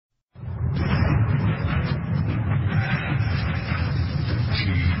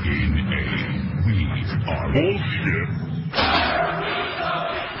are bullshit.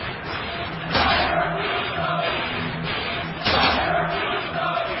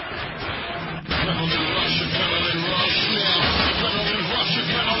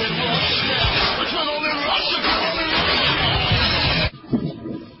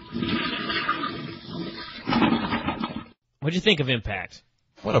 What'd you think of Impact?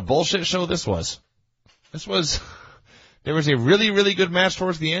 What a bullshit show this was. There was a really, really good match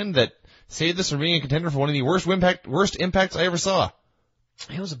towards the end that saved this from being a contender for one of the worst impacts I ever saw.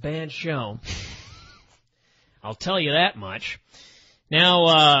 It was a bad show. I'll tell you that much. Now,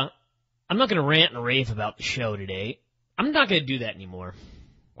 I'm not going to rant and rave about the show today. I'm not going to do that anymore.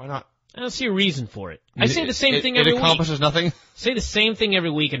 Why not? I don't see a reason for it. I say the same thing every week. It accomplishes nothing? Say the same thing every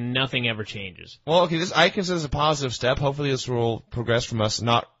week and nothing ever changes. Well, okay, I consider this a positive step. Hopefully this will progress from us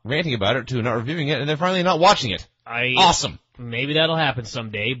not ranting about it to not reviewing it and then finally not watching it. Awesome. Maybe that'll happen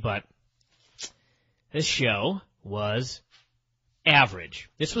someday, but this show was average.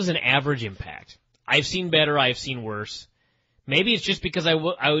 This was an average Impact. I've seen better, I've seen worse. Maybe it's just because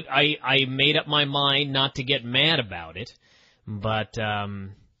I made up my mind not to get mad about it, but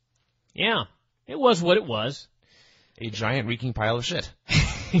yeah, it was what it was. A giant reeking pile of shit.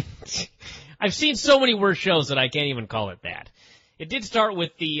 I've seen so many worse shows that I can't even call it that. It did start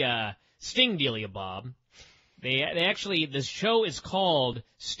with the Sting dealia, Bob. They actually, the show is called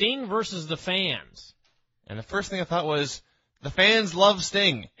Sting versus the Fans. And the first thing I thought was, the fans love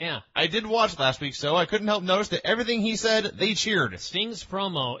Sting. Yeah. I did watch last week, so I couldn't help notice that everything he said, they cheered. Sting's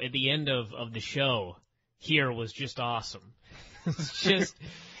promo at the end of the show here was just awesome.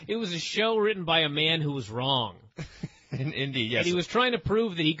 It was a show written by a man who was wrong. Indeed, yes. And he was trying to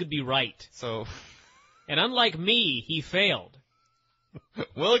prove that he could be right. So, and unlike me, he failed.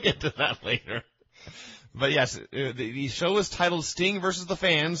 We'll get to that later. But yes, the show is titled Sting versus the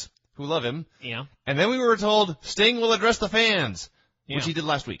Fans, who love him. Yeah. And then we were told Sting will address the fans, yeah. which he did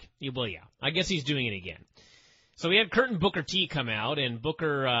last week. Yeah, well, yeah. I guess he's doing it again. So we had Kurt and Booker T come out, and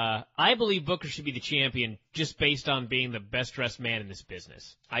Booker, I believe Booker should be the champion just based on being the best-dressed man in this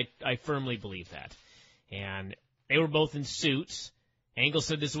business. I firmly believe that. And they were both in suits. Angle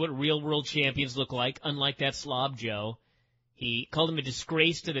said this is what real-world champions look like, unlike that slob Joe. He called him a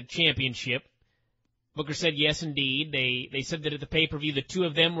disgrace to the championship. Booker said yes, indeed. They said that at the pay-per-view, the two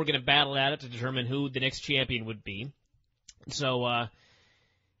of them were going to battle at it to determine who the next champion would be. So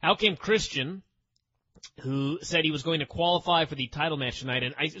out came Christian, who said he was going to qualify for the title match tonight,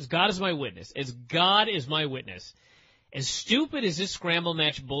 and as God is my witness, as stupid as this scramble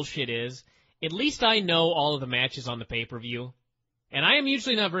match bullshit is, at least I know all of the matches on the pay-per-view, and I am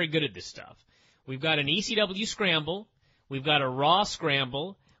usually not very good at this stuff. We've got an ECW scramble, we've got a Raw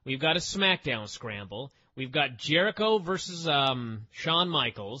scramble, we've got a SmackDown scramble, we've got Jericho versus Shawn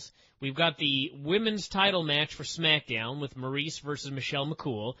Michaels, we've got the women's title match for SmackDown with Maurice versus Michelle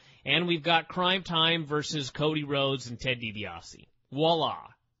McCool, and we've got Crime Time versus Cody Rhodes and Ted DiBiase. Voila.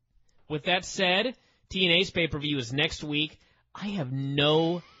 With that said, TNA's pay-per-view is next week. I have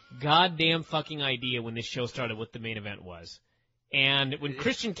no goddamn fucking idea when this show started what the main event was. And when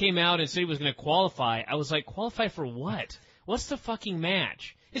Christian came out and said he was going to qualify, I was like, qualify for what? What's the fucking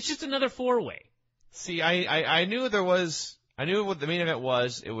match? It's just another four-way. See, I knew I knew what the main event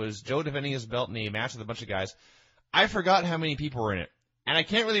was. It was Joe defending his belt in a match with a bunch of guys. I forgot how many people were in it. And I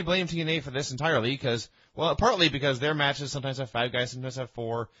can't really blame TNA for this entirely partly because their matches sometimes have 5 guys, sometimes have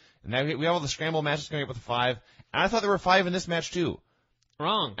 4. And now we have all the scramble matches going up with 5. And I thought there were 5 in this match too.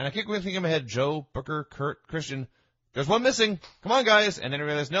 Wrong. And I kept thinking in my head, Joe, Booker, Kurt, Christian, there's one missing. Come on, guys. And then I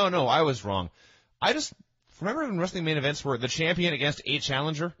realized, no, I was wrong. I just remember when wrestling main events were the champion against a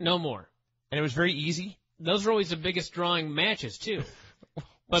challenger. No more. And it was very easy. Those are always the biggest drawing matches, too.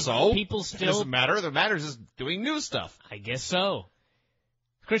 But so, people still... It doesn't matter. What matters is doing new stuff. I guess so.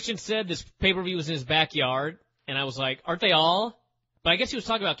 Christian said this pay-per-view was in his backyard, and I was like, aren't they all? But I guess he was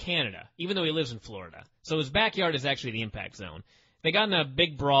talking about Canada, even though he lives in Florida. So his backyard is actually the Impact Zone. They got in a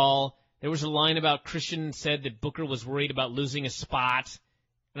big brawl. There was a line about Christian said that Booker was worried about losing a spot.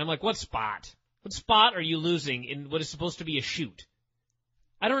 And I'm like, what spot? What spot are you losing in what is supposed to be a shoot?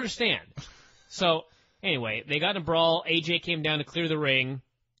 I don't understand. So, anyway, they got in a brawl. AJ came down to clear the ring.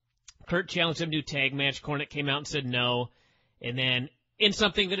 Kurt challenged him to a tag match. Cornette came out and said no. And then, in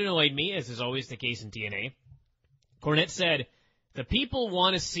something that annoyed me, as is always the case in TNA, Cornette said, the people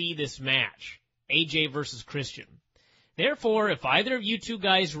want to see this match, AJ versus Christian. Therefore, if either of you two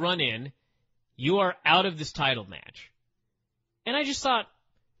guys run in, you are out of this title match. And I just thought,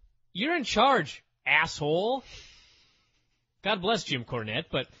 you're in charge, asshole. God bless Jim Cornette,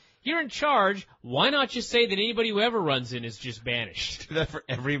 but you're in charge. Why not just say that anybody who ever runs in is just banished? Do that for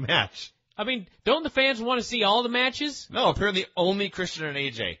every match. I mean, don't the fans want to see all the matches? No, apparently only Christian and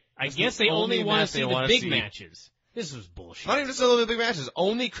AJ. I guess they only want to see the big matches. This was bullshit. Not even just the big matches.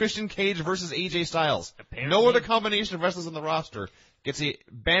 Only Christian Cage versus AJ Styles. Apparently. No other combination of wrestlers on the roster gets a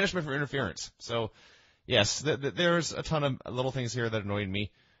banishment for interference. So, yes, there's a ton of little things here that annoyed me.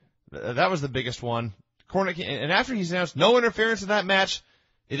 That was the biggest one. Cornette, and after he's announced no interference in that match,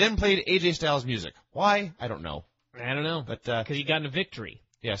 they then played AJ Styles music. Why? I don't know. I don't know. But because he got a victory.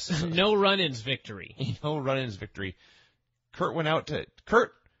 Yes. No run-ins victory. No run-ins victory.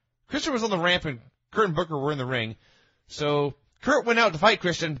 Christian was on the ramp and Kurt and Booker were in the ring. So Kurt went out to fight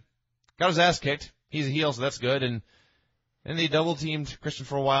Christian, got his ass kicked. He's a heel, so that's good. And they double-teamed Christian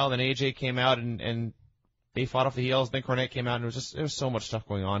for a while. Then AJ came out and they fought off the heels. Then Cornette came out, and there was so much stuff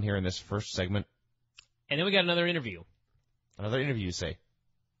going on here in this first segment. And then we got another interview. Another interview, you say?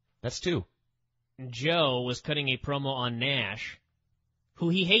 That's two. Joe was cutting a promo on Nash, who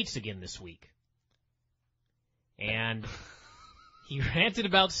he hates again this week. And he ranted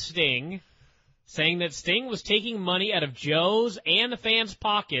about Sting, saying that Sting was taking money out of Joe's and the fans'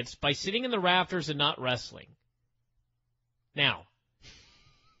 pockets by sitting in the rafters and not wrestling. Now,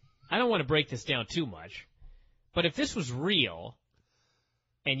 I don't want to break this down too much, but if this was real,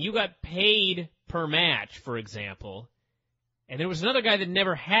 and you got paid per match, for example, and there was another guy that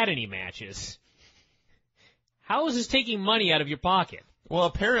never had any matches, how is this taking money out of your pocket? Well,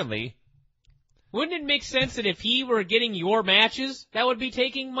 apparently... Wouldn't it make sense that if he were getting your matches, that would be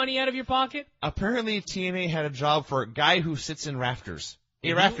taking money out of your pocket? Apparently TNA had a job for a guy who sits in rafters.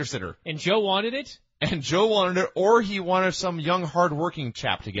 A rafter sitter. And Joe wanted it? And Joe wanted it, or he wanted some young, hard-working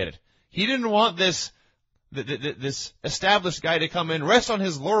chap to get it. He didn't want this established guy to come in, rest on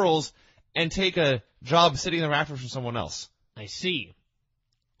his laurels, and take a job sitting in the rafters from someone else. I see.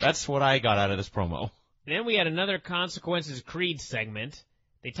 That's what I got out of this promo. Then we had another Consequences Creed segment.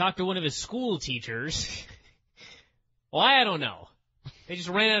 They talked to one of his school teachers. Why, I don't know. They just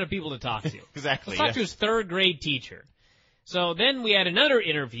ran out of people to talk to. Exactly. Let's talk to his third grade teacher. So then we had another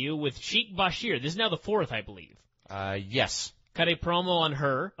interview with Sheikh Bashir. This is now the fourth, I believe. Yes. Cut a promo on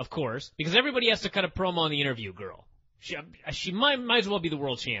her, of course, because everybody has to cut a promo on the interview girl. She might as well be the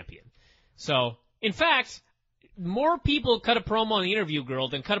world champion. So, in fact, more people cut a promo on the interview girl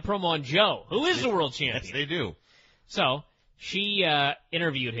than cut a promo on Joe, who is the world champion. Yes, they do. So, she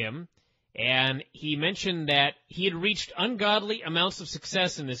interviewed him, and he mentioned that he had reached ungodly amounts of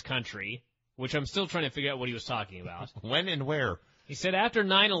success in this country, which I'm still trying to figure out what he was talking about. When and where? He said after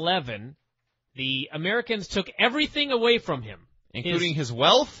 9/11, the Americans took everything away from him. Including his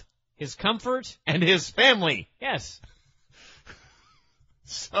wealth? His comfort? And his family. Yes.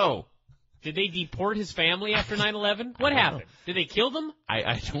 So. Did they deport his family after 9/11? What happened? Did they kill them?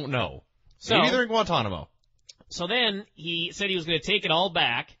 I don't know. So, maybe they're in Guantanamo. So then he said he was going to take it all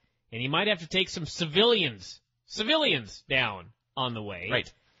back, and he might have to take some civilians down on the way.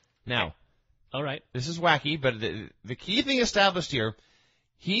 Right. Now. All right. This is wacky, but the key thing established here,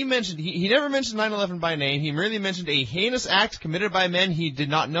 he never mentioned 9/11 by name. He merely mentioned a heinous act committed by men he did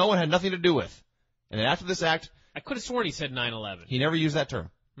not know and had nothing to do with. And then after this act, I could have sworn he said 9/11. He never used that term.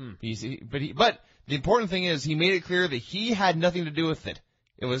 But the important thing is he made it clear that he had nothing to do with it.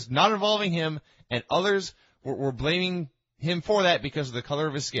 It was not involving him, and others were blaming him for that because of the color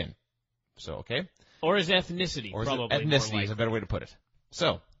of his skin. So, okay? Or his ethnicity, or probably. Ethnicity is a better way to put it.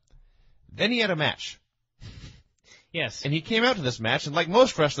 So, then he had a match. Yes. And he came out to this match, and like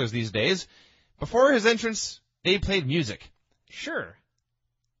most wrestlers these days, before his entrance, they played music. Sure.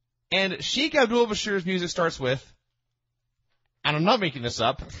 And Sheikh Abdul-Bashir's music starts with, and I'm not making this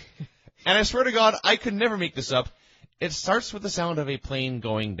up, and I swear to God, I could never make this up, it starts with the sound of a plane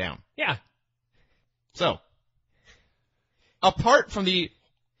going down. Yeah. So, apart from the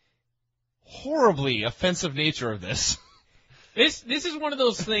horribly offensive nature of this... This is one of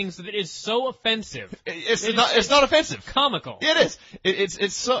those things that is so offensive. It's not offensive. Comical. It is.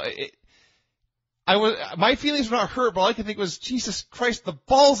 It's so... my feelings were not hurt, but all I could think was, Jesus Christ, the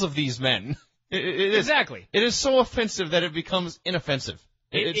balls of these men. It is. Exactly. It is so offensive that it becomes inoffensive.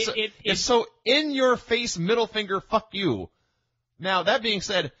 It's so in your face, middle finger, fuck you. Now, that being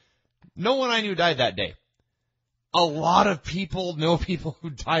said, no one I knew died that day. A lot of people know people who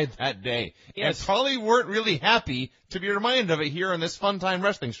died that day. Yes. And probably weren't really happy to be reminded of it here on this Fun Time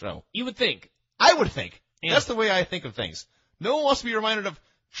Wrestling show. You would think. I would think. Yeah. That's the way I think of things. No one wants to be reminded of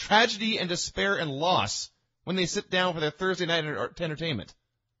tragedy and despair and loss when they sit down for their Thursday night entertainment.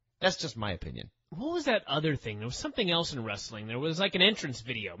 That's just my opinion. What was that other thing? There was something else in wrestling. There was like an entrance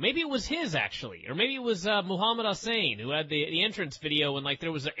video. Maybe it was his, actually. Or maybe it was Muhammad Hussein who had the entrance video and like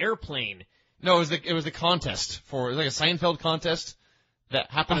there was an airplane. No, it was the contest it was like a Seinfeld contest.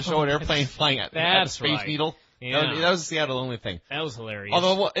 that happened to show an airplane flying at the Space Needle. Yeah. That was a Seattle-only thing. That was hilarious.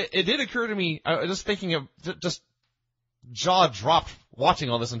 Although it did occur to me, I was just thinking of, just jaw dropped watching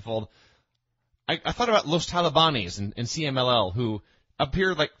all this unfold. I thought about Los Talibanes in CMLL, who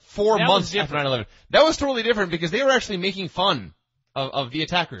appeared like 4 months after 9/11. That was totally different because they were actually making fun of the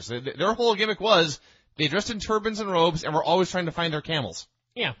attackers. Their whole gimmick was they dressed in turbans and robes and were always trying to find their camels.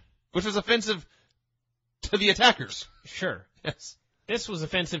 Yeah. Which was offensive to the attackers. Sure. Yes. This was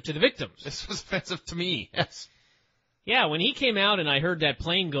offensive to the victims. This was offensive to me. Yes. Yeah, when he came out and I heard that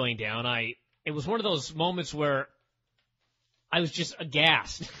plane going down, it was one of those moments where I was just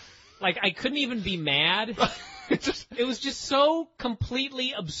aghast. Like, I couldn't even be mad. It was just so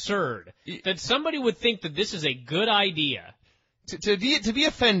completely absurd that somebody would think that this is a good idea. To be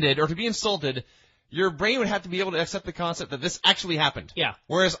offended or to be insulted, your brain would have to be able to accept the concept that this actually happened. Yeah.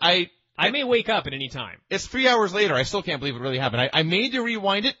 Whereas I may wake up at any time. It's 3 hours later. I still can't believe it really happened. I made to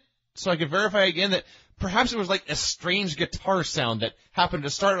rewind it so I could verify again that perhaps it was like a strange guitar sound that happened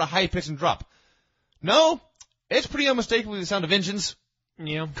to start at a high pitch and drop. No, it's pretty unmistakably the sound of engines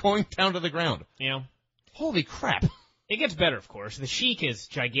going down to the ground. Yeah. Holy crap. It gets better, of course. The Sheik is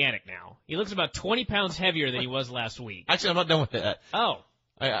gigantic now. He looks about 20 pounds heavier than he was last week. Actually, I'm not done with that. Oh.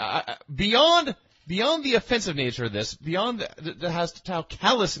 Beyond the offensive nature of this, beyond how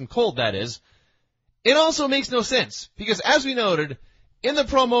callous and cold that is, it also makes no sense. Because as we noted, in the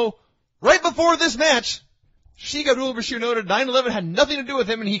promo, right before this match, Sheik Abdul-Bashir noted 9/11 had nothing to do with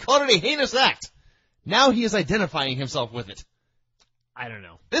him and he called it a heinous act. Now he is identifying himself with it. I don't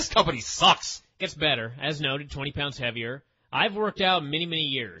know. This company sucks. Gets better. As noted, 20 pounds heavier. I've worked out many, many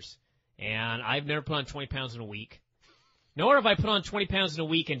years, and I've never put on 20 pounds in a week. Nor have I put on 20 pounds in a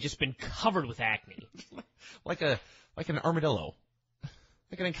week and just been covered with acne. like an armadillo.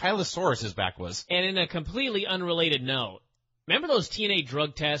 Like an ankylosaurus his back was. And in a completely unrelated note, remember those TNA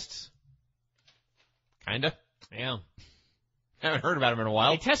drug tests? Kinda. Yeah. Haven't heard about them in a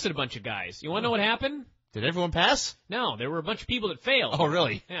while. They tested a bunch of guys. You want to know what happened? Did everyone pass? No, there were a bunch of people that failed. Oh,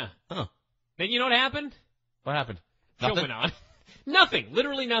 really? Yeah. Huh. Then you know what happened? What happened? Show Nothing? went on. Nothing.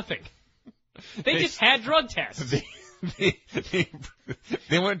 Literally nothing. They just had drug tests.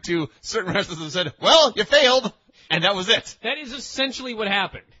 They went to certain wrestlers and said, well, you failed, and that was it. That is essentially what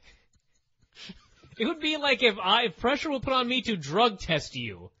happened. It would be like if pressure were put on me to drug test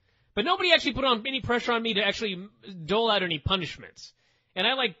you, but nobody actually put on any pressure on me to actually dole out any punishments. And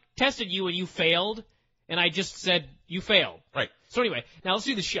I tested you and you failed, and I just said you failed. Right. So anyway, now let's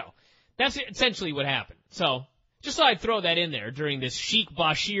do the show. That's essentially what happened. So, just thought I'd throw that in there during this Sheik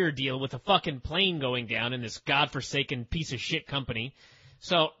Bashir deal with a fucking plane going down in this godforsaken piece of shit company.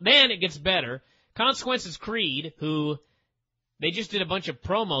 So, then it gets better. Consequences Creed, who they just did a bunch of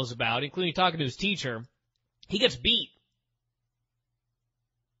promos about, including talking to his teacher, he gets beat.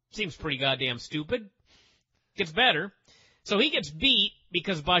 Seems pretty goddamn stupid. Gets better. So he gets beat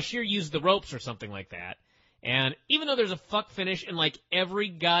because Bashir used the ropes or something like that. And even though there's a fuck finish in every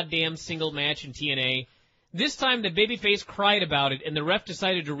goddamn single match in TNA, this time the babyface cried about it and the ref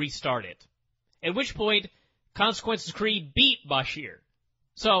decided to restart it. At which point, Consequences Creed beat Bashir.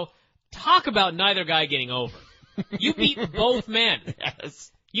 So, talk about neither guy getting over. You beat both men.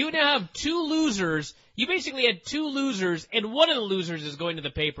 Yes. You now have two losers. You basically had two losers, and one of the losers is going to the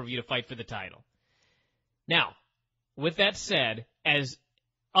pay-per-view to fight for the title. Now, with that said, as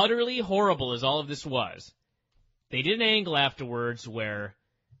utterly horrible as all of this was, they did an angle afterwards where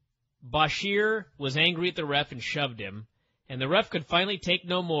Bashir was angry at the ref and shoved him, and the ref could finally take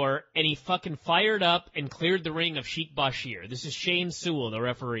no more, and he fucking fired up and cleared the ring of Sheik Bashir. This is Shane Sewell, the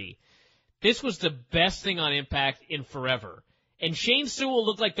referee. This was the best thing on Impact in forever. And Shane Sewell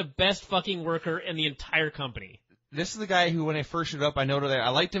looked like the best fucking worker in the entire company. This is the guy who, when I first showed up, I noted that I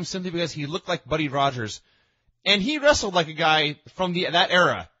liked him simply because he looked like Buddy Rogers. And he wrestled like a guy from that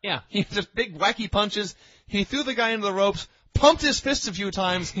era. Yeah. He just big wacky punches. He threw the guy into the ropes, pumped his fists a few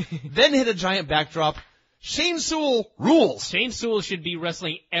times, then hit a giant backdrop. Shane Sewell rules. Shane Sewell should be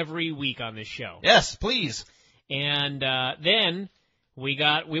wrestling every week on this show. Yes, please. And then we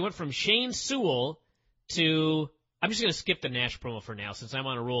went from Shane Sewell to, I'm just going to skip the Nash promo for now since I'm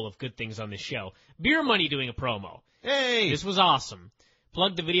on a roll of good things on this show. Beer Money doing a promo. Hey! This was awesome.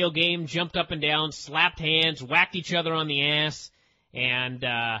 Plugged the video game, jumped up and down, slapped hands, whacked each other on the ass, and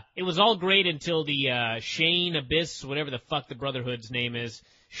it was all great until the Shane Abyss, whatever the fuck the Brotherhood's name is,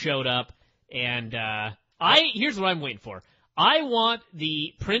 showed up. And here's what I'm waiting for. I want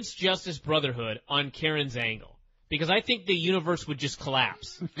the Prince Justice Brotherhood on Karen's angle, because I think the universe would just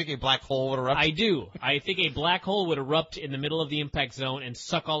collapse. You think a black hole would erupt? I do. I think a black hole would erupt in the middle of the Impact Zone and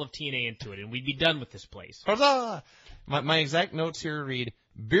suck all of TNA into it, and we'd be done with this place. Huzzah! My exact notes here read,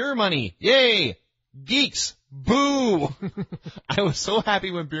 beer money, yay! Geeks, boo! I was so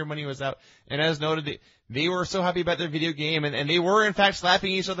happy when beer money was out. And as noted, they were so happy about their video game, and they were, in fact,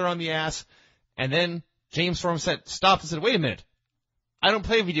 slapping each other on the ass. And then James Storm stopped and said, wait a minute. I don't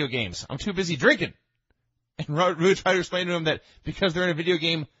play video games. I'm too busy drinking. And Rude tried to explain to him that because they're in a video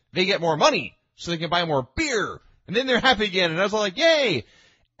game, they get more money, so they can buy more beer. And then they're happy again. And I was all like, yay!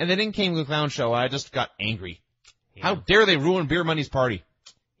 And then in came the clown show. I just got angry. Yeah. How dare they ruin beer money's party?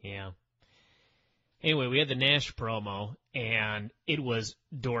 Yeah. Anyway, we had the Nash promo, and it was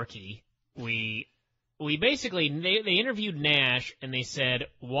dorky. We basically, they interviewed Nash, and they said,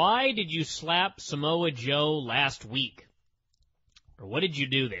 why did you slap Samoa Joe last week? Or what did you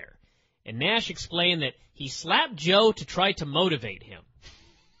do there? And Nash explained that he slapped Joe to try to motivate him.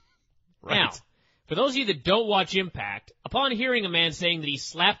 Right. Now, for those of you that don't watch Impact, upon hearing a man saying that he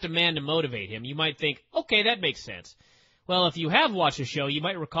slapped a man to motivate him, you might think, okay, that makes sense. Well, if you have watched the show, you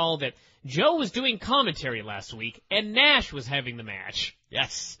might recall that Joe was doing commentary last week, and Nash was having the match.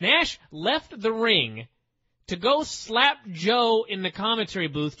 Yes. Nash left the ring to go slap Joe in the commentary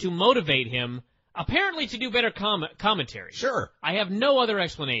booth to motivate him, apparently to do better commentary. Sure. I have no other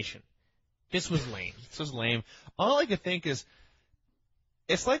explanation. This was lame. This was lame. All I could think is,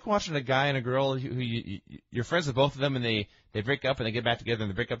 it's like watching a guy and a girl who you're friends with both of them, and they break up and they get back together,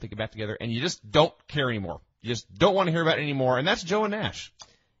 and they break up, they get back together, and you just don't care anymore. You just don't want to hear about it anymore, and that's Joe and Nash.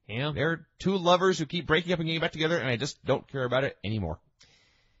 Yeah. They're two lovers who keep breaking up and getting back together, and I just don't care about it anymore.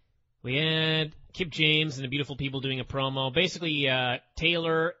 We had Kip James and the Beautiful People doing a promo. Basically,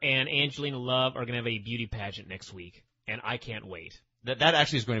 Taylor and Angelina Love are going to have a beauty pageant next week, and I can't wait. That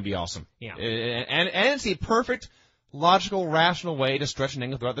actually is going to be awesome. Yeah. And it's the perfect, logical, rational way to stretch an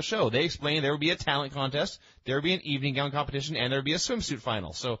angle throughout the show. They explained there would be a talent contest, there would be an evening gown competition, and there would be a swimsuit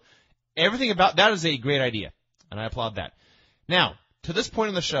final. So everything about that is a great idea, and I applaud that. Now, to this point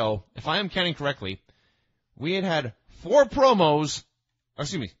in the show, if I am counting correctly, we had 8 promos,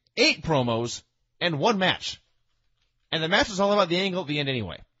 and 1 match. And the match was all about the angle at the end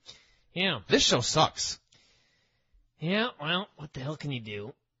anyway. Yeah. This show sucks. Yeah, well, what the hell can you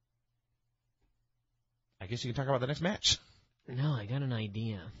do? I guess you can talk about the next match. No, I got an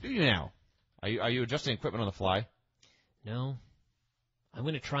idea. Do you now? Are you adjusting equipment on the fly? No. I'm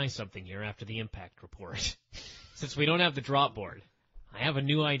going to try something here after the Impact report. Since we don't have the drop board, I have a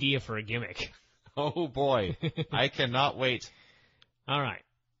new idea for a gimmick. Oh, boy. I cannot wait. All right.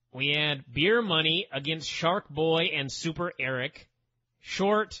 We had Beer Money against Shark Boy and Super Eric.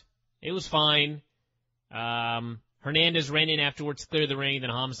 Short. It was fine. Hernandez ran in afterwards to clear the ring,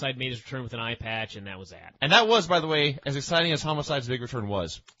 then Homicide made his return with an eye patch, and that was that. And that was, by the way, as exciting as Homicide's big return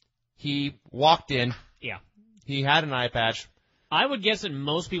was. He walked in. Yeah. He had an eye patch. I would guess that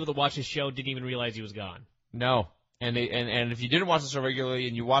most people that watch this show didn't even realize he was gone. No. And if you didn't watch the show regularly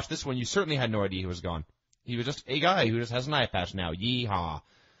and you watched this one, you certainly had no idea he was gone. He was just a guy who just has an eye patch now. Yeehaw.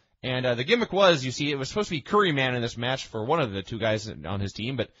 And the gimmick was, you see, it was supposed to be Curry Man in this match for one of the 2 guys on his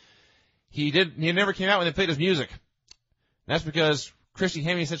team, but he never came out when they played his music. That's because Christy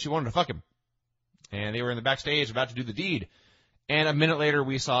Hemme said she wanted to fuck him. And they were in the backstage about to do the deed. And a minute later,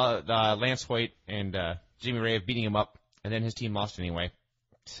 we saw Lance Hoyt and Jimmy Rave beating him up, and then his team lost anyway.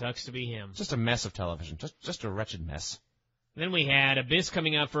 Sucks to be him. Just a mess of television. Just a wretched mess. Then we had Abyss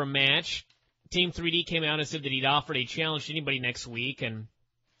coming out for a match. Team 3D came out and said that he'd offered a challenge to anybody next week, and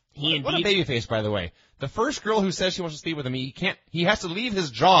What a babyface, by the way. The first girl who says she wants to sleep with him, he has to leave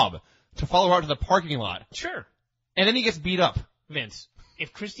his job to follow her out to the parking lot. Sure. And then he gets beat up. Vince,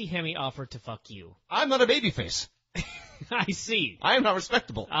 if Christy Hemme offered to fuck you. I'm not a babyface. I see. I am not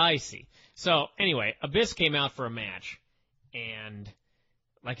respectable. I see. So, anyway, Abyss came out for a match. And,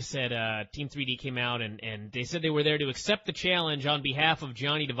 like I said, Team 3D came out and they said they were there to accept the challenge on behalf of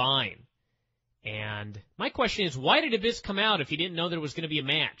Johnny Devine. And my question is, why did Abyss come out if he didn't know there was going to be a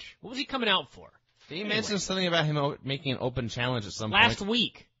match? What was he coming out for? They mentioned something about him making an open challenge at some point. Last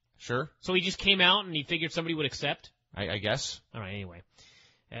week. Sure. So he just came out and he figured somebody would accept? I guess. All right, anyway.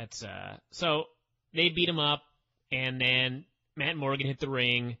 That's so they beat him up, and then Matt Morgan hit the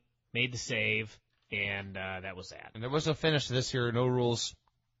ring, made the save, and that was that. And there was no finish to this here, no rules,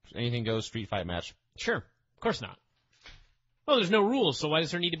 anything goes street fight match. Sure. Of course not. Well, there's no rules, so why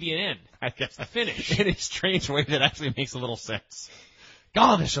does there need to be an end? I guess a finish. In a strange way that actually makes a little sense.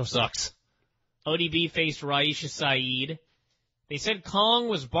 God, this show sucks. ODB faced Raisha Saeed. They said Kong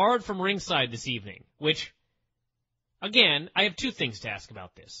was barred from ringside this evening, which, again, I have 2 things to ask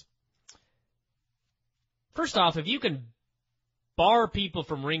about this. First off, if you can bar people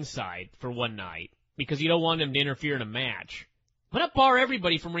from ringside for one night because you don't want them to interfere in a match, why not bar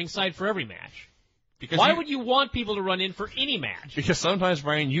everybody from ringside for every match? Because Why would you want people to run in for any match? Because sometimes,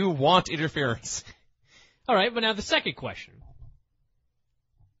 Brian, you want interference. All right, but now the second question.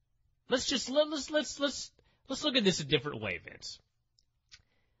 Let's look at this a different way, Vince.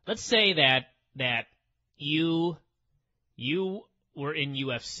 Let's say that you were in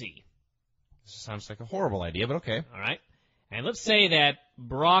UFC. Sounds like a horrible idea, but okay. All right. And let's say that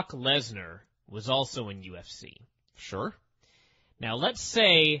Brock Lesnar was also in UFC. Sure. Now let's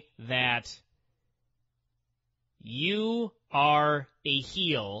say that you are a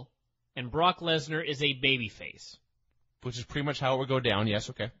heel and Brock Lesnar is a babyface. Which is pretty much how it would go down. Yes,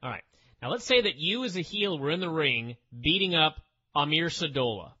 okay. All right. Now let's say that you as a heel were in the ring beating up Amir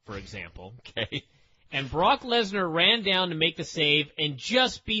Sadola, for example. Okay. And Brock Lesnar ran down to make the save and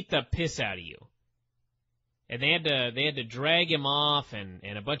just beat the piss out of you. And they had to drag him off, and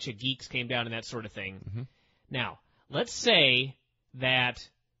a bunch of geeks came down and that sort of thing. Mm-hmm. Now, let's say that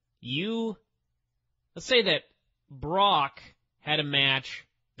Brock had a match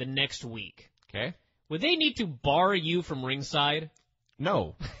the next week. Okay. Would they need to bar you from ringside?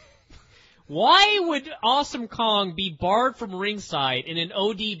 No. Why would Awesome Kong be barred from ringside in an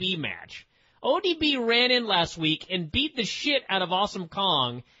ODB match? ODB ran in last week and beat the shit out of Awesome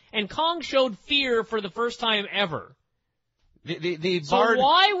Kong, and Kong showed fear for the first time ever. So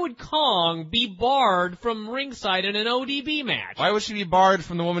why would Kong be barred from ringside in an ODB match? Why would she be barred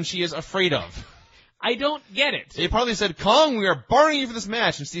from the woman she is afraid of? I don't get it. They probably said, Kong, we are barring you for this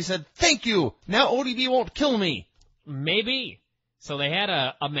match. And she said, thank you. Now ODB won't kill me. Maybe. So they had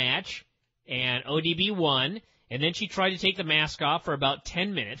a match, and ODB won, and then she tried to take the mask off for about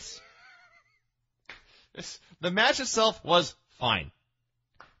 10 minutes. The match itself was fine.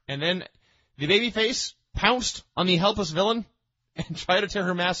 And then the babyface pounced on the helpless villain and tried to tear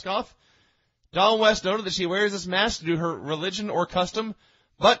her mask off. Dawn West noted that she wears this mask to do her religion or custom,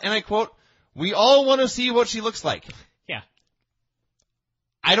 but, and I quote, we all want to see what she looks like. Yeah.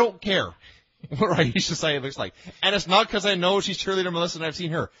 I don't care what Raisha Society looks like. And it's not because I know she's cheerleader Melissa and I've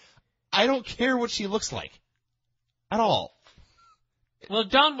seen her. I don't care what she looks like. At all. Well,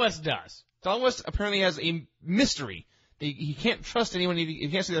 Dawn West does. Dawn West apparently has a mystery. He can't trust anyone if he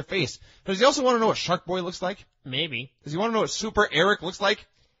can't see their face. But does he also want to know what Shark Boy looks like? Maybe. Does he want to know what Super Eric looks like?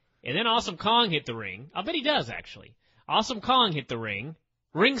 And then Awesome Kong hit the ring. I'll bet he does, actually. Awesome Kong hit the ring.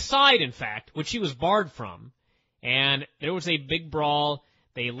 Ringside, in fact, which he was barred from. And there was a big brawl.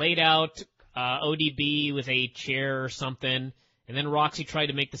 They laid out ODB with a chair or something. And then Roxy tried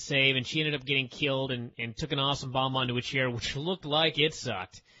to make the save, and she ended up getting killed and took an awesome bomb onto a chair, which looked like it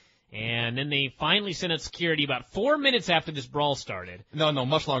sucked. And then they finally sent out security about 4 minutes after this brawl started. No,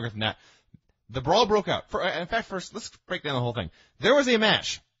 much longer than that. The brawl broke out. In fact, first, let's break down the whole thing. There was a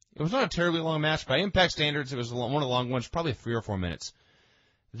match. It was not a terribly long match. By Impact standards, it was one of the long ones, probably 3 or 4 minutes.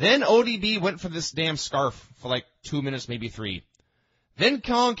 Then ODB went for this damn scarf for like 2 minutes, maybe 3. Then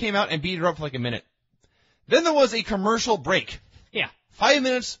Kong came out and beat her up for like a minute. Then there was a commercial break. Yeah. 5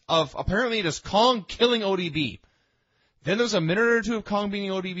 minutes of apparently just Kong killing ODB. Then there was a minute or two of Kong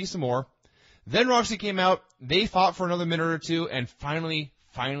beating ODB some more. Then Roxy came out. They fought for another minute or two, and finally,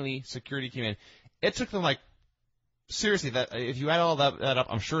 security came in. It took them seriously, that if you add all that up,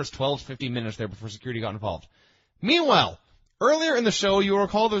 I'm sure it's 12 to 15 minutes there before security got involved. Meanwhile, earlier in the show, you will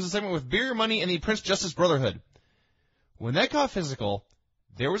recall there was a segment with Beer Money and the Prince Justice Brotherhood. When that got physical,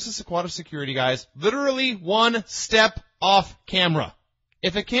 there was a squad of security guys literally one step off camera.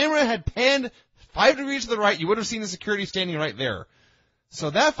 If the camera had panned 5 degrees to the right, you would have seen the security standing right there. So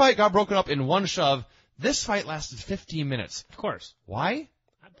that fight got broken up in one shove. This fight lasted 15 minutes. Of course. Why?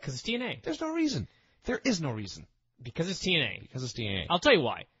 Because it's TNA. There's no reason. There is no reason. Because it's TNA. Because it's TNA. I'll tell you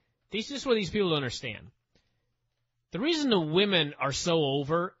why. This is what these people don't understand. The reason the women are so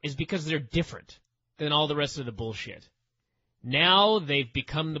over is because they're different than all the rest of the bullshit. Now they've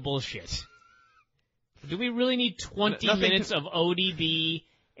become the bullshit. Do we really need 20 minutes of ODB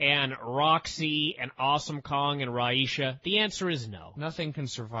and Roxy and Awesome Kong and Raisha? The answer is no. Nothing can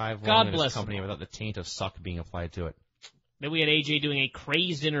survive God long in bless this company them. without the taint of suck being applied to it. Then we had AJ doing a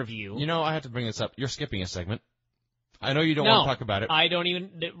crazed interview. You know, I have to bring this up. You're skipping a segment. I know you don't want to talk about it. I don't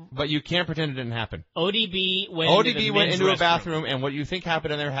even. But you can't pretend it didn't happen. ODB went into a a bathroom, and what you think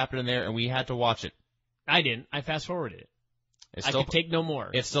happened in there, and we had to watch it. I didn't. I fast-forwarded it. I could take no more.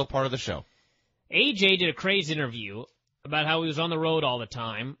 It's still part of the show. AJ did a crazed interview about how he was on the road all the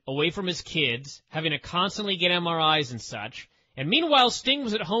time, away from his kids, having to constantly get MRIs and such, and meanwhile Sting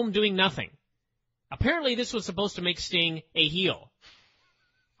was at home doing nothing. Apparently this was supposed to make Sting a heel.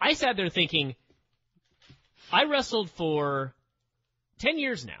 I sat there thinking, I wrestled for 10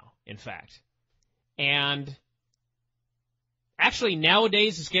 years now, in fact, and Actually,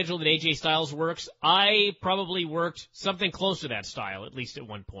 nowadays, the schedule that AJ Styles works, I probably worked something close to that style, at least at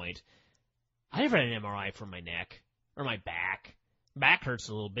one point. I never had an MRI for my neck or my back. Back hurts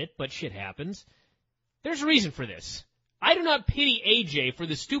a little bit, but shit happens. There's a reason for this. I do not pity AJ for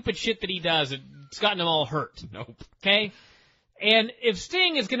the stupid shit that he does that's gotten him all hurt. Nope. Okay? And if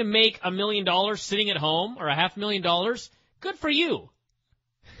Sting is going to make $1 million sitting at home, or $500,000, good for you.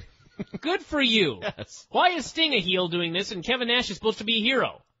 Good for you. Yes. Why is Sting a heel doing this and Kevin Nash is supposed to be a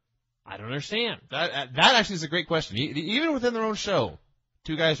hero? I don't understand. That actually is a great question. Even within their own show,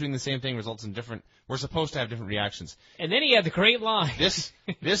 two guys doing the same thing results in different. We're supposed to have different reactions. And then he had the great line.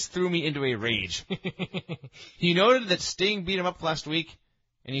 This threw me into a rage. He noted that Sting beat him up last week,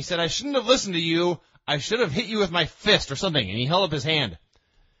 and he said, "I shouldn't have listened to you. I should have hit you with my fist or something." And he held up his hand.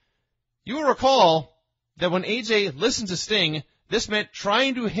 You will recall that when AJ listened to Sting, this meant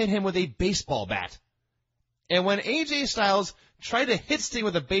trying to hit him with a baseball bat. And when AJ Styles tried to hit Sting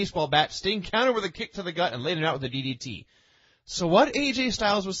with a baseball bat, Sting countered with a kick to the gut and laid him out with a DDT. So what AJ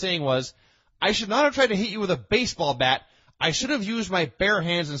Styles was saying was, I should not have tried to hit you with a baseball bat. I should have used my bare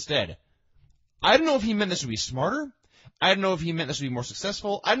hands instead. I don't know if he meant this would be smarter. I don't know if he meant this would be more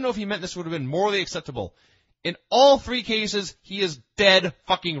successful. I don't know if he meant this would have been morally acceptable. In all three cases, he is dead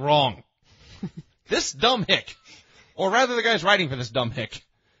fucking wrong. This dumb hick, or rather the guy's writing for this dumb hick,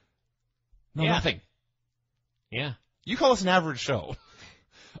 nothing. Yeah. You call this an average show.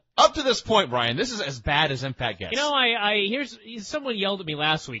 Up to this point, Brian, this is as bad as Impact gets. You know, here's someone yelled at me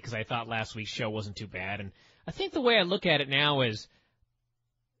last week because I thought last week's show wasn't too bad, and I think the way I look at it now is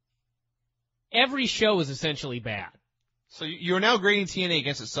every show is essentially bad. So you're now grading TNA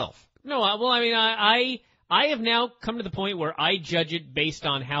against itself. No, I have now come to the point where I judge it based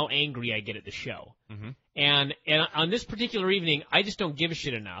on how angry I get at the show. Mm-hmm. And on this particular evening, I just don't give a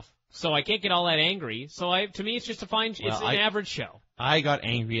shit enough. So I can't get all that angry. So to me, it's just it's an average show. I got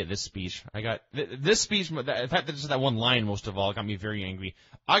angry at this speech. This speech, in fact, that just that one line most of all got me very angry.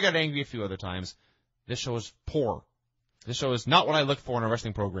 I got angry a few other times. This show is poor. This show is not what I look for in a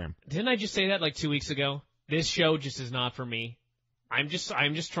wrestling program. Didn't I just say that like 2 weeks ago? This show just is not for me. I'm just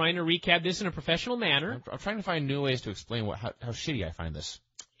trying to recap this in a professional manner. I'm trying to find new ways to explain how shitty I find this.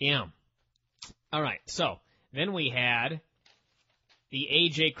 Yeah. All right. So then we had the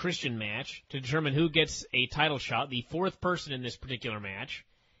AJ Christian match to determine who gets a title shot, the fourth person in this particular match.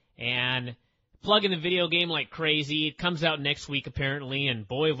 And plugging the video game like crazy. It comes out next week, apparently, and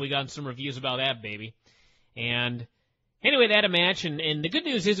boy, have we gotten some reviews about that, baby. And anyway, they had a match, and the good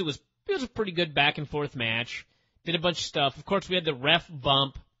news is it was a pretty good back-and-forth match. Did a bunch of stuff. Of course, we had the ref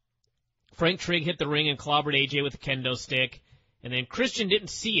bump. Frank Trigg hit the ring and clobbered AJ with a kendo stick, and then Christian didn't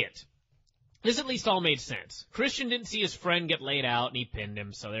see it. This at least all made sense. Christian didn't see his friend get laid out, and he pinned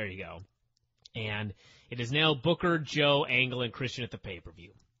him, so there you go. And it is now Booker, Joe, Angle, and Christian at the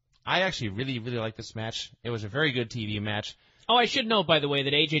pay-per-view. I actually really, really like this match. It was a very good TV match. Oh, I should note, by the way,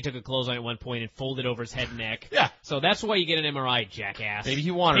 that AJ took a clothesline at one point and folded over his head and neck. Yeah. So that's why you get an MRI, jackass. Maybe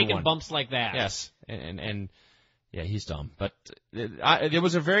he wanted Taking one. bumps like that. Yes. And yeah, he's dumb. But it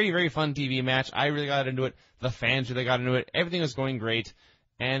was a very, very fun TV match. I really got into it. The fans really got into it. Everything was going great.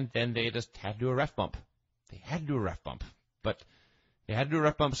 And then they just had to do a ref bump. But they had to do a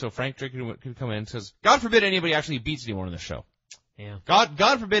ref bump so Frank Drake could come in. Because God forbid anybody actually beats anyone in the show. Yeah.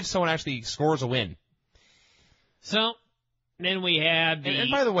 God forbid someone actually scores a win. So then we had the...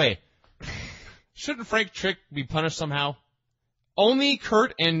 And by the way, shouldn't Frank Trick be punished somehow? Only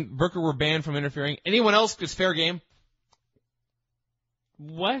Kurt and Booker were banned from interfering. Anyone else gets fair game?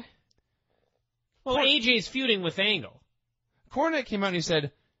 What? Well, AJ's feuding with Angle. Cornette came out and he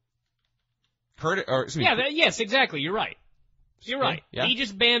said, yes, exactly. You're right. Yeah. He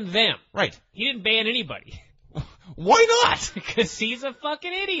just banned them. Right. He didn't ban anybody. Why not? Because he's a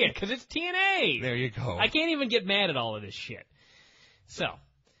fucking idiot. Because it's TNA. There you go. I can't even get mad at all of this shit. So,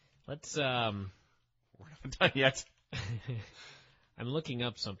 let's, We're not done yet. I'm looking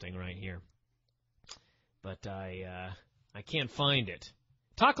up something right here. But I can't find it.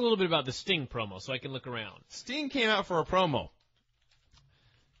 Talk a little bit about the Sting promo so I can look around. Sting came out for a promo.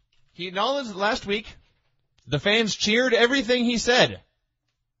 He acknowledged that last week the fans cheered everything he said.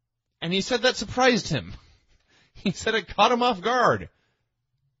 And he said that surprised him. He said it caught him off guard.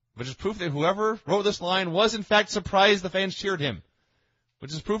 Which is proof that whoever wrote this line was in fact surprised the fans cheered him.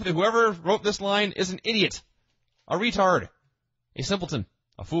 Which is proof that whoever wrote this line is an idiot. A retard. A simpleton.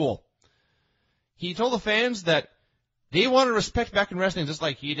 A fool. He told the fans that they wanted respect back in wrestling just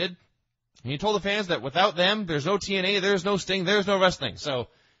like he did. And he told the fans that without them, there's no TNA, there's no Sting, there's no wrestling. So,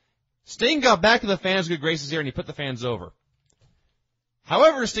 Sting got back to the fans' good graces here and he put the fans over.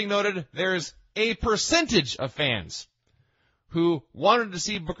 However, Sting noted, there's a percentage of fans who wanted to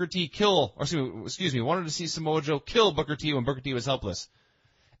see Booker T wanted to see Samoa Joe kill Booker T when Booker T was helpless.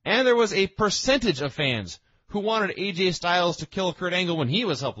 And there was a percentage of fans who wanted AJ Styles to kill Kurt Angle when he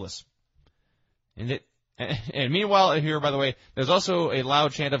was helpless. And meanwhile, here, by the way, there's also a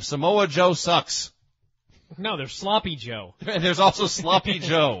loud chant of Samoa Joe sucks. No, there's Sloppy Joe. And there's also Sloppy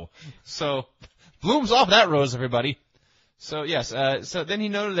Joe. So, blooms off that rose, everybody. So, yes, so then he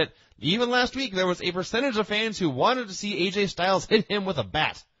noted that even last week there was a percentage of fans who wanted to see AJ Styles hit him with a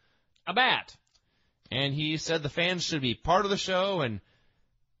bat. A bat. And he said the fans should be part of the show, and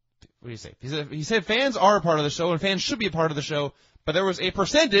what do you say? He said fans are a part of the show, and fans should be a part of the show, but there was a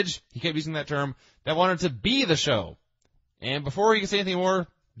percentage, he kept using that term, that wanted to be the show. And before he could say anything more,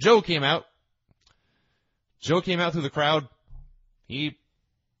 Joe came out. Joe came out through the crowd. He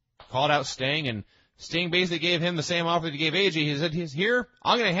called out Sting, and Sting basically gave him the same offer that he gave AJ. He said, here,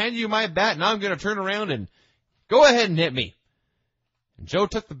 I'm going to hand you my bat, and I'm going to turn around and go ahead and hit me. And Joe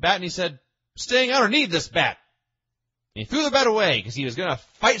took the bat, and he said, Sting, I don't need this bat. And he threw the bat away, because he was going to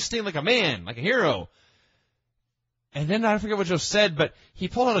fight Sting like a man, like a hero. And then I forget what Joe said, but he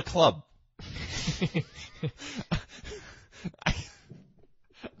pulled out a club.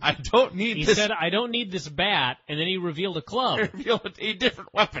 I don't need this. He said, I don't need this bat, and then he revealed a club. He revealed a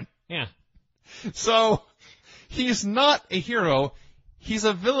different weapon. Yeah. So, he's not a hero. He's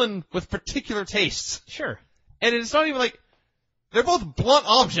a villain with particular tastes. Sure. And it's not even like, they're both blunt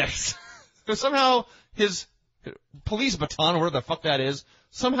objects. Somehow, his police baton, or whatever the fuck that is,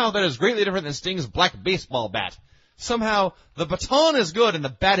 somehow that is greatly different than Sting's black baseball bat. Somehow, the baton is good and the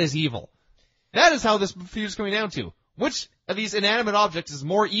bat is evil. That is how this feud is coming down to. Which of these inanimate objects is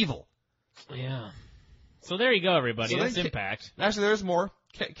more evil? Yeah. So there you go, everybody. So that's Impact. Actually, there's more.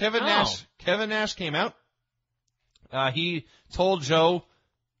 Kevin Nash came out. He told Joe,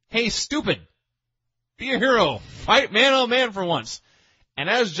 hey, stupid, be a hero. Fight man on man for once. And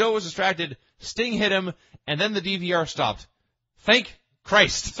as Joe was distracted, Sting hit him, and then the DVR stopped. Thank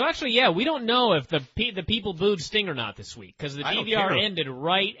Christ. So actually, yeah, we don't know if the people booed Sting or not this week, because the DVR ended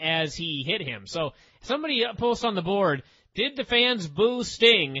right as he hit him. So somebody post on the board, did the fans boo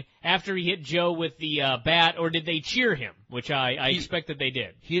Sting after he hit Joe with the bat, or did they cheer him? Which I expect that they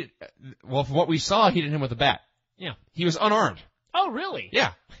did. Well, from what we saw, he hit him with a bat. Yeah. He was unarmed. Oh, really?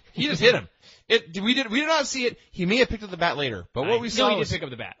 Yeah. He just hit him. We did not see it. He may have picked up the bat later, but what we saw he was... did pick up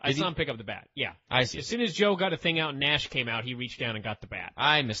the bat. I saw him pick up the bat. Yeah. I see. As soon as Joe got a thing out and Nash came out, he reached down and got the bat.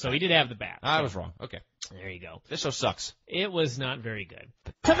 I missed So that. he did have the bat. I was wrong. Okay. There you go. This show sucks. It was not very good.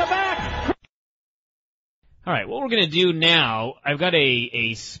 To the back! All right, what we're going to do now, I've got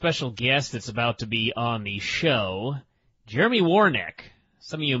a special guest that's about to be on the show, Jeremy Warnick.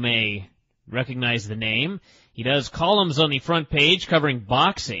 Some of you may recognize the name. He does columns on the front page covering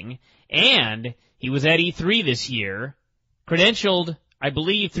boxing, and he was at E3 this year, credentialed, I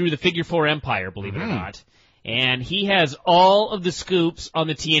believe, through the Figure 4 Empire, believe it or not. And he has all of the scoops on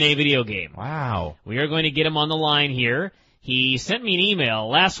the TNA video game. Wow. We are going to get him on the line here. He sent me an email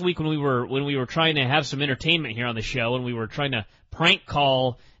last week when we were trying to have some entertainment here on the show, and we were trying to prank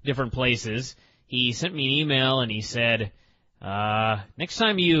call different places. He sent me an email and he said, next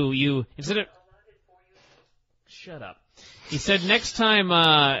time you instead of shut up. He said, next time,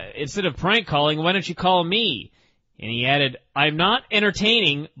 instead of prank calling, why don't you call me? And he added, I'm not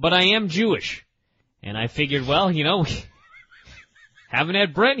entertaining, but I am Jewish. And I figured, well, we haven't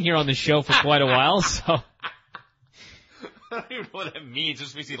had Brent here on the show for quite a while, so. I don't even know what that means,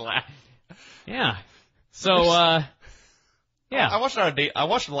 just makes me laugh. Yeah. So, yeah. I watched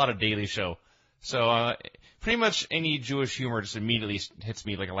a lot of Daily Show. So, pretty much any Jewish humor just immediately hits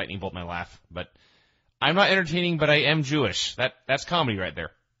me like a lightning bolt in my laugh. But I'm not entertaining, but I am Jewish. That's comedy right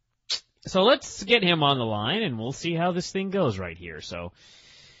there. So let's get him on the line, and we'll see how this thing goes right here. So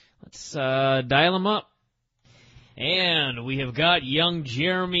let's dial him up. And we have got young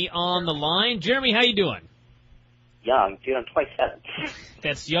Jeremy on the line. Jeremy, how you doing? Young, dude, I'm 27.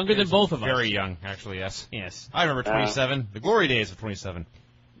 That's younger than both of us. Very young, actually, yes. Yes. I remember 27, the glory days of 27.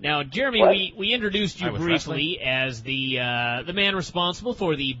 Now, Jeremy, we introduced you briefly wrestling. as the man responsible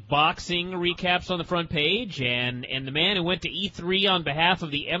for the boxing recaps on the front page, and the man who went to E3 on behalf of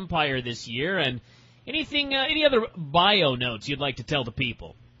the Empire this year. And any other bio notes you'd like to tell the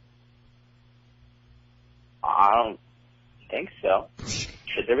people? I don't think so.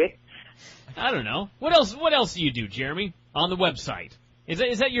 Should there be? I don't know. What else do you do, Jeremy, on the website?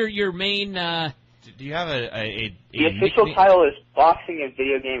 Is that your main? Do you have a The official nickname? title is Boxing and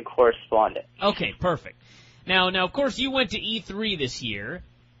Video Game Correspondent. Okay, perfect. Now, of course, you went to E3 this year,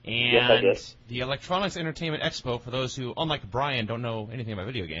 and Yes, I did. The Electronics Entertainment Expo, for those who, unlike Brian, don't know anything about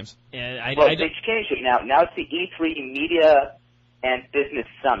video games. Well, they changed it now. Now it's the E3 Media and Business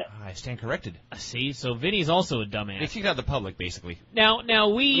Summit. I stand corrected. See, so Vinny's also a They dumbass. kicked out the public, basically. Now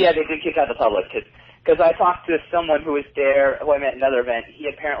we. Yeah, they did kick out the public because I talked to someone who was there. Well, I met another event. He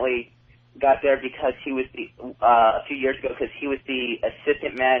apparently got there because he was a few years ago because he was the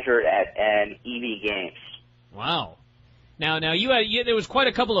assistant manager at an EV Games. Wow. Now there was quite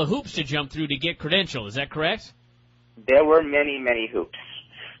a couple of hoops to jump through to get credential. Is that correct? There were many hoops.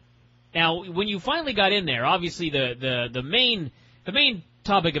 Now, when you finally got in there, obviously the main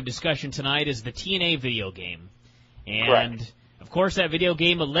topic of discussion tonight is the TNA video game, and Correct. of course that video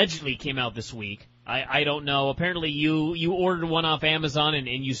game allegedly came out this week. I don't know. Apparently you ordered one off Amazon and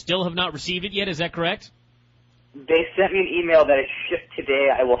you still have not received it yet. Is that correct? They sent me an email that it shipped today.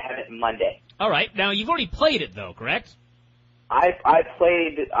 I will have it Monday. All right. Now you've already played it though, correct? I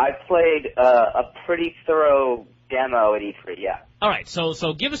played a pretty thorough demo at E3. Yeah, All right.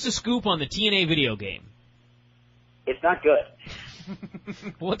 So give us a scoop on the TNA video game. it's not good.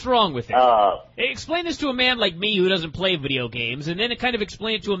 What's wrong with it? Hey, explain this to a man like me who doesn't play video games, and then kind of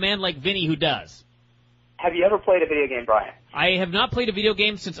explain it to a man like Vinny who does. Have you ever played a video game, Brian? I have not played a video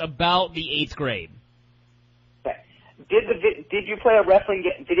game since about the 8th grade. Okay. Did you play a wrestling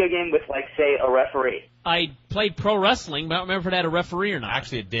video game with, like, say, a referee? I played pro wrestling, but I don't remember if it had a referee or not.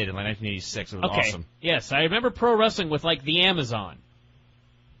 Actually, it did in like 1986. It was Okay. awesome. Yes, I remember pro wrestling with, like, the Amazon.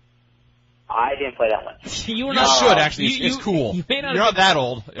 I didn't play that one. You were You not should, actually. It's cool. You may not You're have not that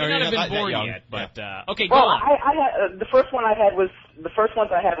old. You may not have You're been born young. yet, but Yeah. okay, go Well, on. I had the first one I had was the first ones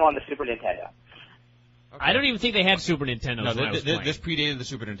I had were on the Super Nintendo. I don't even think they had Super Nintendos No, when I was playing. this predated the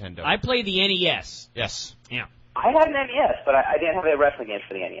Super Nintendo. I played the NES. Yes. Yeah. I had an NES, but I didn't have a wrestling game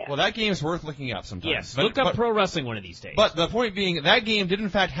for the NES. Well, that game's worth looking up sometimes. Yes. Look up pro wrestling one of these days. But the point being, that game did in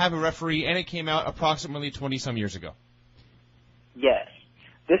fact have a referee, and it came out approximately 20-some years ago. Yes.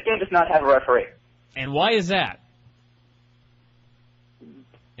 This game does not have a referee. And why is that?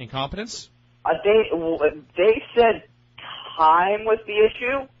 Incompetence? They said time was the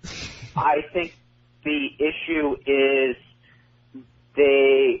issue. I think the issue is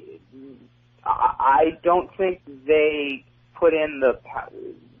I don't think they put in the.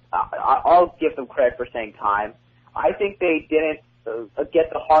 I'll give them credit for saying time. I think they didn't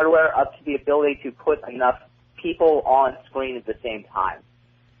get the hardware up to the ability to put enough people on screen at the same time.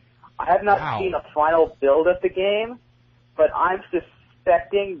 I have not seen a final build of the game, but I'm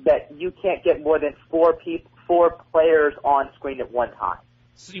suspecting that you can't get more than four players on screen at one time.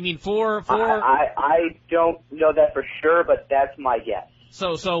 So you mean four? I don't know that for sure, but that's my guess.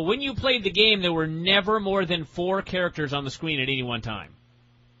 So when you played the game, there were never more than 4 characters on the screen at any one time.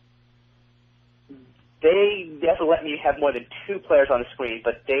 They never let me have more than 2 players on the screen,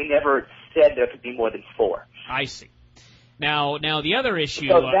 but they never said there could be more than 4. I see. Now the other issue.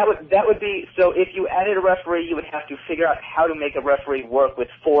 So that would be so. If you added a referee, you would have to figure out how to make a referee work with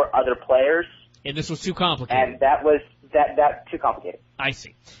 4 other players. And this was too complicated. And that was too complicated. I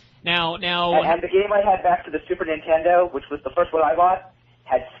see. Now. And the game I had back to the Super Nintendo, which was the first one I bought,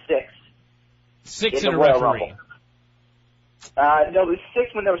 had 6. 6 in and a the Royal referee. Rumble. No, it was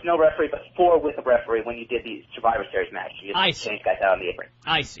 6 when there was no referee, but 4 with a referee when you did the Survivor Series match. You just changed guys out on the apron.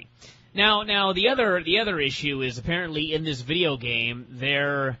 I see. Now the other issue is apparently in this video game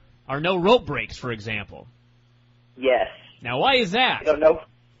there are no rope breaks, for example. Yes. Now why is that? I don't know.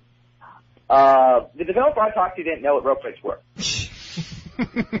 The developer I talked to didn't know what rope breaks were.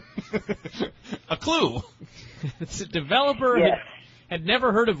 A clue. The developer Yes. had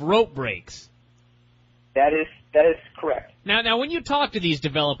never heard of rope breaks. That is correct. Now, when you talk to these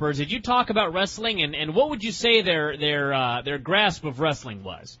developers, did you talk about wrestling, and what would you say their grasp of wrestling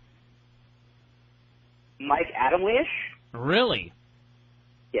was? Mike Adamley-ish? Really?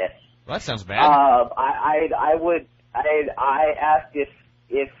 Yes. Well, that sounds bad. I asked if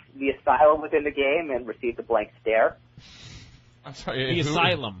the Asylum was in the game and received a blank stare. I'm sorry. The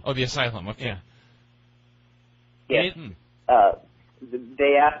Asylum. Oh, the Asylum. Okay. Yeah. Yes.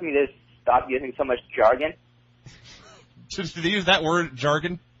 They asked me to stop using so much jargon. Did they use that word,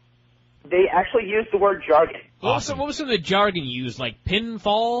 jargon? They actually used the word jargon. Awesome. What was some of the jargon you used, like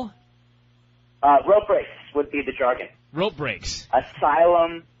pinfall? Rope breaks would be the jargon. Rope breaks.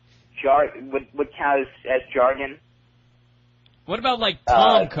 Asylum would count as jargon. What about, like,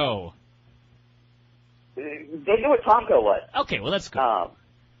 Tomco? They knew what Tomco was. Okay, well, that's good.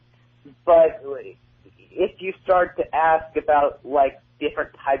 But if you start to ask about, like,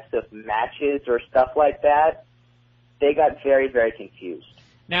 different types of matches or stuff like that, they got very, very confused.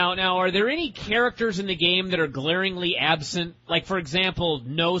 Now, are there any characters in the game that are glaringly absent? Like, for example,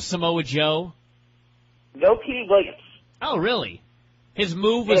 no Samoa Joe? No Pete Williams. Oh, really? His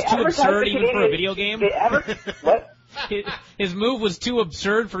move was too absurd even for a video game? What? His move was too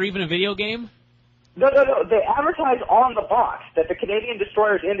absurd for even a video game? No. They advertise on the box that the Canadian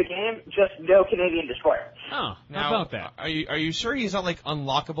Destroyer's in the game, just no Canadian Destroyer. Oh, Now, how about that? Are you sure he's not like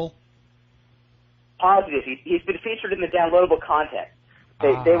unlockable? Positive. He's been featured in the downloadable content.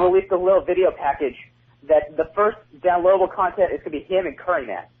 They released a little video package that the first downloadable content is going to be him and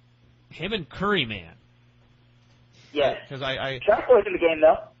Curryman. Him and Curryman. Yes. Because I Shark Boy's in the game,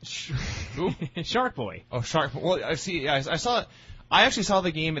 though. Shark Boy. Oh, Shark. Well, I see. I saw. I actually saw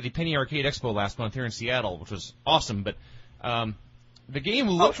the game at the Penny Arcade Expo last month here in Seattle, which was awesome. But the game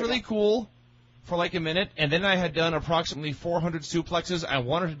looked really cool for like a minute, and then I had done approximately 400 suplexes. I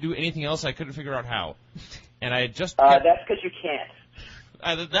wanted to do anything else, I couldn't figure out how. And I just that's because you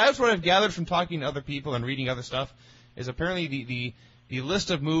can't. That's what I've gathered from talking to other people and reading other stuff. Is apparently the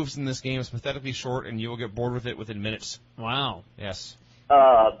list of moves in this game is pathetically short, and you will get bored with it within minutes. Wow. Yes.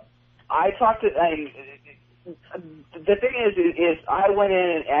 I talked to. The thing is I went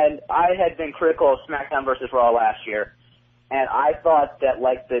in and I had been critical of SmackDown versus Raw last year, and I thought that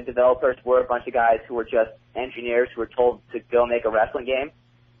like the developers were a bunch of guys who were just engineers who were told to go make a wrestling game,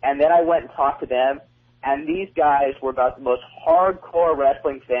 and then I went and talked to them, and these guys were about the most hardcore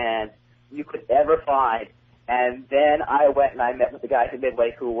wrestling fans you could ever find, and then I went and I met with the guys at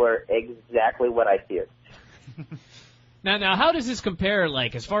Midway who were exactly what I feared. Now, how does this compare,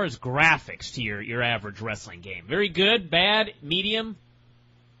 like, as far as graphics to your average wrestling game? Very good, bad, medium?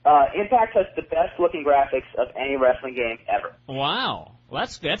 Impact has the best looking graphics of any wrestling game ever. Wow. Well,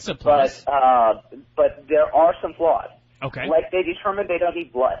 that's a plus. But there are some flaws. Okay. Like they determined they don't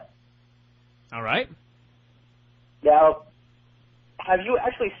need blood. All right. Now, have you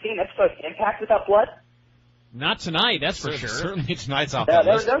actually seen episode of Impact without blood? Not tonight, that's for sure. Certainly tonight's off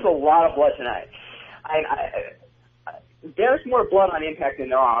There's that list. a lot of blood tonight. There's more blood on Impact than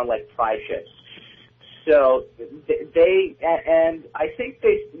there are on, like, Pride ships. So, and I think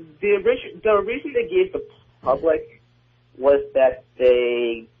the reason they gave the public was that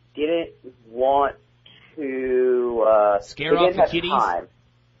they didn't want to, scare off the kiddies? Time.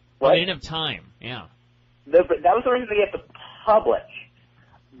 Well, they didn't have time, yeah. That was the reason they gave the public.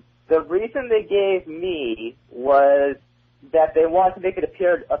 The reason they gave me was that they wanted to make it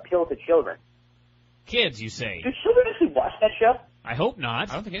appeal to children. Kids, you say? Do children actually watch that show? I hope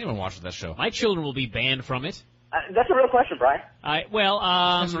not. I don't think anyone watches that show. My children will be banned from it. That's a real question, Brian.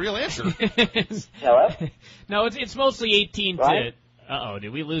 That's a real answer. Hello? No, it's mostly 18 Brian? to... Uh-oh,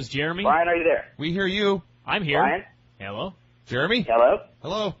 did we lose Jeremy? Brian, are you there? We hear you. I'm here. Brian? Hello? Jeremy? Hello?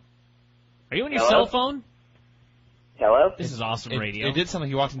 Hello? Are you on your Hello? cell phone? Hello? This is awesome radio. It did sound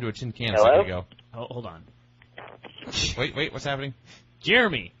like you walked into a tin can a Hello? second ago. Oh, hold on. Wait, what's happening?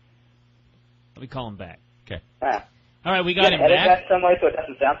 Jeremy. Let me call him back. Okay. All right, we got him edit back. that some way so it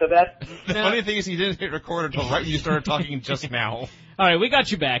doesn't sound so bad. The funny thing is he didn't hit record until right when you started talking just now. All right, we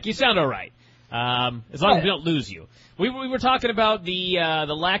got you back. You sound all right. As long as we don't lose you. We were talking about the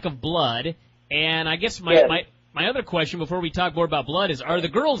lack of blood, and I guess my other question before we talk more about blood is, are the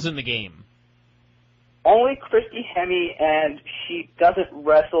girls in the game? Only Christy Hemme, and she doesn't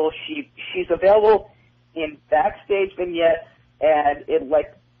wrestle. She's available in backstage vignettes and in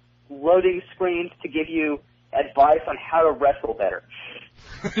like loading screens to give you advice on how to wrestle better.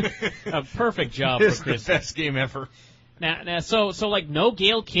 A perfect job It's for the Chris. best game ever. Now, so like no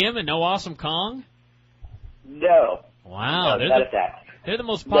Gail Kim and no Awesome Kong? No. Wow, No, not at that. they're the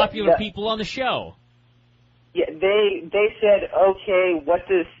most popular people on the show. Yeah, they said, okay, what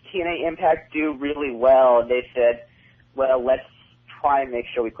does TNA Impact do really well? And they said, well, let's try and make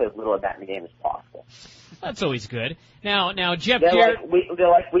sure we put as little of that in the game as possible. That's always good. Now, Jeff They're Jarrett.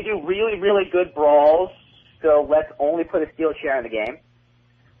 like, we do really, really good brawls, so let's only put a steel chair in the game.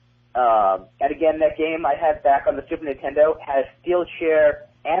 And again, that game I had back on the Super Nintendo had a steel chair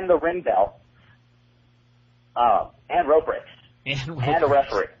and the ring bell, and rope breaks, and a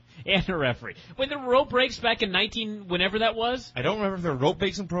referee. And a referee. When the rope breaks back in whenever that was? I don't remember if there were rope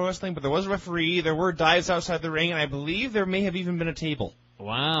breaks in pro wrestling, but there was a referee, there were dives outside the ring, and I believe there may have even been a table.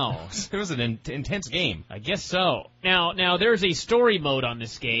 Wow. It was an intense game. I guess so. Now there's a story mode on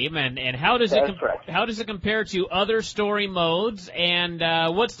this game, and how does it compare to other story modes, and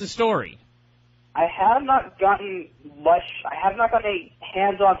what's the story? I have not gotten any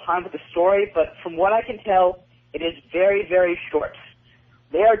hands-on time with the story, but from what I can tell, it is very, very short.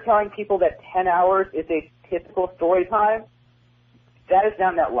 They are telling people that 10 hours is a typical story time. That is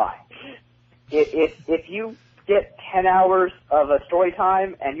down that line. If you get 10 hours of a story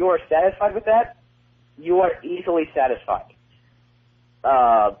time and you are satisfied with that, you are easily satisfied.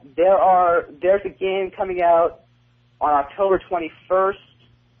 There's a game coming out on October 21st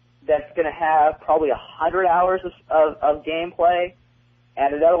that's going to have probably 100 hours of gameplay,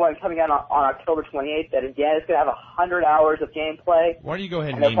 and another one coming out on October 28th that, again, is going to have 100 hours of gameplay. Why don't you go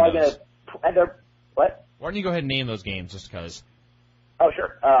ahead and name those? What? Why don't you go ahead and name those games just because? Oh,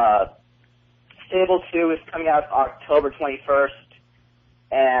 sure. Stable 2 is coming out October 21st,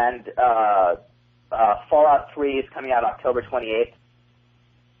 and Fallout 3 is coming out October 28th.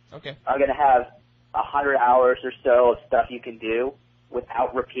 Okay. I'm going to have 100 hours or so of stuff you can do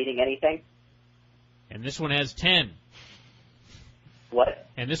without repeating anything. And this one has 10. What?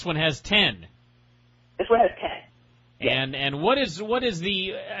 And this one has 10. This one has 10. Yeah. And what is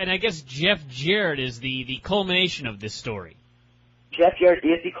the, and I guess Jeff Jarrett is the culmination of this story. Jeff Jarrett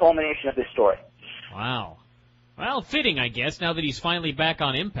is the culmination of this story. Wow. Well, fitting, I guess, now that he's finally back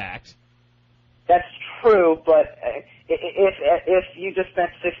on Impact. That's true, but if you just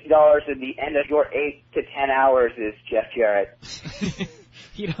spent $60 and the end of your 8 to 10 hours is Jeff Jarrett.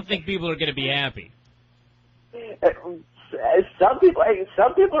 You don't think people are going to be happy? Some people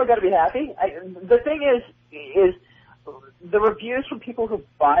are going to be happy. The thing is the reviews from people who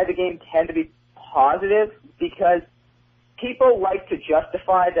buy the game tend to be positive because people like to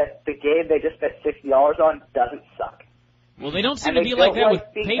justify that the game they just spent $60 on doesn't suck. Well, they don't seem to be like that with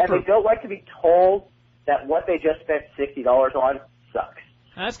paper. And they don't like to be told that what they just spent $60 on sucks.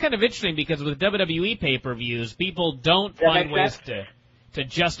 Now, that's kind of interesting because with WWE pay-per-views, people don't find ways to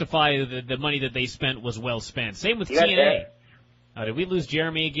justify the money that they spent was well spent. Same with TNA. Did we lose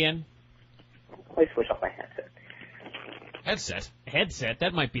Jeremy again? Let me switch off my headset. Headset,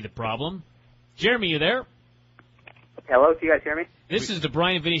 that might be the problem. Jeremy, you there? Hello, can you guys hear me? This is the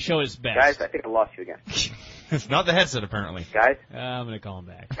Bryan and Vinny Show at its best. Guys, I think I lost you again. It's not the headset, apparently. Guys? I'm going to call him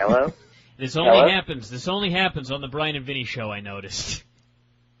back. Hello? This only happens on the Bryan and Vinny Show, I noticed.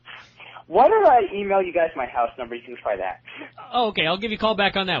 Why don't I email you guys my house number? You can try that. Oh, okay, I'll give you a call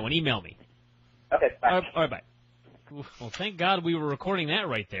back on that one. Email me. Okay, bye. All right, bye. Well, thank God we were recording that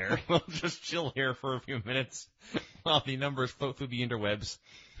right there. We'll just chill here for a few minutes while the numbers float through the interwebs,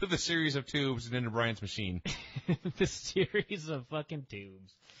 through the series of tubes and into Brian's machine. The series of fucking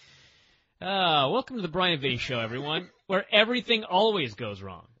tubes. Welcome to the Bryan and Vinny Show, everyone, where everything always goes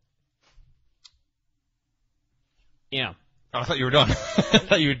wrong. Yeah. Oh, I thought you were done. I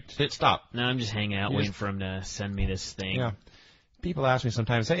thought you would hit stop. No, I'm just hanging out waiting for him to send me this thing. Yeah. People ask me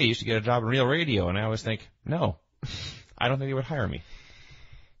sometimes, hey, you should get a job in real radio, and I always think, no. I don't think he would hire me.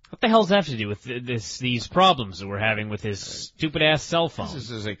 What the hell does that have to do with these problems that we're having with his stupid-ass cell phone?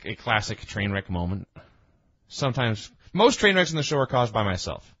 This is a classic train wreck moment. Sometimes, most train wrecks in the show are caused by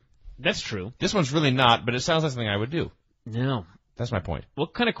myself. That's true. This one's really not, but it sounds like something I would do. No. That's my point.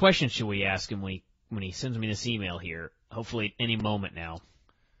 What kind of questions should we ask him when he sends me this email here? Hopefully at any moment now.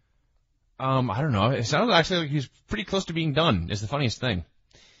 I don't know. It sounds actually like he's pretty close to being done, is the funniest thing.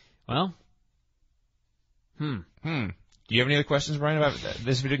 Well. Do you have any other questions, Brian, about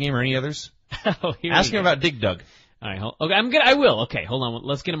this video game or any others? Ask him about Dig Dug. All right. Okay, I will. Okay, hold on.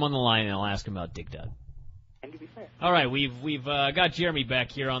 Let's get him on the line, and I'll ask him about Dig Dug. And to be fair. All right, we've got Jeremy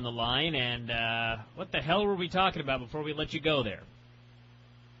back here on the line, and what the hell were we talking about before we let you go there?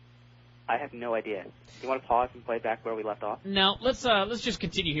 I have no idea. Do you want to pause and play back where we left off? No, let's just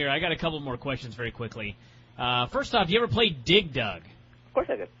continue here. I got a couple more questions very quickly. First off, you ever played Dig Dug? Of course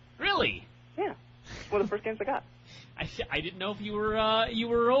I did. Really? Yeah. It's one of the first games I got. I didn't know if you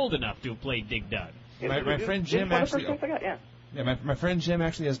were old enough to have played Dig Dug. My friend Jim actually. One of the first games I got, yeah. My friend Jim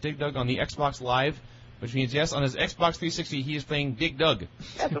actually has Dig Dug on the Xbox Live, which means yes, on his Xbox 360 he is playing Dig Dug.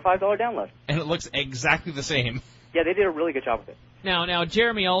 Yeah, it's a $5 download. And it looks exactly the same. Yeah, they did a really good job with it. Now,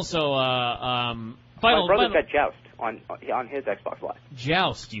 Jeremy also my brother's got Joust on his Xbox Live.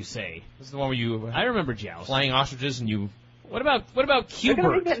 Joust, you say? This is the one where you. I remember Joust. Flying ostriches and you. What about They're going to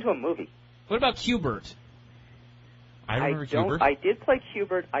Q*bert? make that into a movie. What about Q*bert? I remember Q*bert. I did play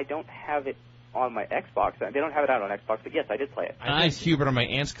Q*bert. I don't have it on my Xbox. They don't have it out on Xbox, but yes, I did play it. I played Q*bert on my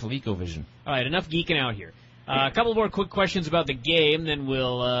aunt's ColecoVision. All right, enough geeking out here. A couple more quick questions about the game, then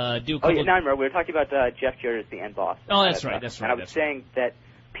we'll do a couple... Oh, yeah, now I remember. We were talking about Jeff Jarrett as the end boss. Oh, that's right. And I was saying that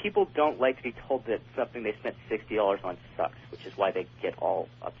people don't like to be told that something they spent $60 on sucks, which is why they get all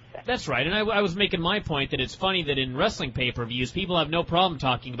upset. That's right, and I was making my point that it's funny that in wrestling pay-per-views, people have no problem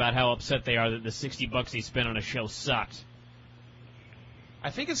talking about how upset they are that the $60 they spent on a show sucked. I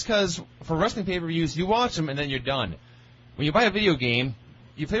think it's because for wrestling pay-per-views, you watch them and then you're done. When you buy a video game,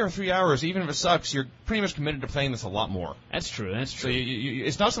 you play for 3 hours, even if it sucks, you're pretty much committed to playing this a lot more. That's true. So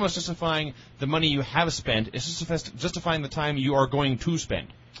it's not so much justifying the money you have spent, it's just justifying the time you are going to spend.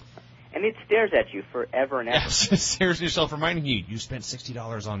 And it stares at you forever and ever. Yes, it stares at yourself, reminding you spent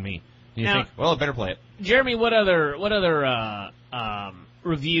 $60 on me. And you now, think, well, I better play it. Jeremy, what other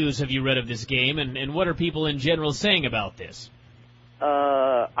reviews have you read of this game, and what are people in general saying about this?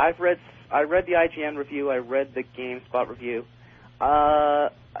 I read the IGN review. I read the GameSpot review. I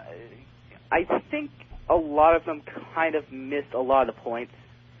think a lot of them kind of missed a lot of the points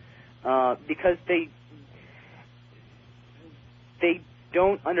because they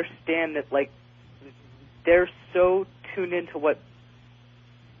don't understand that, like, they're so tuned into what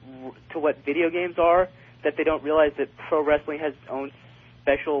video games are that they don't realize that pro wrestling has its own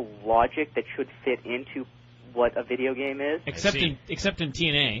special logic that should fit into what a video game is. Except in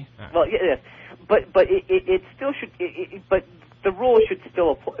TNA. Well, yes, but it still should. But the rules should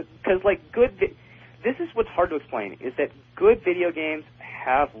still apply because, like, this is what's hard to explain is that good video games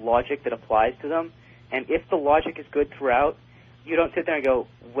have logic that applies to them, and if the logic is good throughout, you don't sit there and go,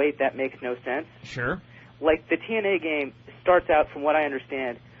 wait, that makes no sense. Sure. Like, the TNA game starts out, from what I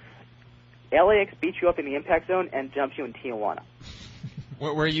understand, LAX beats you up in the impact zone and dumps you in Tijuana.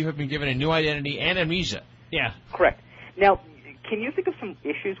 Where you have been given a new identity and amnesia. Yeah. Correct. Now, can you think of some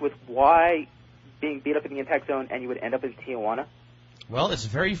issues with why being beat up in the impact zone and you would end up in Tijuana? Well, it's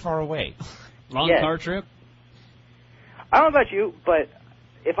very far away. Long car trip? I don't know about you, but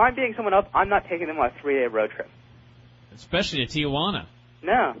if I'm beating someone up, I'm not taking them on a 3-day road trip. Especially to Tijuana.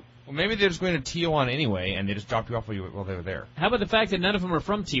 No. Well, maybe they're just going to Tijuana anyway, and they just dropped you off while they were there. How about the fact that none of them are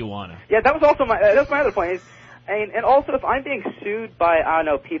from Tijuana? Yeah, that was also my other point. And also, if I'm being sued by, I don't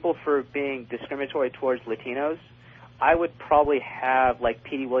know, people for being discriminatory towards Latinos, I would probably have, like,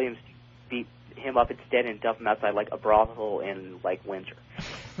 Petey Williams beat him up instead and dump him outside, like, a brothel in, like, Windsor.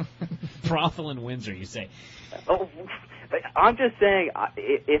 Brothel in Windsor, you say? Oh, I'm just saying,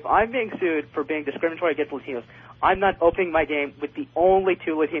 if I'm being sued for being discriminatory against Latinos, I'm not opening my game with the only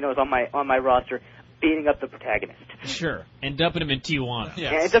 2 Latinos on my roster beating up the protagonist. Sure, and dumping him in Tijuana.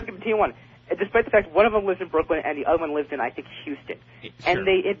 Yes. And dumping him in Tijuana. Despite the fact one of them lives in Brooklyn and the other one lives in, I think, Houston. Sure. And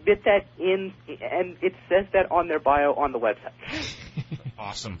they admit that and it says that on their bio on the website.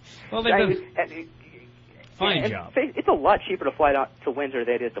 Awesome. Well, they've done fine job. It's a lot cheaper to fly to Windsor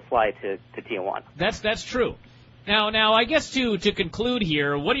than it is to fly to Tijuana. That's true. Now, I guess to conclude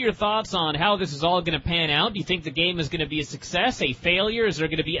here, what are your thoughts on how this is all going to pan out? Do you think the game is going to be a success, a failure? Is there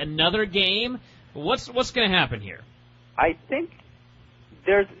going to be another game? What's going to happen here? I think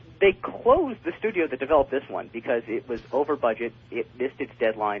they closed the studio that developed this one because it was over budget, it missed its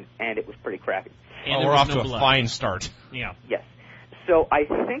deadline, and it was pretty crappy. And we're off to a fine start. Yeah. Yes. So I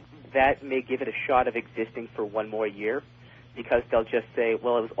think that may give it a shot of existing for one more year because they'll just say,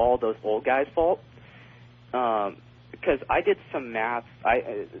 well, it was all those old guys' fault. Because I did some math,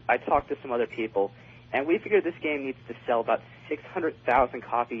 I talked to some other people, and we figured this game needs to sell about 600,000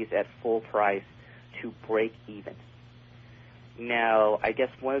 copies at full price to break even. Now, I guess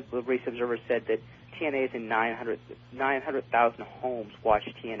one of the recent observers said that TNA's in 900,000 homes watch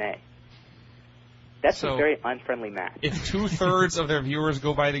TNA. That's so a very unfriendly math. If 2/3 of their viewers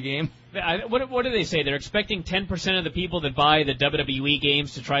go buy the game? What do they say? They're expecting 10% of the people that buy the WWE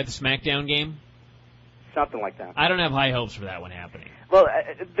games to try the SmackDown game? Something like that. I don't have high hopes for that one happening. Well,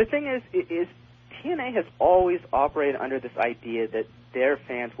 the thing is TNA has always operated under this idea that their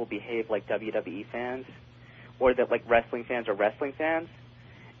fans will behave like WWE fans, or that, like, wrestling fans are wrestling fans,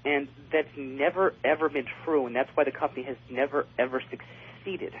 and that's never, ever been true, and that's why the company has never, ever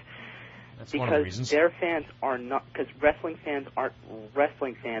succeeded. That's because one of the reasons. Their fans are not, because wrestling fans aren't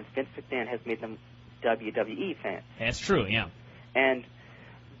wrestling fans. Vince McMahon has made them WWE fans. That's true, yeah. And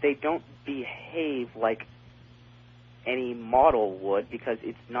they don't behave like any model would because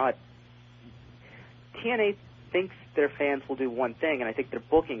it's not. TNA thinks their fans will do one thing, and I think their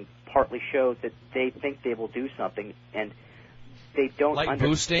booking partly shows that they think they will do something, and they don't understand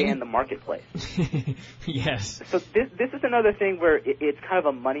boosting? the marketplace. Yes. So this is another thing where it's kind of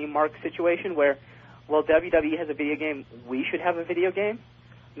a money mark situation where, well, WWE has a video game, we should have a video game,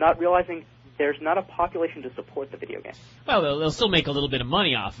 not realizing there's not a population to support the video game. Well, they'll still make a little bit of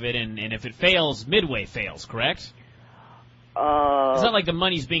money off of it, and if it fails, Midway fails, correct? It's not like the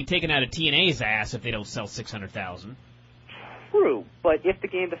money's being taken out of TNA's ass if they don't sell 600,000. True, but if the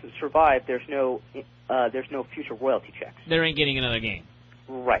game doesn't survive, there's no future royalty checks. They ain't getting another game.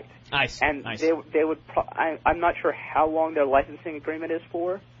 Right. I see. And I see. they would. I'm not sure how long their licensing agreement is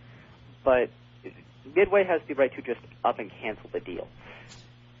for, but Midway has the right to just up and cancel the deal.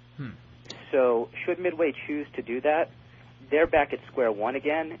 So should Midway choose to do that, they're back at square one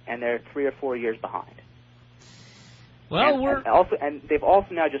again, and they're 3 or 4 years behind. Well, and they've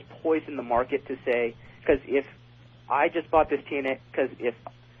also now just poisoned the market to say, because if I just bought this TNA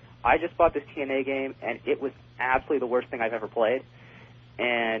game and it was absolutely the worst thing I've ever played,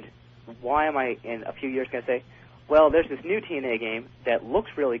 and why am I in a few years going to say, well, there's this new TNA game that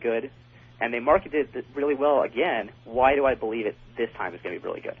looks really good, and they marketed it really well again. Why do I believe it this time is going to be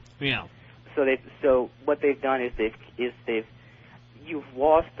really good? Yeah. So what they've done is you've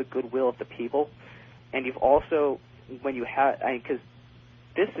lost the goodwill of the people, and you've also, when you have, because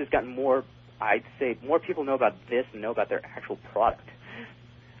this has gotten more, I'd say more people know about this than know about their actual product.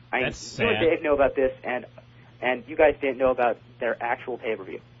 That's sad. You and Dave know about this, and you guys didn't know about their actual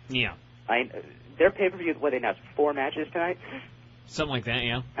pay-per-view. Yeah. Their pay-per-view, what they announced, 4 matches tonight? Something like that,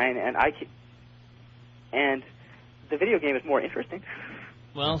 yeah. And the video game is more interesting.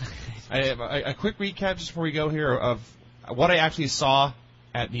 Well, a quick recap just before we go here of what I actually saw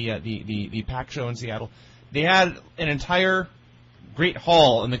at the PAC show in Seattle. They had an entire great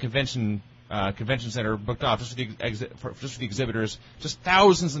hall in the convention center booked off just for the exhibitors, just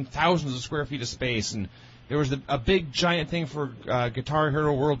thousands and thousands of square feet of space, and there was a big giant thing for Guitar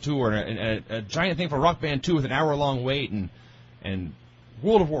Hero World Tour and a giant thing for Rock Band 2 with an hour-long wait, and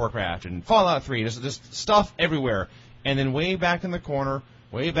World of Warcraft and Fallout 3. There's just stuff everywhere. And then way back in the corner,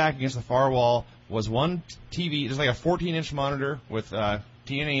 way back against the far wall, was one TV. There's like a 14-inch monitor with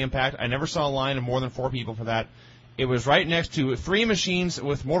TNA Impact. I never saw a line of more than 4 people for that. It was right next to 3 machines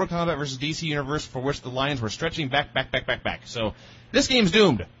with Mortal Kombat versus DC Universe, for which the lines were stretching back. So this game's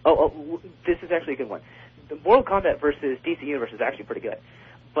doomed. Oh, this is actually a good one. The Mortal Kombat versus DC Universe is actually pretty good.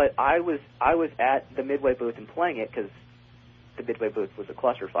 But I was at the Midway booth and playing it because the Midway booth was a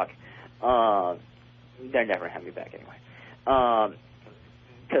clusterfuck. They're never having me back anyway.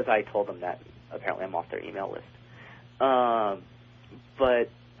 Because I told them that apparently I'm off their email list. I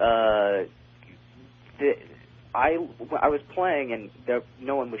was playing and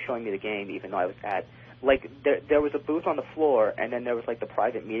no one was showing me the game, even though I was at, like, there was a booth on the floor, and then there was like the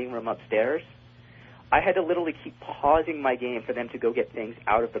private meeting room upstairs. I had to literally keep pausing my game for them to go get things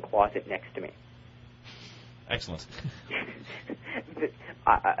out of the closet next to me. Excellent.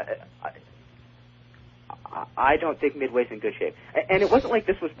 I don't think Midway's in good shape. And it wasn't like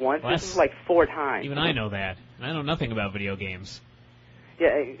this was once. This was like 4 times. Even I know that. And I know nothing about video games.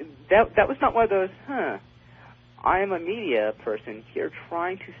 Yeah, that was not one of those, I am a media person here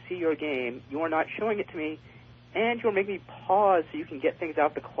trying to see your game. You are not showing it to me, and you're making me pause so you can get things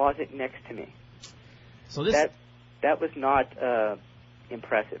out the closet next to me. So this that was not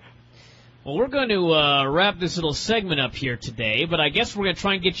impressive. Well, we're going to wrap this little segment up here today, but I guess we're going to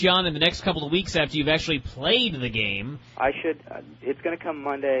try and get you on in the next couple of weeks after you've actually played the game. I should. It's going to come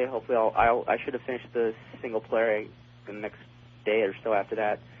Monday. Hopefully, I should have finished the single player in the next day or so after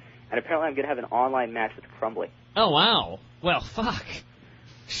that. And apparently, I'm going to have an online match with Crumbly. Oh wow! Well, fuck.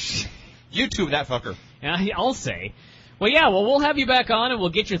 YouTube that fucker. Yeah, I'll say. Well, yeah, we'll have you back on, and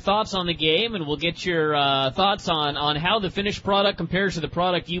we'll get your thoughts on the game, and we'll get your thoughts on how the finished product compares to the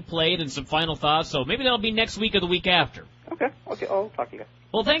product you played, and some final thoughts. So maybe that'll be next week or the week after. Okay. I'll talk to you guys.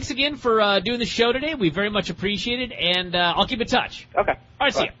 Well, thanks again for doing the show today. We very much appreciate it, and I'll keep in touch. Okay. All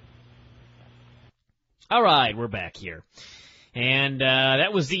right, see ya. All right, we're back here. And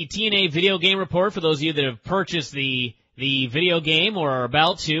that was the TNA video game report for those of you that have purchased the video game or are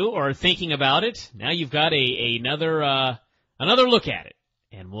about to or are thinking about it. Now you've got another look at it.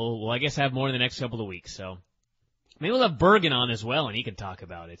 And we'll I guess have more in the next couple of weeks. So maybe we'll have Bergen on as well and he can talk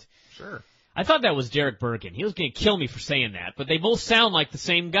about it. Sure. I thought that was Derek Bergen. He was going to kill me for saying that, but they both sound like the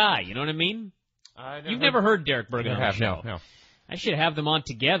same guy. You know what I mean? You've never heard Derek Bergen on the show. No. I should have them on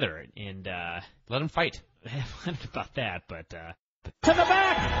together and let them fight. I don't know about that, but to the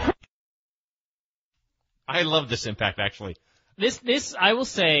back. I love this Impact, actually. This I will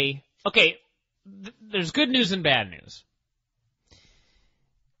say. Okay, there's good news and bad news.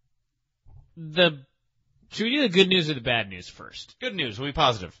 Should we do the good news or the bad news first? Good news. We'll be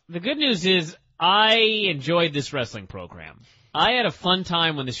positive. The good news is I enjoyed this wrestling program. I had a fun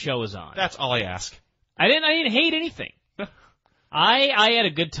time when this show was on. That's all I ask. I didn't hate anything. I had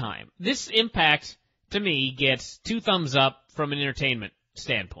a good time. This Impact, to me, gets 2 thumbs up from an entertainment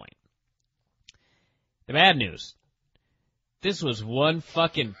standpoint. The bad news. This was one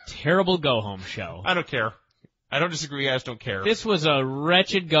fucking terrible go-home show. I don't care. I don't disagree. I just don't care. This was a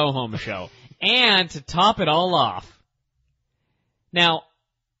wretched go-home show. And to top it all off, now,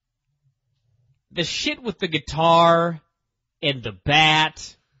 the shit with the guitar and the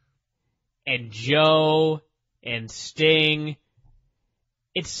bat and Joe and Sting,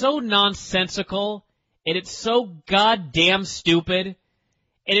 it's so nonsensical and it's so goddamn stupid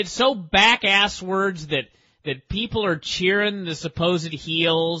and it's so back-ass words that people are cheering the supposed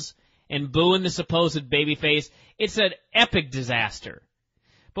heels and booing the supposed babyface. It's an epic disaster.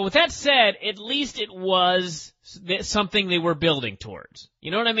 But with that said, at least it was something they were building towards.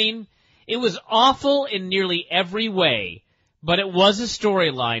 You know what I mean? It was awful in nearly every way, but it was a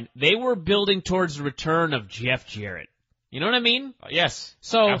storyline. They were building towards the return of Jeff Jarrett. You know what I mean? Yes,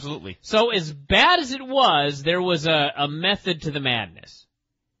 So, absolutely. So as bad as it was, there was a method to the madness.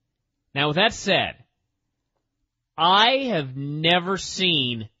 Now, with that said, I have never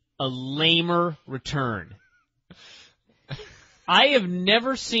seen a lamer return. I have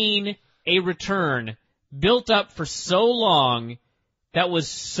never seen a return built up for so long that was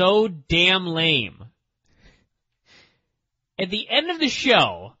so damn lame. At the end of the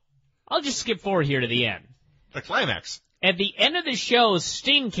show, I'll just skip forward here to the end. The climax. At the end of the show,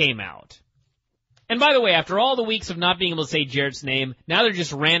 Sting came out. And by the way, after all the weeks of not being able to say Jarrett's name, now they're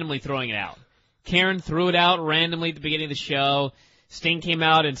just randomly throwing it out. Karen threw it out randomly at the beginning of the show. Sting came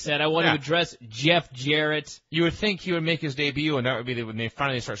out and said, I want to address Jeff Jarrett. You would think he would make his debut, and that would be when they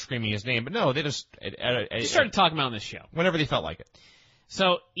finally start screaming his name. But no, they just started talking about it on this show. Whenever they felt like it.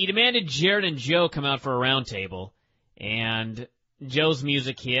 So he demanded Jarrett and Joe come out for a round table, and Joe's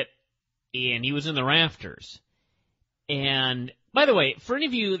music hit, and he was in the rafters. And, by the way, for any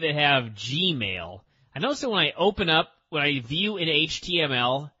of you that have Gmail, I noticed that when I view in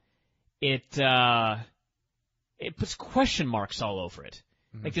HTML, it puts question marks all over it.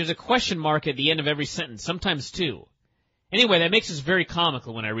 Mm-hmm. Like there's a question mark at the end of every sentence, sometimes two. Anyway, that makes this very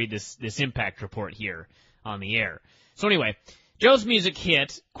comical when I read this impact report here on the air. So anyway, Joe's music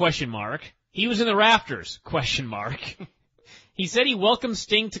hit, question mark. He was in the rafters, question mark. He said he welcomed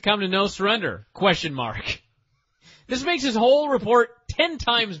Sting to come to No Surrender, question mark. This makes his whole report 10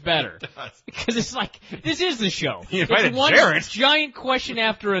 times better. It does. Because it's like, this is the show. You invited it's one Jarrett. Giant question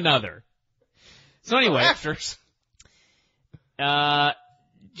after another. So anyway. Rafters.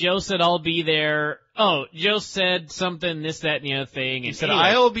 Joe said, I'll be there. Oh, Joe said something, this, that, and the other thing. He said,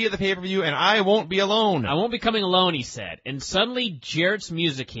 I'll be at the pay-per-view, and I won't be alone. I won't be coming alone, he said. And suddenly, Jarrett's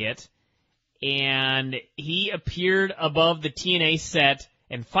music hit, and he appeared above the TNA set,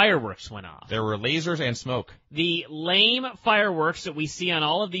 and fireworks went off. There were lasers and smoke. The lame fireworks that we see on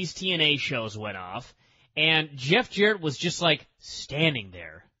all of these TNA shows went off, and Jeff Jarrett was just like standing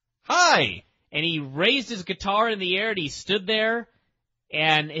there. Hi! And he raised his guitar in the air, and he stood there,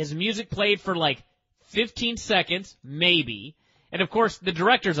 and his music played for like 15 seconds, maybe. And of course, the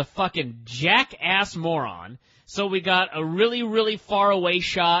director's a fucking jackass moron. So we got a really, really far away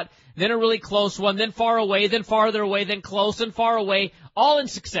shot, then a really close one, then far away, then farther away, then close and far away, all in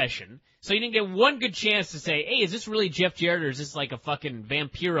succession. So you didn't get one good chance to say, hey, is this really Jeff Jarrett or is this like a fucking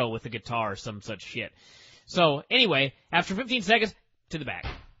Vampiro with a guitar or some such shit? So anyway, after 15 seconds, to the back.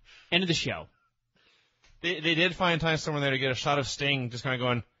 End of the show. They did find time somewhere there to get a shot of Sting just kind of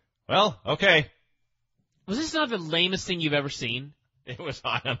going, well, okay. Was this not the lamest thing you've ever seen? It was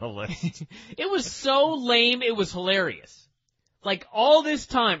high on the list. It was so lame, it was hilarious. Like, all this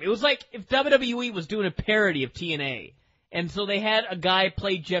time, it was like if WWE was doing a parody of TNA, and so they had a guy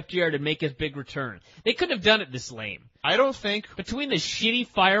play Jeff Jarrett and make his big return. They couldn't have done it this lame. I don't think... Between the shitty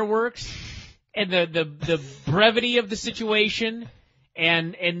fireworks, and the brevity of the situation,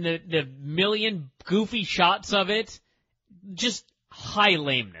 and the million goofy shots of it, just high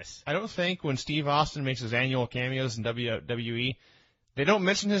lameness. I don't think when Steve Austin makes his annual cameos in WWE, they don't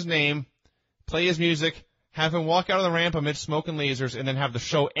mention his name, play his music, have him walk out on the ramp amid smoke and lasers, and then have the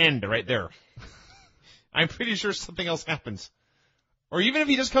show end right there. I'm pretty sure something else happens. Or even if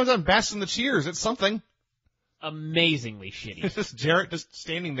he just comes out and basks in the cheers, it's something. Amazingly shitty. It's just Jarrett just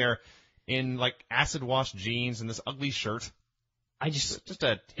standing there in, like, acid-washed jeans and this ugly shirt. Just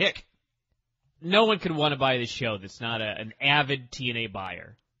a hick. No one could want to buy this show that's not an avid TNA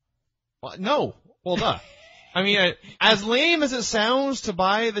buyer. Well, no. Well, duh. I mean, as lame as it sounds to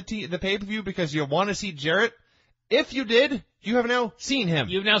buy the pay-per-view because you want to see Jarrett, if you did, you have now seen him.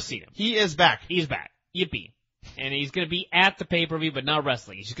 You've now seen him. He is back. He's back. Yippee. And he's going to be at the pay-per-view, but not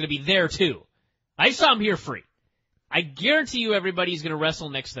wrestling. He's going to be there, too. I saw him here free. I guarantee you everybody's going to wrestle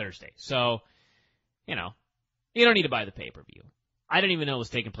next Thursday. So, you know, you don't need to buy the pay-per-view. I don't even know it was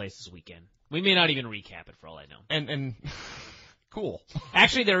taking place this weekend. We may not even recap it for all I know. And cool.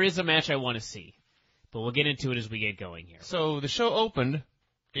 Actually, there is a match I want to see. But we'll get into it as we get going here. So the show opened,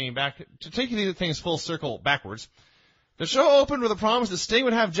 getting back, to take these things full circle backwards, the show opened with a promise that Sting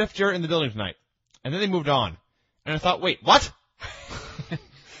would have Jeff Jarrett in the building tonight. And then they moved on. And I thought, wait, what?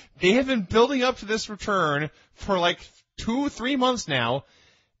 They have been building up to this return for like 2-3 months now.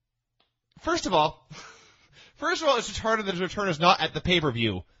 First of all, it's retarded that his return is not at the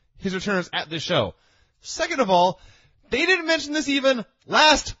pay-per-view. His return is at this show. Second of all, they didn't mention this even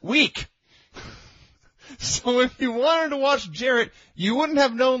last week. So if you wanted to watch Jarrett, you wouldn't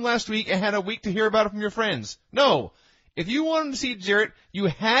have known last week and had a week to hear about it from your friends. No. If you wanted to see Jarrett, you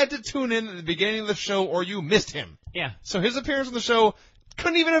had to tune in at the beginning of the show or you missed him. Yeah. So his appearance on the show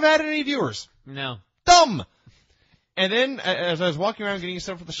couldn't even have added any viewers. No. Dumb! And then, as I was walking around getting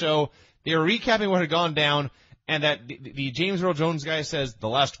stuff for the show, they were recapping what had gone down, and that the James Earl Jones guy says the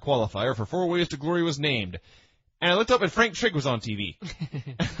last qualifier for 4 Ways to Glory was named. And I looked up and Frank Trigg was on TV.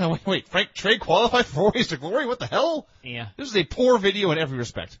 I went, wait, Frank Trigg qualified for 4 Ways to Glory? What the hell? Yeah. This is a poor video in every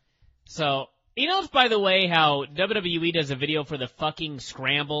respect. So, you notice, by the way, how WWE does a video for the fucking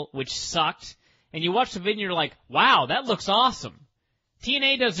Scramble, which sucked, and you watch the video and you're like, wow, that looks awesome.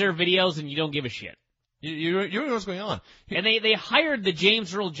 TNA does their videos and you don't give a shit. You don't know what's going on. And they hired the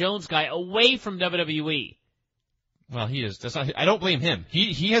James Earl Jones guy away from WWE. Well, he is. That's not. I don't blame him.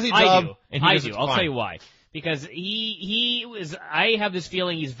 He has a job. I do. I'll tell you why. Because he was. I have this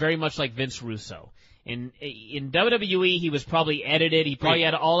feeling he's very much like Vince Russo. In WWE, he was probably edited. He probably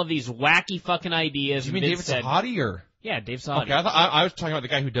had all of these wacky fucking ideas. You mean David Sahadi or? Yeah, Dave Sahadi. Okay, I was talking about the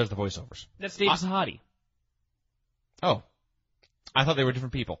guy who does the voiceovers. That's Dave Sahadi. Oh, I thought they were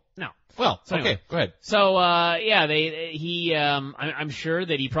different people. No. Well, So okay, anyway. go ahead. So, I'm sure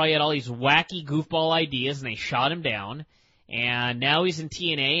that he probably had all these wacky goofball ideas and they shot him down. And now he's in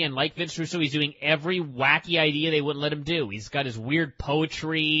TNA, and like Vince Russo, he's doing every wacky idea they wouldn't let him do. He's got his weird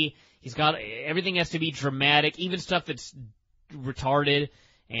poetry. He's got, everything has to be dramatic, even stuff that's retarded.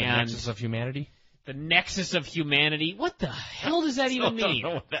 And the Nexus of Humanity? The Nexus of Humanity? What the hell does that even mean? I don't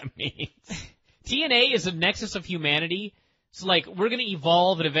know what that means. TNA is a Nexus of Humanity. So, like, we're going to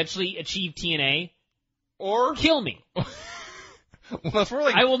evolve and eventually achieve TNA. Or kill me. Well, if we're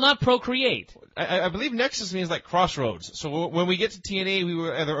like, I will not procreate. I believe Nexus means like crossroads. So when we get to TNA, we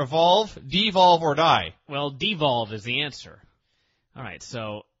will either evolve, devolve, or die. Well, devolve is the answer. All right,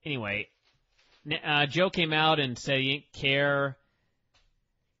 so anyway, Joe came out and said he didn't care.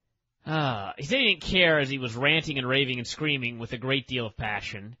 He said he didn't care as he was ranting and raving and screaming with a great deal of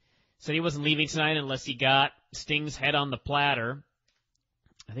passion. Said he wasn't leaving tonight unless he got Sting's head on the platter.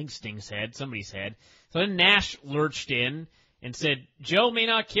 I think Sting's head, somebody's head. So then Nash lurched in and said, Joe may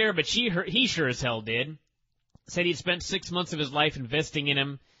not care, but he sure as hell did. Said he'd spent 6 months of his life investing in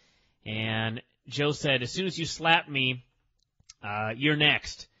him. And Joe said, as soon as you slap me, you're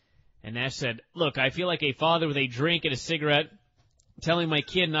next. And Nash said, look, I feel like a father with a drink and a cigarette telling my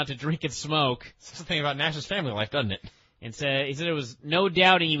kid not to drink and smoke. That's the thing about Nash's family life, doesn't it? And he said there was no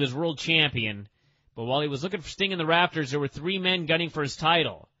doubting he was world champion. But while he was looking for Sting in the rafters, there were 3 men gunning for his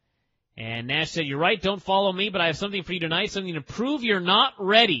title. And Nash said, you're right, don't follow me, but I have something for you tonight, something to prove you're not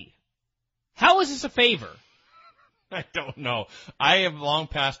ready. How is this a favor? I don't know. I have long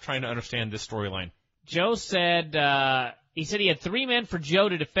past trying to understand this storyline. Joe said, he said he had 3 men for Joe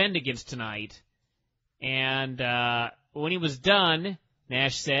to defend against tonight. And when he was done,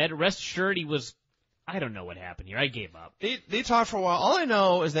 Nash said, rest assured he was, I don't know what happened here. I gave up. They talked for a while. All I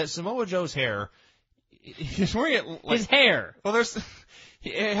know is that Samoa Joe's hair, he's wearing it like... His hair. Well,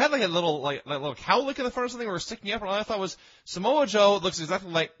 it had like a little cowlick in the front or something, or sticking up, and all I thought was Samoa Joe looks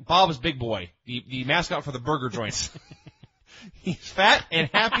exactly like Bob's Big Boy, the mascot for the burger joints. He's fat and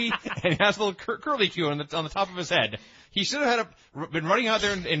happy and has a little curly Q on the top of his head. He should have been running out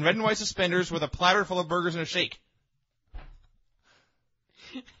there in red and white suspenders with a platter full of burgers and a shake.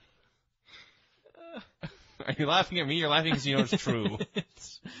 Are you laughing at me? You're laughing because you know it's true.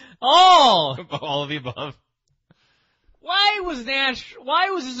 Oh! All of the above. Why was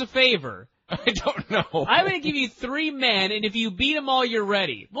this a favor? I don't know. I'm going to give you 3 men, and if you beat them all, you're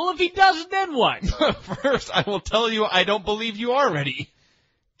ready. Well, if he doesn't, then what? First, I will tell you I don't believe you are ready.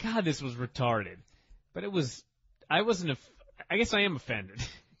 God, this was retarded. But I guess I am offended.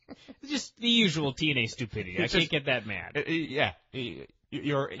 It's just the usual TNA stupidity. I can't get that mad. Yeah.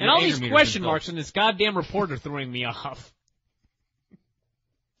 And all these question marks and this goddamn reporter throwing me off.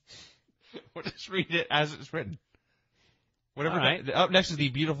 We'll just read it as it's written. Whatever. All right. Up next is the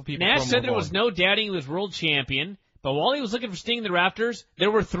beautiful people. Nash said there was no doubting he was world champion, but while he was looking for Sting in the rafters, there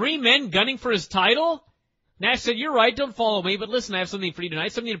were 3 men gunning for his title? Nash said, you're right, don't follow me, but listen, I have something for you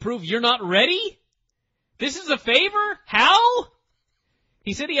tonight, something to prove you're not ready? This is a favor? How?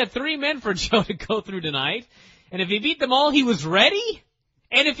 He said he had 3 men for Joe to go through tonight, and if he beat them all, he was ready?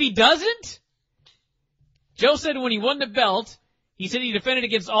 And if he doesn't? Joe said when he won the belt, he said he defended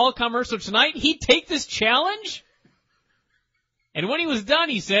against all comers, so tonight he'd take this challenge? And when he was done,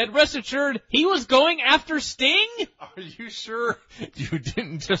 he said, rest assured, he was going after Sting? Are you sure you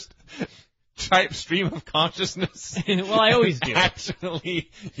didn't just type stream of consciousness? Well, I always do.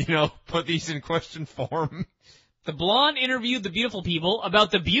 Actually, put these in question form. The blonde interviewed the beautiful people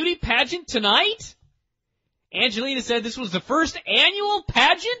about the beauty pageant tonight? Angelina said this was the first annual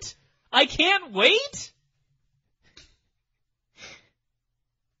pageant? I can't wait?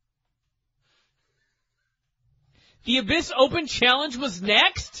 The Abyss Open Challenge was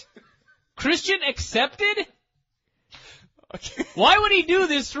next? Christian accepted? Okay. Why would he do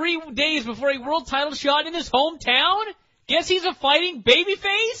this 3 days before a world title shot in his hometown? Guess he's a fighting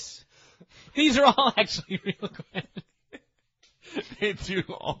babyface? These are all actually real questions. They do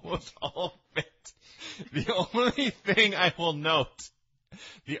almost all fit. The only thing I will note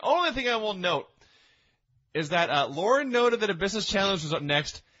is that Lauren noted that a business challenge was up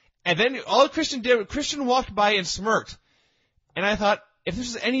next, and then all Christian did, Christian walked by and smirked. And I thought, if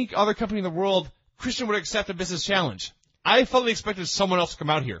this was any other company in the world, Christian would accept a business challenge. I fully expected someone else to come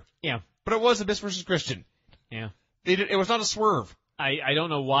out here. Yeah. But it was Abyss versus Christian. Yeah. It was not a swerve. I don't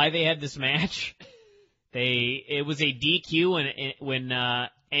know why they had this match. It was a DQ when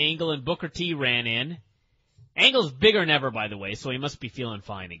Angle and Booker T ran in. Angle's bigger than ever, by the way, so he must be feeling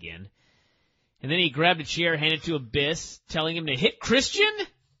fine again. And then he grabbed a chair, handed it to Abyss, telling him to hit Christian?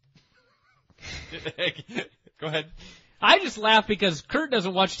 Go ahead. I just laugh because Kurt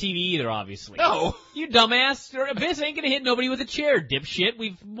doesn't watch TV either, obviously. No. You dumbass. Abyss ain't gonna hit nobody with a chair, dipshit.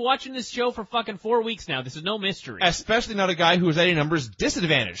 We've been watching this show for fucking 4 weeks now. This is no mystery. Especially not a guy who is at a numbers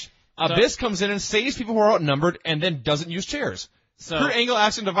disadvantage. Abyss comes in and saves people who are outnumbered and then doesn't use chairs. So, Kurt Angle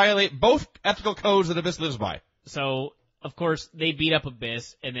asks him to violate both ethical codes that Abyss lives by. So, of course, they beat up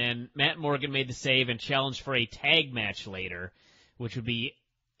Abyss, and then Matt Morgan made the save and challenged for a tag match later, which would be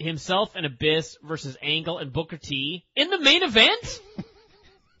himself and Abyss versus Angle and Booker T in the main event?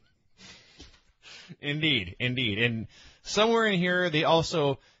 Indeed. And somewhere in here, they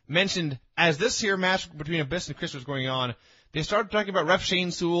also mentioned, as this here match between Abyss and Chris was going on, they started talking about Ref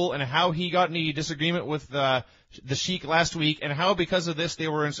Shane Sewell and how he got in a disagreement with the Sheik last week, and how because of this they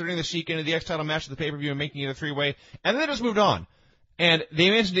were inserting the Sheik into the X-Title match of the pay-per-view and making it a 3-way, and then they just moved on. And they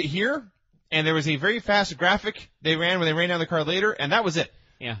mentioned it here, and there was a very fast graphic they ran when they ran down the card later, and that was it.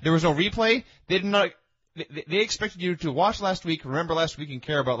 Yeah. There was no replay. They did not. They expected you to watch last week, remember last week, and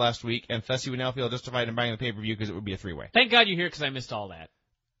care about last week, and thus you would now feel justified in buying the pay-per-view because it would be a 3-way. Thank God you're here because I missed all that.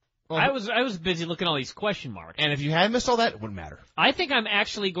 Well, I was busy looking at all these question marks. And if you had missed all that, it wouldn't matter. I think I'm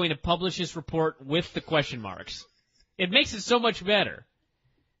actually going to publish this report with the question marks. It makes it so much better.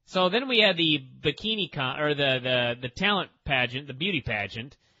 So then we had the bikini the talent pageant, the beauty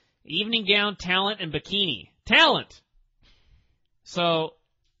pageant, evening gown, talent, and bikini. Talent. So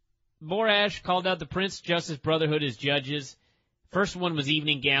Borash called out the Prince Justice Brotherhood as judges. First one was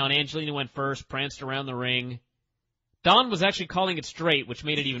evening gown. Angelina went first, pranced around the ring. Don was actually calling it straight, which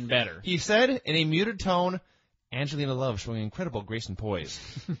made it even better. He said in a muted tone, Angelina Love showing incredible grace and poise.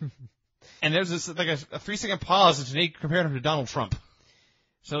 And there's this like a 3-second pause and Janae compared him to Donald Trump.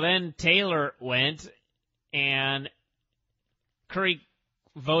 So then Taylor went, and Curry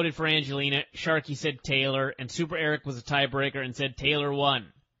voted for Angelina. Sharky said Taylor, and Super Eric was a tiebreaker and said Taylor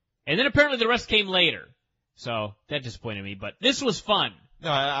won. And then apparently the rest came later. So that disappointed me, but this was fun. No,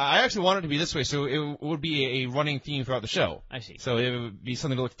 I actually wanted it to be this way, so it would be a running theme throughout the show. I see. So it would be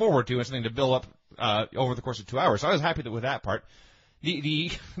something to look forward to and something to build up over the course of 2 hours. So I was happy with that part. The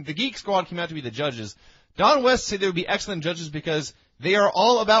Geek Squad came out to be the judges. Don West said they would be excellent judges because they are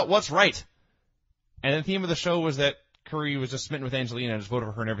all about what's right. And the theme of the show was that Curry was just smitten with Angelina and just voted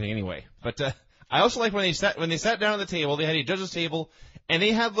for her and everything anyway. But I also like when they sat down at the table, they had a judges table, and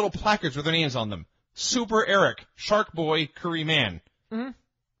they had little placards with their names on them. Super Eric, Shark Boy, Curry Man. Mm-hmm.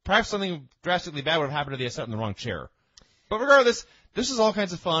 Perhaps something drastically bad would have happened if they had sat in the wrong chair. But regardless, this is all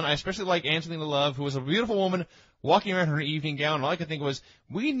kinds of fun. I especially like Angelina Love, who was a beautiful woman walking around in her evening gown. And all I could think was,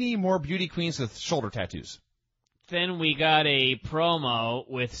 we need more beauty queens with shoulder tattoos. Then we got a promo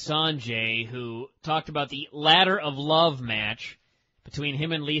with Sanjay, who talked about the Ladder of Love match between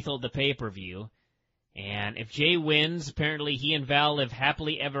him and Lethal at the pay-per-view. And if Jay wins, apparently he and Val live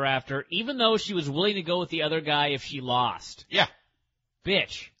happily ever after, even though she was willing to go with the other guy if she lost. Yeah.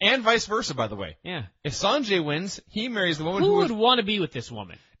 Bitch. And vice versa, by the way. Yeah. If Sanjay wins, he marries the woman who would want to be with this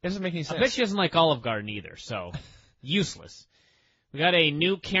woman? It doesn't make any sense. I bet she doesn't like Olive Garden either, so useless. We got a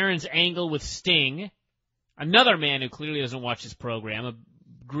new Karen's angle with Sting. Another man who clearly doesn't watch his program,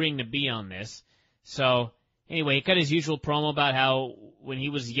 agreeing to be on this. So, anyway, he cut his usual promo about how when he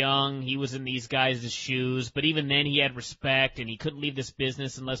was young, he was in these guys' shoes, but even then he had respect, and he couldn't leave this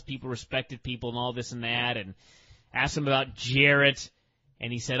business unless people respected people and all this and that, and asked him about Jarrett,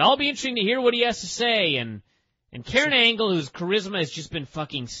 and he said, I'll be interesting to hear what he has to say, and Karen Angle, whose charisma has just been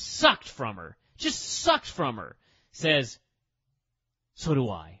fucking sucked from her, says, so do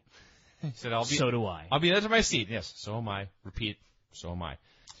I. He said, so do I. I'll be there to my seat. Yes, so am I. Repeat, so am I.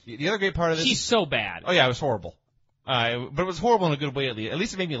 The other great part of this... She's so bad. Oh, yeah, it was horrible. But it was horrible in a good way, at least. At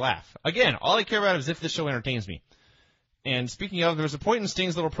least it made me laugh. Again, all I care about is if this show entertains me. And speaking of, there was a point in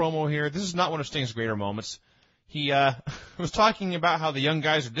Sting's little promo here. This is not one of Sting's greater moments. he was talking about how the young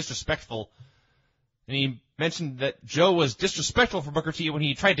guys are disrespectful, and he mentioned that Joe was disrespectful for Booker T when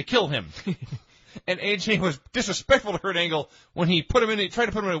he tried to kill him. And AJ was disrespectful to Kurt Angle when he tried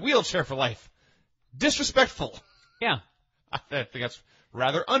to put him in a wheelchair for life. Disrespectful. Yeah. I think that's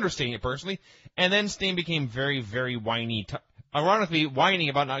rather understating it personally. And then Sting became very, very whiny, ironically whining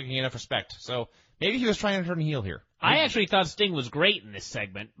about not getting enough respect. So maybe he was trying to turn heel here. I actually thought Sting was great in this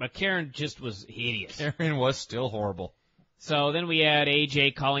segment, but Karen just was hideous. Karen was still horrible. So then we had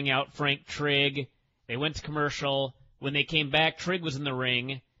AJ calling out Frank Trigg. They went to commercial. When they came back, Trigg was in the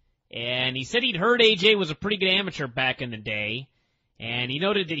ring. And he said he'd heard AJ was a pretty good amateur back in the day. And he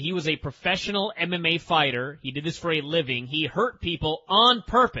noted that he was a professional MMA fighter. He did this for a living. He hurt people on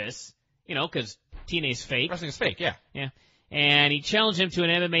purpose, because TNA's fake. Wrestling is fake, yeah. Yeah. And he challenged him to an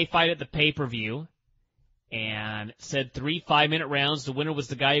MMA fight at the pay-per-view. And said 3 5-minute rounds. The winner was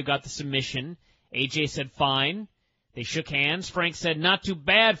the guy who got the submission. AJ said fine. They shook hands. Frank said not too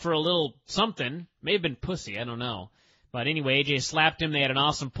bad for a little something. May have been pussy, I don't know. But anyway, AJ slapped him. They had an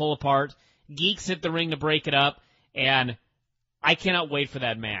awesome pull-apart. Geeks hit the ring to break it up. And I cannot wait for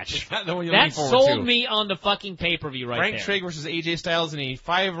that match. That sold me on the fucking pay-per-view right there. Frank Trigg versus AJ Styles in a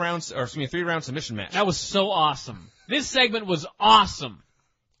 3-round submission match. That was so awesome. This segment was awesome.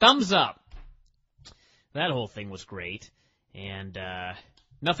 Thumbs up. That whole thing was great. And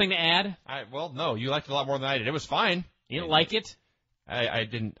nothing to add? No. You liked it a lot more than I did. It was fine. You didn't like it? I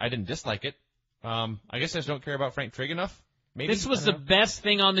didn't dislike it. I guess I just don't care about Frank Trigg enough. Maybe. This was the best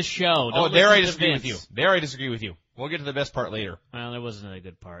thing on the show. There I disagree with you. There I disagree with you. We'll get to the best part later. Well, there wasn't a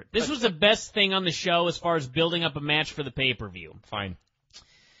good part. This was the best thing on the show as far as building up a match for the pay-per-view. Fine.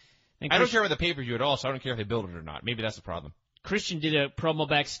 I don't care about the pay-per-view at all, so I don't care if they build it or not. Maybe that's the problem. Christian did a promo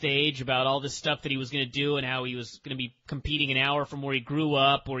backstage about all this stuff that he was going to do and how he was going to be competing an hour from where he grew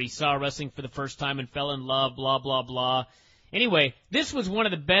up, where he saw wrestling for the first time and fell in love, blah, blah, blah. Anyway, this was one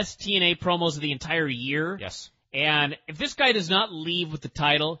of the best TNA promos of the entire year. Yes. And if this guy does not leave with the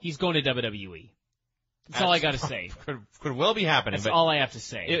title, he's going to WWE. That's all I got to say. Could well be happening. That's all I have to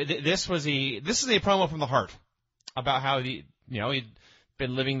say. This is a promo from the heart about how he'd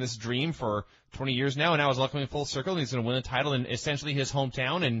been living this dream for 20 years now, and now he's coming full circle, and he's going to win the title in essentially his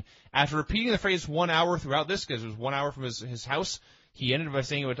hometown. And after repeating the phrase 1 hour throughout this, because it was 1 hour from his house, he ended by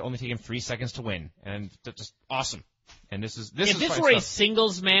saying it would only take him 3 seconds to win, and that's just awesome. And if this were a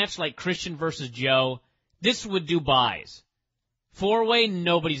singles match like Christian versus Joe, this would do buys. 4-way,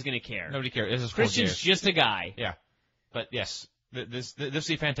 nobody's going to care. Nobody cares. This is Christian's just a guy. Yeah. But yes, this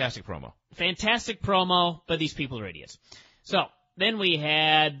is a fantastic promo. Fantastic promo, but these people are idiots. So, then we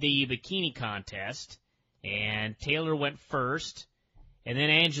had the bikini contest, and Taylor went first, and then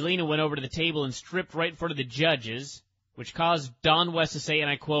Angelina went over to the table and stripped right in front of the judges, which caused Don West to say, and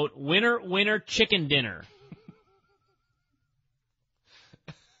I quote, "Winner, winner, chicken dinner."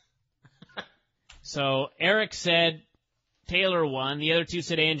 So Eric said Taylor won. The other two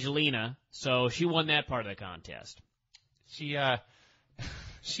said Angelina, so she won that part of the contest. She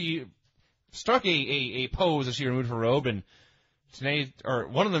struck a pose as she removed her robe, and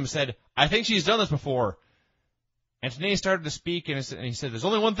one of them said, "I think she's done this before." And Tanay started to speak, and he said, "There's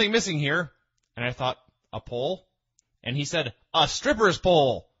only one thing missing here." And I thought, a pole? And he said, "A stripper's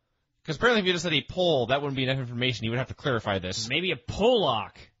pole." Because apparently if you just said a pole, that wouldn't be enough information. You would have to clarify this. Maybe a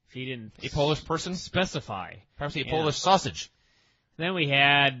Pollock, if he didn't. A Polish person? Specify. Perhaps a Polish sausage. Then we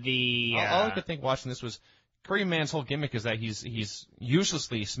had the... all I could think watching this was, Curry Man's whole gimmick is that he's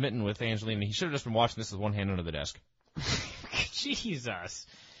uselessly smitten with Angelina. He should have just been watching this with one hand under the desk. Jesus.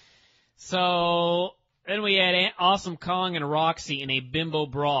 So, then we had Awesome Kong and Roxy in a bimbo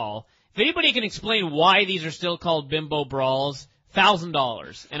brawl. If anybody can explain why these are still called bimbo brawls,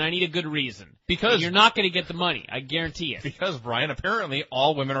 $1,000, and I need a good reason. Because you're not going to get the money, I guarantee it. Because, Brian, apparently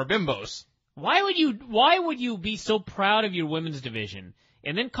all women are bimbos. Why would you be so proud of your women's division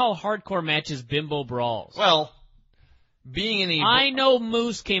and then call hardcore matches bimbo brawls? Well, being in a... I know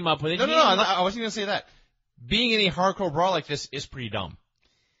Moose came up with it. No, I wasn't going to say that. Being in a hardcore brawl like this is pretty dumb.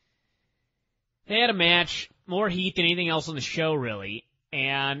 They had a match, more heat than anything else on the show, really.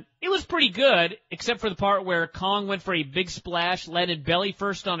 And it was pretty good, except for the part where Kong went for a big splash, landed belly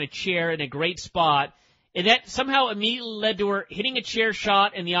first on a chair in a great spot, and that somehow immediately led to her hitting a chair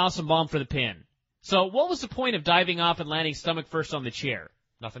shot and the awesome bomb for the pin. So what was the point of diving off and landing stomach first on the chair?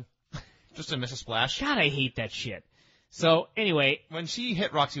 Nothing. Just to miss a splash. God, I hate that shit. So, anyway. When she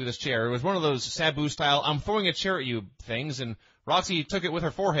hit Roxy with this chair, it was one of those Sabu style, I'm throwing a chair at you things, and Roxy took it with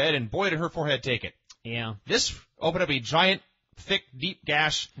her forehead, and boy did her forehead take it. Yeah. This opened up a giant, thick, deep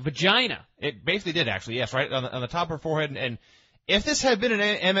gash. Vagina. It basically did, actually, yes, right on the top of her forehead. And if this had been an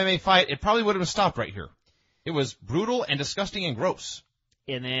MMA fight, it probably would have been stopped right here. It was brutal and disgusting and gross.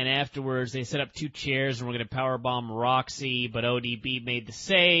 And then afterwards, they set up 2 chairs and were going to powerbomb Roxy, but ODB made the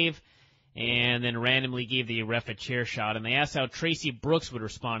save, and then randomly gave the ref a chair shot. And they asked how Tracy Brooks would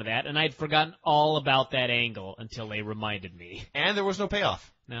respond to that, and I'd forgotten all about that angle until they reminded me. And there was no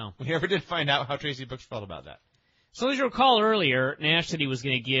payoff. No. We never did find out how Tracy Brooks felt about that. So as you recall earlier, Nash said he was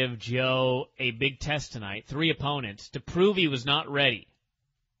going to give Joe a big test tonight, 3 opponents, to prove he was not ready.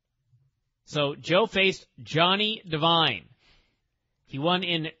 So Joe faced Johnny Devine. He won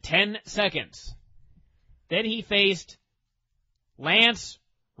in 10 seconds. Then he faced Lance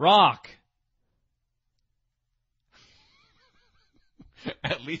Rock.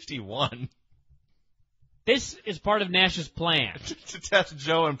 At least he won. This is part of Nash's plan. To test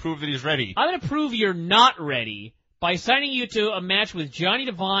Joe and prove that he's ready. I'm going to prove you're not ready by signing you to a match with Johnny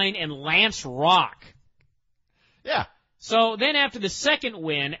Devine and Lance Rock. Yeah. So then after the second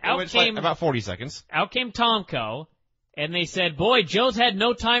win, out came about 40 seconds. Out came Tomko, and they said, boy, Joe's had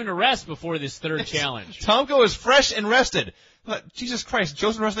no time to rest before this third challenge. Tomko is fresh and rested. But Jesus Christ,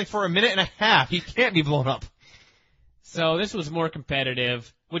 Joe's been wrestling for a minute and a half. He can't be blown up. So this was more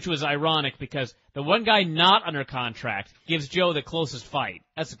competitive, which was ironic because the one guy not under contract gives Joe the closest fight.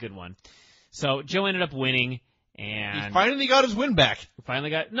 That's a good one. So Joe ended up winning, and he finally got his win back. he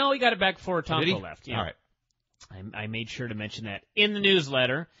got it back before Tomko left. Yeah. All right. I made sure to mention that in the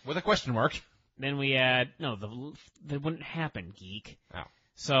newsletter. With a question mark. Then we had that wouldn't happen, geek. Oh.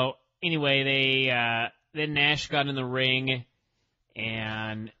 So anyway, then Nash got in the ring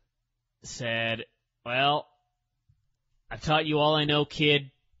and said, "Well, I've taught you all I know,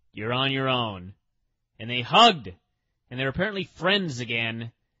 kid. You're on your own." And they hugged, and they're apparently friends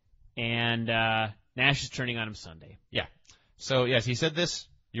again. And Nash is turning on him Sunday. Yeah. So yes, he said this.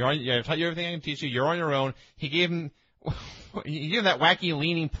 I've taught you everything I can teach you. You're on your own. He gave him that wacky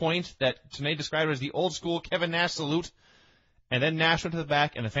leaning point that Tanay described as the old school Kevin Nash salute. And then Nash went to the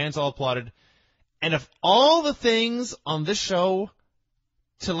back, and the fans all applauded. And of all the things on this show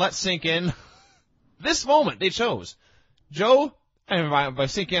to let sink in, this moment they chose. Joe, and by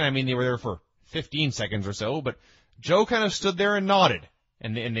sink in, I mean they were there for 15 seconds or so, but Joe kind of stood there and nodded.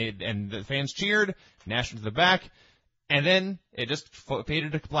 And the fans cheered. Nash went to the back. And then it just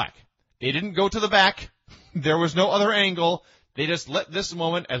faded to black. They didn't go to the back. There was no other angle. They just let this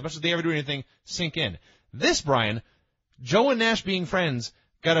moment, as much as they ever do anything, sink in. This, Brian, Joe and Nash being friends,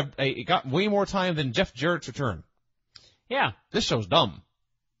 got way more time than Jeff Jarrett's return. Yeah. This show's dumb.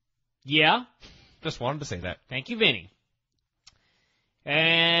 Yeah. Just wanted to say that. Thank you, Vinny.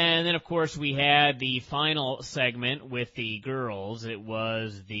 And then, of course, we had the final segment with the girls. It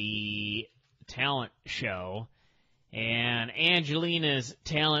was the talent show. And Angelina's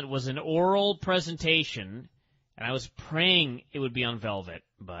talent was an oral presentation, and I was praying it would be on Velvet,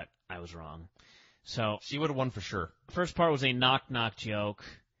 but I was wrong. So she would have won for sure. First part was a knock-knock joke.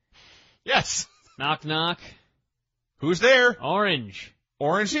 Yes. Knock-knock. Who's there? Orange.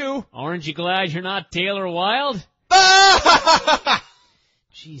 Orange who? Orange, you glad you're not Taylor Wilde?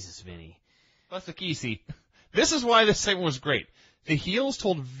 Jesus, Vinny. That's the key, see. This is why this segment was great. The heels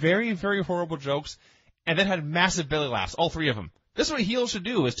told very, very horrible jokes, and then had massive belly laughs, all 3 of them. This is what heels should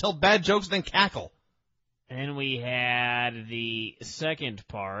do, is tell bad jokes and then cackle. And we had the second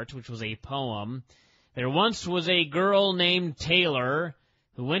part, which was a poem. There once was a girl named Taylor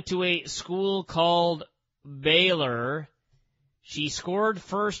who went to a school called Baylor. She scored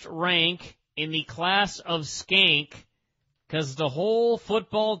first rank in the class of skank because the whole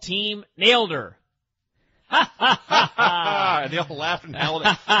football team nailed her. Ha ha ha ha! They all laughed and howled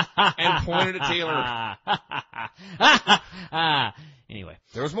and pointed at Taylor. Anyway.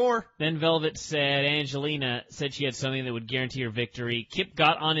 There was more. Then Velvet said Angelina said she had something that would guarantee her victory. Kip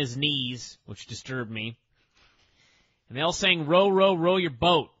got on his knees, which disturbed me. And they all sang, row, row, row your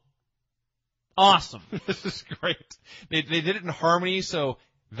boat. Awesome. This is great. They did it in harmony, so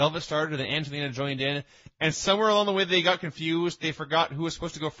Velvet started and then Angelina joined in. And somewhere along the way they got confused. They forgot who was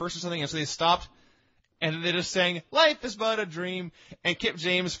supposed to go first or something, and so they stopped. And then they just sang, life is but a dream. And Kip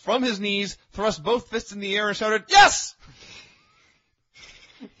James, from his knees, thrust both fists in the air and shouted, yes!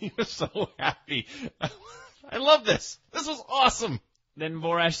 He was so happy. I love this. This was awesome. Then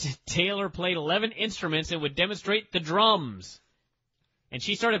Borash said Taylor played 11 instruments and would demonstrate the drums. And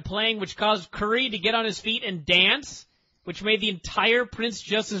she started playing, which caused Curry to get on his feet and dance, which made the entire Prince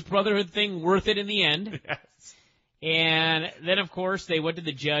Justice Brotherhood thing worth it in the end. Yes. And then, of course, they went to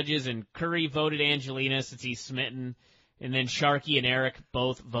the judges, and Curry voted Angelina since he's smitten. And then Sharky and Eric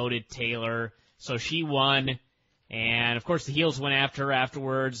both voted Taylor. So she won. And, of course, the heels went after her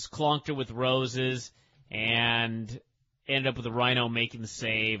afterwards, clonked her with roses. And ended up with the Rhino making the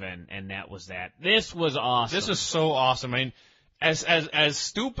save, and that was that. This was awesome. This was so awesome. I mean, as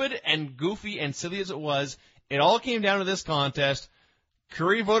stupid and goofy and silly as it was, it all came down to this contest.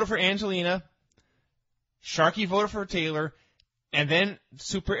 Curry voted for Angelina, Sharky voted for Taylor, and then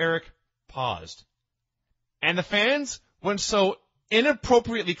Super Eric paused. And the fans went so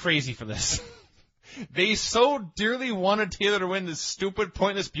inappropriately crazy for this. They so dearly wanted Taylor to win this stupid,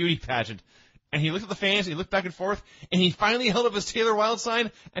 pointless beauty pageant. And he looked at the fans, and he looked back and forth, and he finally held up his Taylor Wilde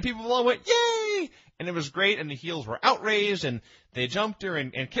sign, and people all went, yay! And it was great, and the heels were outraged, and they jumped her,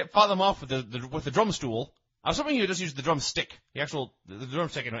 and Kip fought them off with the drum stool. I was hoping he would just use the drumstick, the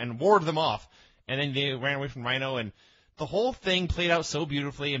drumstick, and ward them off. And then they ran away from Rhino, and the whole thing played out so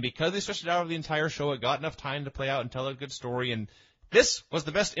beautifully, and because they stretched it out over the entire show, it got enough time to play out and tell a good story, and this was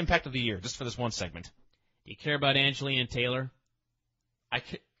the best Impact of the year, just for this one segment. Do you care about Angelina and Taylor? I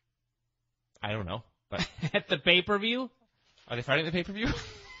don't know, but At the pay-per-view? Are they fighting at the pay-per-view?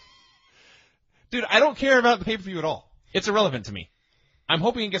 Dude, I don't care about the pay-per-view at all. It's irrelevant to me. I'm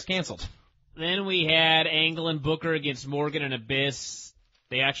hoping it gets canceled. Then we had Angle and Booker against Morgan and Abyss.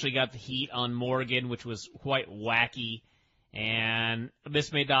 They actually got the heat on Morgan, which was quite wacky. And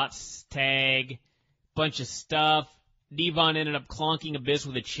Abyss made Dots tag, bunch of stuff. Devon ended up clonking Abyss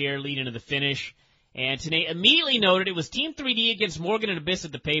with a chair lead into the finish. And Tenay immediately noted it was Team 3D against Morgan and Abyss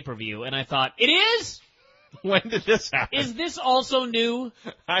at the pay-per-view. And I thought, it is? When did this happen? Is this also new?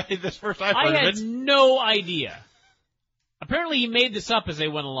 This first I've heard I of had it. no idea. Apparently he made this up as they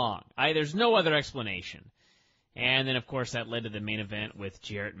went along. There's no other explanation. And then, of course, that led to the main event with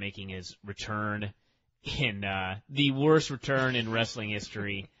Jarrett making his return in the worst return in wrestling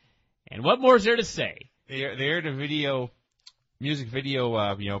history. And what more is there to say? They aired a music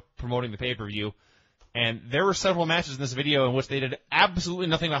video, promoting the pay-per-view. And there were several matches in this video in which they did absolutely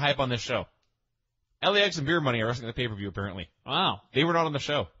nothing to hype on this show. LAX and Beer Money are wrestling the pay-per-view, apparently. Wow. They were not on the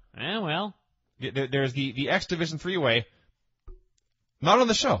show. Well. There's the X Division 3-way, not on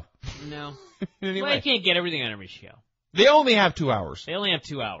the show. No. Anyway. Well, you can't get everything on every show. They only have 2 hours. They only have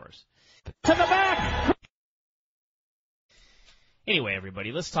 2 hours. To the back! Anyway,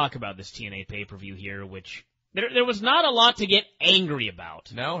 everybody, let's talk about this TNA pay-per-view here, which there was not a lot to get angry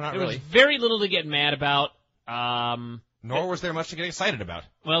about. No, not really. really. There was very little to get mad about. Nor was there much to get excited about.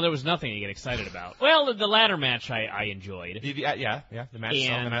 Well, there was nothing to get excited about. Well, the latter match I enjoyed. The match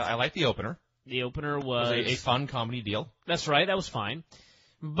itself, and I like the opener. The opener It was was a fun comedy deal. That's right, that was fine.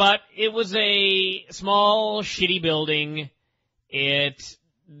 But it was a small, shitty building.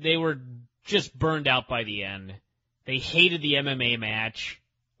 They were just burned out by the end. They hated the MMA match,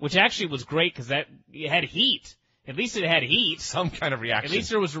 which actually was great because it had heat. At least it had heat. Some kind of reaction. At least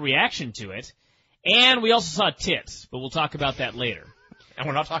there was a reaction to it. And we also saw tits, but we'll talk about that later. And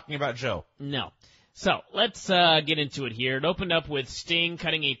we're not talking about Joe. No. So, let's get into it here. It opened up with Sting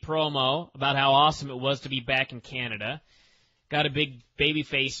cutting a promo about how awesome it was to be back in Canada. Got a big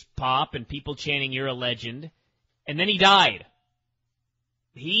babyface pop and people chanting, "You're a legend." And then he died.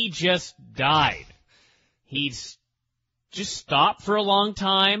 He just died. He's just stopped for a long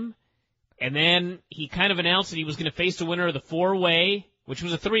time, and then he kind of announced that he was going to face the winner of the 4-way, which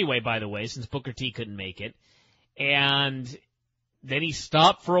was a 3-way, by the way, since Booker T couldn't make it. And then he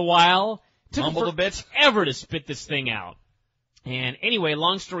stopped for a while. Mumbled a bit. Ever to spit this thing out. And anyway,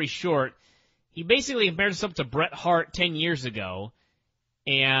 long story short, he basically compared himself to Bret Hart 10 years ago,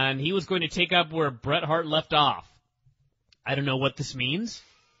 and he was going to take up where Bret Hart left off. I don't know what this means.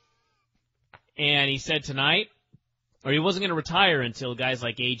 And he said tonight, or he wasn't going to retire until guys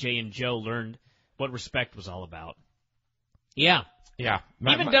like AJ and Joe learned what respect was all about. Yeah. Yeah.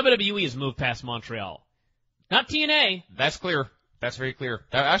 Even WWE has moved past Montreal. Not TNA. That's clear. That's very clear.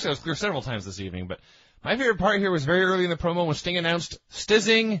 Actually, that was clear several times this evening, but my favorite part here was very early in the promo when Sting announced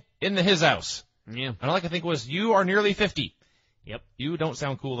Stizzing in his house. Yeah. And all I could think was, you are nearly 50. Yep. You don't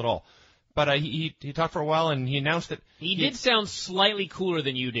sound cool at all. But he talked for a while, and he announced that... He did sound slightly cooler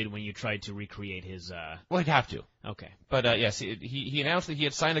than you did when you tried to recreate his... Well, he'd have to. Okay. But, yes, he announced that he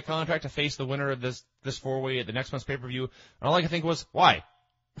had signed a contract to face the winner of this 4-way at the next month's pay-per-view. And all I could think was, why?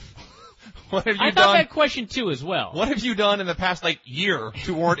 What have you I thought that question, too, as well. What have you done in the past, year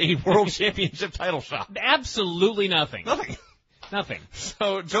to warrant a world championship title shot? Absolutely nothing. Nothing.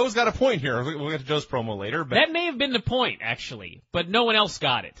 So Joe's got a point here. We'll get to Joe's promo later. But that may have been the point, actually, but no one else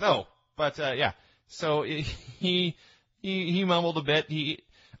got it. No, but yeah. So he mumbled a bit.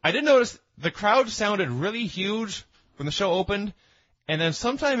 I did notice the crowd sounded really huge when the show opened, and then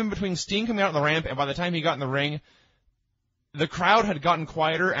sometime in between Sting coming out on the ramp and by the time he got in the ring, the crowd had gotten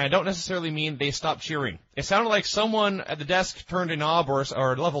quieter, and I don't necessarily mean they stopped cheering. It sounded like someone at the desk turned a knob or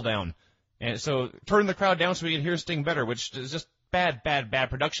a level down. And so turn the crowd down so we can hear Sting better, which is just bad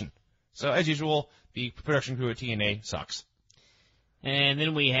production. So as usual, the production crew at TNA sucks. And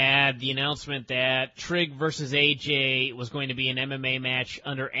then we had the announcement that Trig versus AJ was going to be an MMA match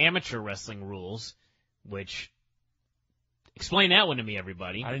under amateur wrestling rules, which, explain that one to me,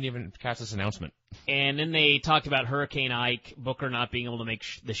 everybody. I didn't even catch this announcement. And then they talked about Hurricane Ike, Booker not being able to make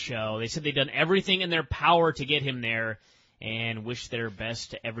the show. They said they'd done everything in their power to get him there and wish their best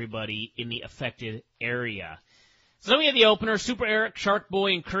to everybody in the affected area. So then we had the opener, Super Eric, Shark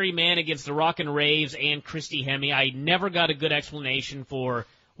Boy, and Curry Man against the Rockin' Raves and Christy Hemme. I never got a good explanation for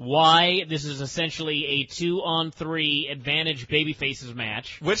why this is essentially a 2-on-3 advantage babyfaces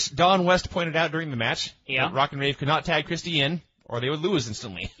match. Which Don West pointed out during the match. Yeah. That Rockin' Rave could not tag Christy in, or they would lose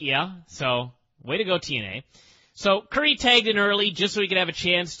instantly. Yeah, so way to go, TNA. So Curry tagged in early just so he could have a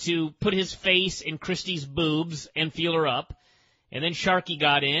chance to put his face in Christy's boobs and feel her up. And then Sharky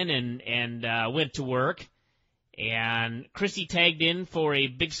got in and went to work. And Christy tagged in for a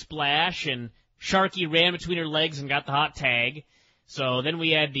big splash, and Sharky ran between her legs and got the hot tag. So then we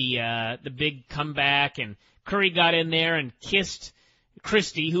had the big comeback, and Curry got in there and kissed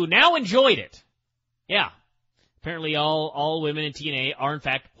Christy, who now enjoyed it. Yeah. Apparently all women in TNA are, in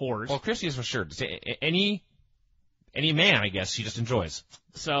fact, whores. Well, Christy is for sure. Any man, I guess, she just enjoys.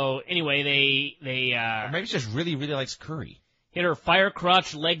 So, anyway, they or maybe she just really, really likes Curry. Hit her fire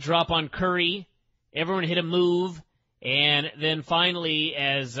crotch leg drop on Curry. Everyone hit a move. And then finally,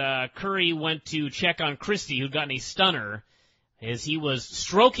 as Curry went to check on Christy, who'd gotten a stunner, as he was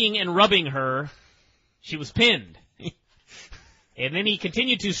stroking and rubbing her, she was pinned. And then he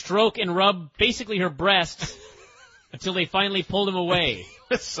continued to stroke and rub basically her breasts until they finally pulled him away.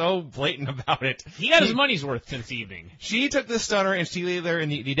 It's so blatant about it. He got his money's worth this evening. She took the stunner and she lay there in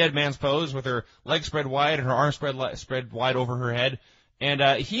the dead man's pose with her legs spread wide and her arms spread wide over her head.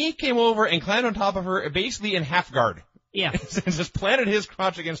 And he came over and climbed on top of her basically in half guard. Yeah. And just planted his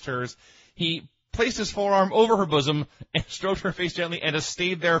crotch against hers. He placed his forearm over her bosom and stroked her face gently and just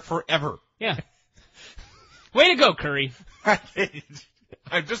stayed there forever. Yeah. Way to go, Curry.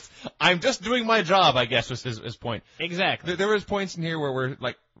 I'm just doing my job, I guess, was his point. Exactly. There was points in here where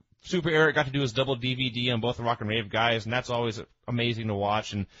like Super Eric got to do his double DVD on both the Rock and Rave guys, and that's always amazing to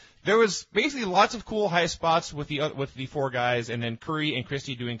watch. And there was basically lots of cool high spots with the four guys, and then Curry and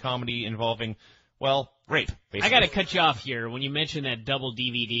Christy doing comedy involving, well, rape, basically. I got to cut you off here when you mentioned that double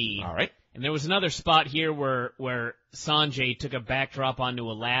DVD. All right. And there was another spot here where Sanjay took a backdrop onto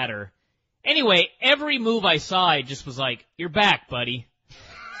a ladder. Anyway, every move I saw, I just was like, "You're back, buddy.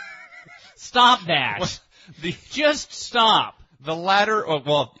 Stop that. Just stop." The ladder,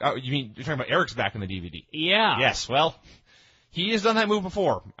 you mean, you're talking about Eric's back in the DVD? Yeah. Yes, well, he has done that move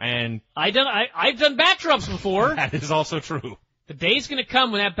before, and I've done backdrops before. That is also true. The day's gonna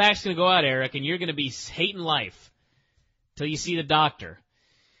come when that back's gonna go out, Eric, and you're gonna be hating life till you see the doctor.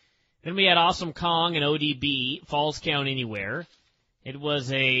 Then we had Awesome Kong and ODB, Falls Count Anywhere. It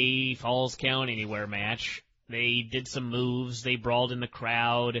was a Falls Count Anywhere match. They did some moves. They brawled in the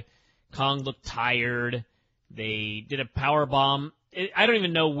crowd. Kong looked tired. They did a power bomb. I don't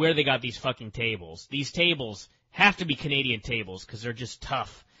even know where they got these fucking tables. These tables have to be Canadian tables because they're just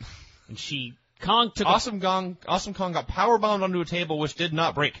tough. And Kong took Awesome Kong got power bombed onto a table which did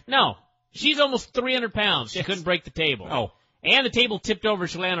not break. No. She's almost 300 pounds. She couldn't break the table. Oh. And the table tipped over.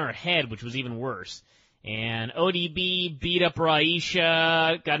 She landed on her head, which was even worse. And ODB beat up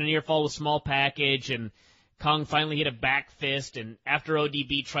Raisha, got an ear fall with small package, and Kong finally hit a back fist, and after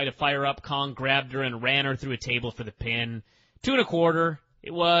ODB tried to fire up, Kong grabbed her and ran her through a table for the pin. 2 1/4.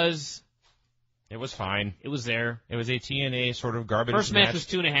 It was fine. It was there. It was a TNA sort of garbage First match was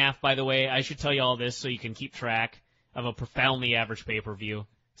 2 1/2, by the way. I should tell you all this so you can keep track of a profoundly average pay-per-view.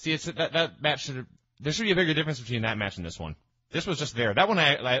 See, it's that match there should be a bigger difference between that match and this one. This was just there. That one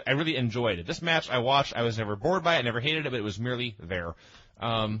I really enjoyed it. This match I watched. I was never bored by it. I never hated it, but it was merely there.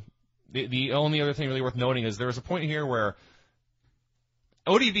 The only other thing really worth noting is there was a point here where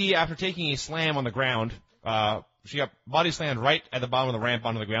ODB, after taking a slam on the ground, she got body slammed right at the bottom of the ramp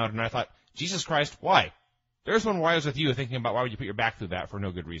onto the ground, and I thought, Jesus Christ, why? There's one where I was with you thinking about why would you put your back through that for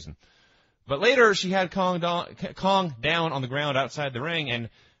no good reason. But later she had Kong down on the ground outside the ring, and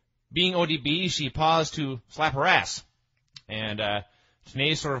being ODB, she paused to slap her ass. And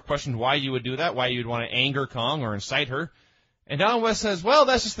Tenay sort of questioned why you would do that, why you'd want to anger Kong or incite her. And Don West says, well,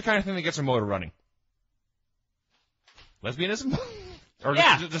 that's just the kind of thing that gets her motor running. Lesbianism? Or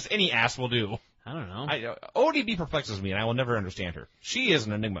yeah. just any ass will do. I don't know. ODB perplexes me, and I will never understand her. She is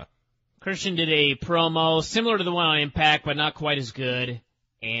an enigma. Christian did a promo similar to the one on Impact, but not quite as good.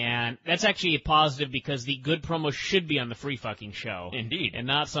 And that's actually a positive because the good promo should be on the free fucking show. Indeed. And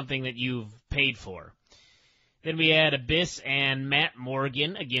not something that you've paid for. Then we had Abyss and Matt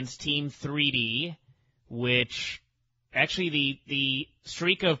Morgan against Team 3D, which actually the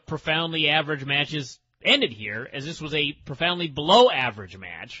streak of profoundly average matches ended here, as this was a profoundly below average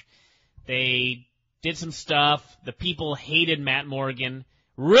match. They did some stuff. The people hated Matt Morgan,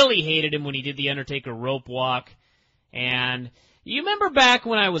 really hated him when he did the Undertaker rope walk. And you remember back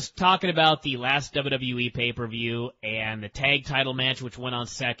when I was talking about the last WWE pay-per-view and the tag title match, which went on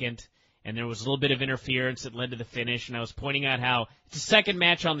second, and there was a little bit of interference that led to the finish, and I was pointing out how it's a second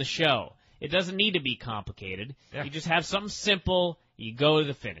match on the show. It doesn't need to be complicated. Yeah. You just have something simple, you go to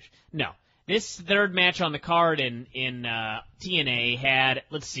the finish. No. This third match on the card in TNA had,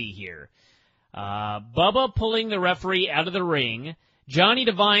 let's see here, Bubba pulling the referee out of the ring, Johnny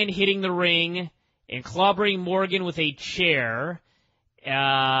Devine hitting the ring and clobbering Morgan with a chair,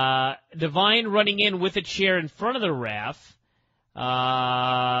 Devine running in with a chair in front of the ref.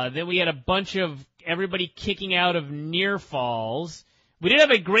 Then we had a bunch of everybody kicking out of near falls. We did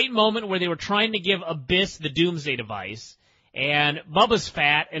have a great moment where they were trying to give Abyss the Doomsday Device, and Bubba's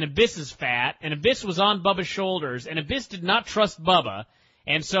fat, and Abyss is fat, and Abyss was on Bubba's shoulders, and Abyss did not trust Bubba,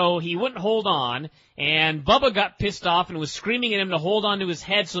 and so he wouldn't hold on, and Bubba got pissed off and was screaming at him to hold on to his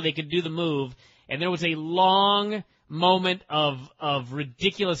head so they could do the move, and there was a long moment of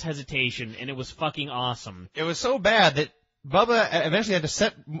ridiculous hesitation, and it was fucking awesome. It was so bad that Bubba eventually had to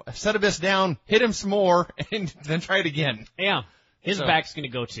set Abyss down, hit him some more, and then try it again. Yeah. His back's going to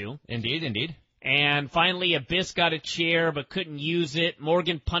go too. Indeed, indeed. And finally, Abyss got a chair but couldn't use it.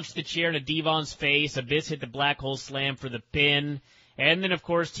 Morgan punched the chair into Devon's face. Abyss hit the black hole slam for the pin. And then, of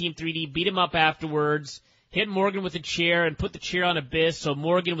course, Team 3D beat him up afterwards, hit Morgan with a chair and put the chair on Abyss so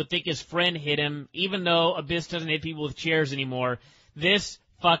Morgan would think his friend hit him, even though Abyss doesn't hit people with chairs anymore. This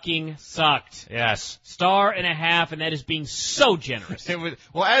fucking sucked. Yes. 1.5 and that is being so generous.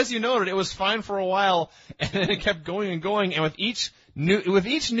 Well, as you noted, it was fine for a while, and then it kept going and going, and with each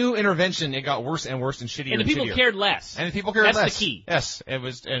new intervention, it got worse and worse and shittier. And the people cared less. And the people cared less. That's the key. Yes, it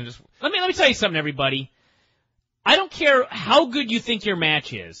was. And just let me tell you something, everybody. I don't care how good you think your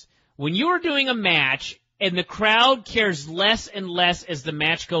match is. When you are doing a match and the crowd cares less and less as the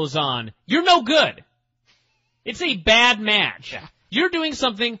match goes on, you're no good. It's a bad match. Yeah. You're doing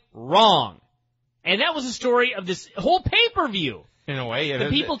something wrong. And that was the story of this whole pay-per-view. In a way, the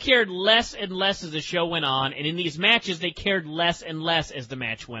people cared less and less as the show went on, and in these matches, they cared less and less as the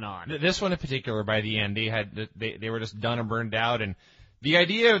match went on. This one in particular, by the end, they were just done and burned out, and the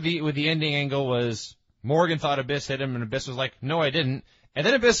idea with the ending angle was Morgan thought Abyss hit him, and Abyss was like, no, I didn't. And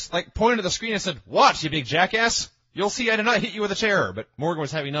then Abyss pointed to the screen and said, watch, you big jackass. You'll see I did not hit you with a chair, but Morgan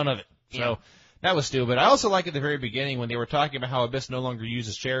was having none of it. So. Yeah. That was stupid. I also like at the very beginning when they were talking about how Abyss no longer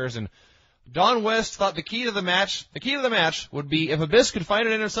uses chairs, and Don West thought the key to the match would be if Abyss could find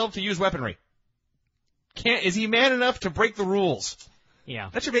it in himself to use weaponry. Is he man enough to break the rules?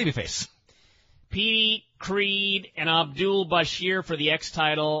 Yeah. That's your babyface. Petey, Creed, and Abdul Bashir for the X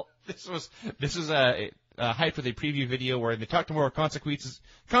title. This was a hype with a preview video where they talked to more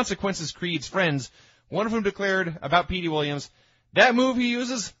consequences Creed's friends, one of whom declared about Petey Williams, that move he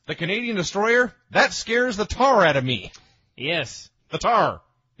uses, the Canadian Destroyer, that scares the tar out of me. Yes. The tar.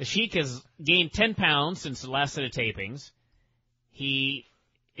 The Sheik has gained 10 pounds since the last set of tapings. He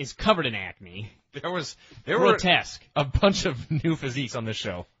is covered in acne. There grotesque. Were a bunch of new physiques on this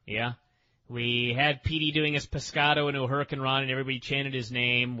show. Yeah. We had Petey doing his Pescado into a Hurricane Run, and everybody chanted his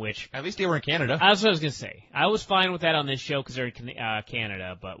name, which... At least they were in Canada. That's what I was going to say. I was fine with that on this show because they're in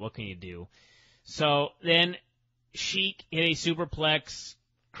Canada, but what can you do? So then... Sheik hit a superplex.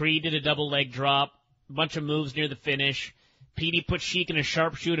 Creed did a double leg drop. A bunch of moves near the finish. Petey put Sheik in a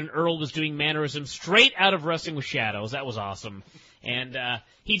sharpshoot, and Earl was doing mannerisms straight out of Wrestling with Shadows. That was awesome. And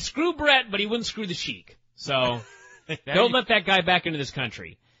he'd screw Brett, but he wouldn't screw the Sheik. So don't let that guy back into this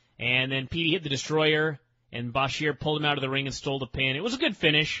country. And then Petey hit the Destroyer, and Bashir pulled him out of the ring and stole the pin. It was a good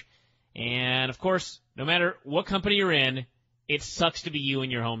finish. And, of course, no matter what company you're in, it sucks to be you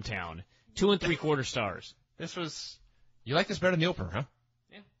in your hometown. 2 3/4 stars. You like this better than the opener, huh?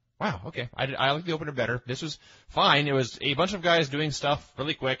 Yeah. Wow, okay. I like the opener better. This was fine. It was a bunch of guys doing stuff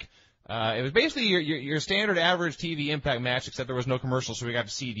really quick. It was basically your standard average TV Impact match, except there was no commercial, so we got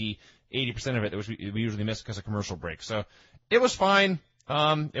to see the 80% of it that we usually miss because of commercial breaks. So it was fine.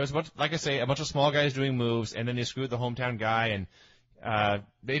 It was a bunch of small guys doing moves, and then they screwed the hometown guy, and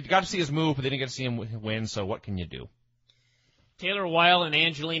they got to see his move, but they didn't get to see him win, so what can you do? Taylor Wilde and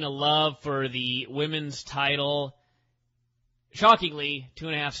Angelina Love for the women's title. Shockingly,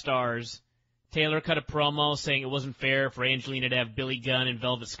 2.5 stars. Taylor cut a promo saying it wasn't fair for Angelina to have Billy Gunn and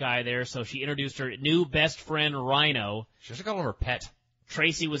Velvet Sky there, so she introduced her new best friend, Rhino. She should have called him her pet.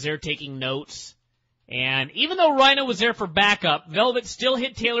 Tracy was there taking notes. And even though Rhino was there for backup, Velvet still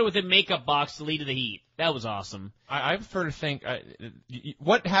hit Taylor with a makeup box to lead to the heat. That was awesome. I prefer to think,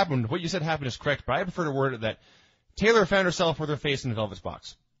 what happened, what you said happened is correct, but I prefer to word it that Taylor found herself with her face in Velvet's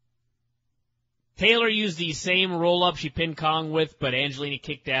box. Taylor used the same roll-up she pinned Kong with, but Angelina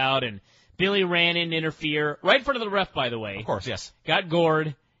kicked out, and Billy ran in to interfere, right in front of the ref, by the way. Of course, yes. Got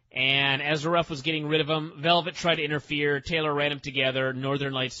gored, and as the ref was getting rid of him, Velvet tried to interfere. Taylor ran them together,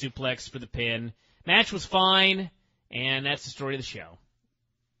 Northern Lights suplex for the pin. Match was fine, and that's the story of the show.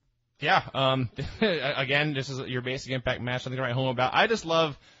 Yeah, again, this is your basic Impact match, something to write home about. I just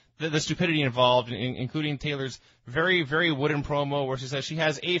love the stupidity involved, including Taylor's very, very wooden promo where she says she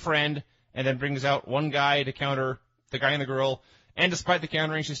has a friend and then brings out one guy to counter the guy and the girl. And despite the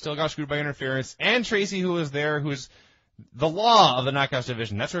countering, she still got screwed by interference. And Tracy, who was there, who's the law of the Knockouts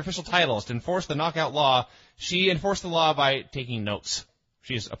division. That's her official title, is to enforce the Knockout law. She enforced the law by taking notes.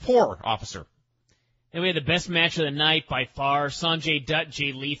 She's a poor officer. And we had the best match of the night by far, Sanjay Dutt,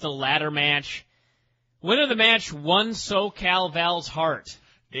 Jay Lethal ladder match. Winner of the match won SoCal Val's heart.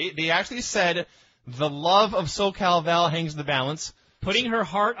 They actually said the love of SoCal Val hangs in the balance. Putting her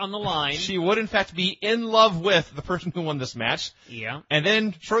heart on the line. She would, in fact, be in love with the person who won this match. Yeah. And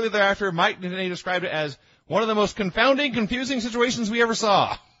then, shortly thereafter, Mike Denny described it as one of the most confounding, confusing situations we ever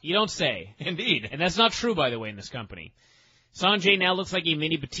saw. You don't say. Indeed. And that's not true, by the way, in this company. Sanjay now looks like a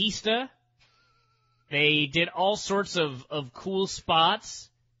mini Batista. They did all sorts of cool spots.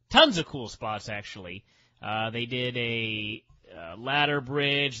 Tons of cool spots, actually. They did a ladder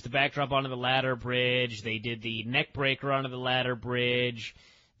bridge, the backdrop onto the ladder bridge. They did the neck breaker onto the ladder bridge.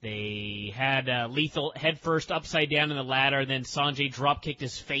 They had Lethal headfirst upside down in the ladder. Then Sanjay drop kicked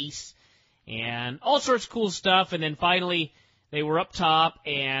his face. And all sorts of cool stuff. And then finally, they were up top,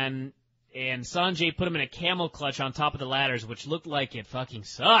 and Sanjay put him in a camel clutch on top of the ladders, which looked like it fucking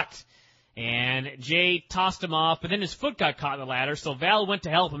sucked. And Jay tossed him off, but then his foot got caught in the ladder, so Val went to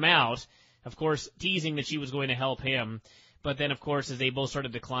help him out, of course, teasing that she was going to help him. But then, of course, as they both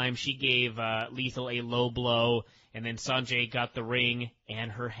started to climb, she gave Lethal a low blow, and then Sanjay got the ring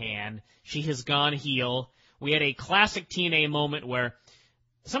and her hand. She has gone heel. We had a classic TNA moment where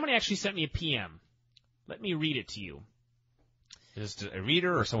somebody actually sent me a PM. Let me read it to you. Is it a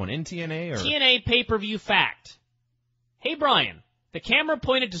reader or someone in TNA? Or? TNA pay-per-view fact. Hey, Brian. The camera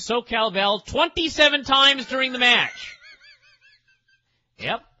pointed to SoCal Val 27 times during the match.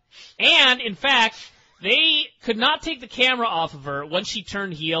 Yep. And, in fact, they could not take the camera off of her once she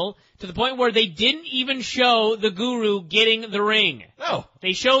turned heel, to the point where they didn't even show the Guru getting the ring. No.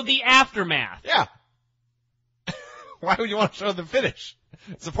 They showed the aftermath. Yeah. Why would you want to show the finish?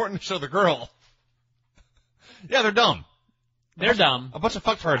 It's important to show the girl. Yeah, they're dumb. They're dumb. A bunch of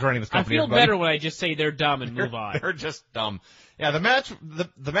fucktards running this company. I feel everybody. better when I just say they're dumb and move on. They're just dumb. Yeah, the match.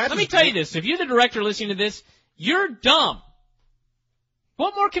 The match. Let me tell you this: if you're the director listening to this, you're dumb.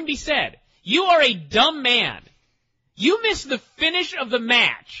 What more can be said? You are a dumb man. You missed the finish of the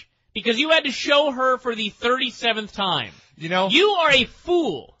match because you had to show her for the 37th time. You know, you are a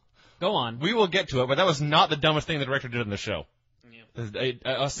fool. Go on. We will get to it, but that was not the dumbest thing the director did in the show. Yeah.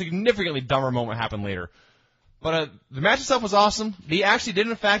 A significantly dumber moment happened later. But the match itself was awesome. They actually did,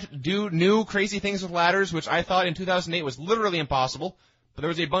 in fact, do new crazy things with ladders, which I thought in 2008 was literally impossible. But there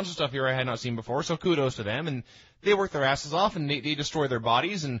was a bunch of stuff here I had not seen before, so kudos to them. And they worked their asses off, and they destroyed their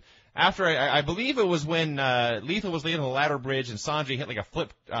bodies. And after, I believe it was when Lethal was laying on the ladder bridge, and Sanjay hit like a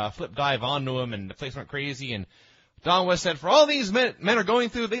flip dive onto him, and the place went crazy. And Don West said, for all these men are going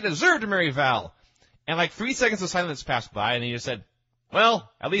through, they deserve to marry Val. And like 3 seconds of silence passed by, and he just said, well,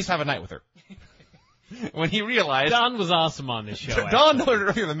 at least have a night with her. When he realized... Don was awesome on this show. Don noted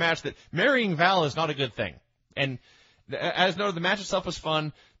earlier in the match that marrying Val is not a good thing. And as noted, the match itself was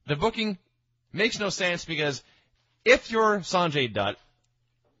fun. The booking makes no sense because if you're Sanjay Dutt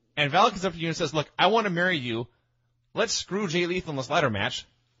and Val comes up to you and says, look, I want to marry you, let's screw Jay Lethal in this ladder match,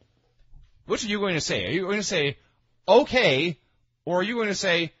 which are you going to say? Are you going to say, okay, or are you going to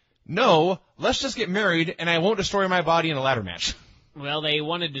say, no, let's just get married and I won't destroy my body in a ladder match? Well, they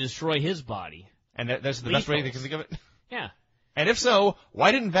wanted to destroy his body. And that's the best way they can think of it? Yeah. And if so,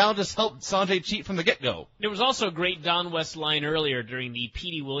 why didn't Val just help Sanjay cheat from the get-go? There was also a great Don West line earlier during the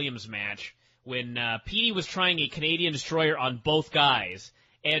Petey Williams match when Petey was trying a Canadian Destroyer on both guys.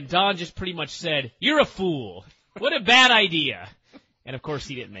 And Don just pretty much said, you're a fool. What a bad idea. And, of course,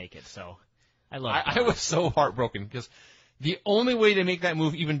 he didn't make it, so I love it. I was so heartbroken because the only way to make that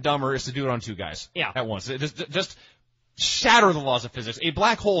move even dumber is to do it on two guys. Yeah. At once. Just shatter the laws of physics. A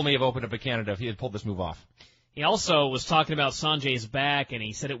black hole may have opened up in Canada if he had pulled this move off. He also was talking about Sanjay's back, and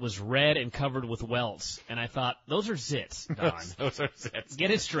he said it was red and covered with welts. And I thought, those are zits, Don. Those are zits. Get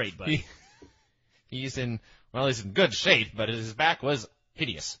it straight, buddy. He's in good shape, but his back was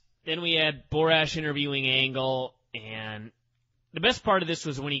hideous. Then we had Borash interviewing Angle, and the best part of this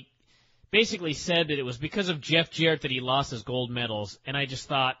was when he basically said that it was because of Jeff Jarrett that he lost his gold medals, and I just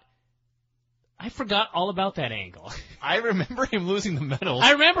thought, I forgot all about that Angle. I remember him losing the medals.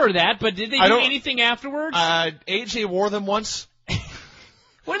 I remember that, but did they do anything afterwards? AJ wore them once.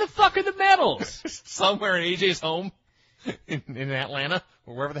 Where the fuck are the medals? Somewhere in AJ's home in Atlanta,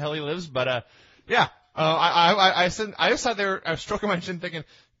 or wherever the hell he lives. But yeah, I just sat there, I was stroking my chin thinking,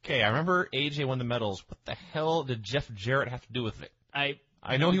 okay, I remember AJ won the medals. What the hell did Jeff Jarrett have to do with it?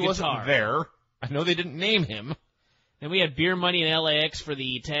 I know he wasn't there. I know they didn't name him. Then we had Beer Money and LAX for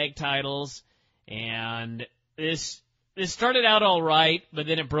the tag titles. And this started out all right, but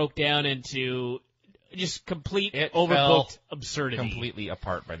then it broke down into just complete overbooked absurdity. Completely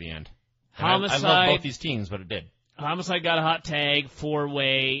apart by the end. Homicide. I love both these teams, but it did. Homicide got a hot tag,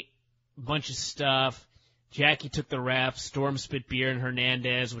 4-way, bunch of stuff. Jackie took the ref. Storm spit beer in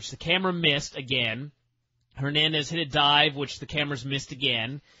Hernandez, which the camera missed again. Hernandez hit a dive, which the cameras missed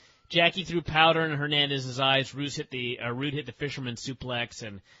again. Jackie threw powder in Hernandez's eyes. Roode hit the fisherman suplex,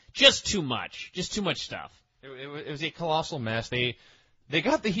 and just too much stuff. It was a colossal mess. They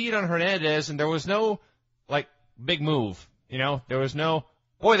got the heat on Hernandez, and there was no big move. There was no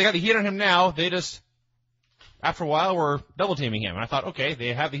they got the heat on him now. They just after a while were double teaming him, and I thought, okay,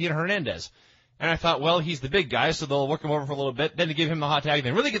 they have the heat on Hernandez, and I thought, well, he's the big guy, so they'll work him over for a little bit, then to give him the hot tag, and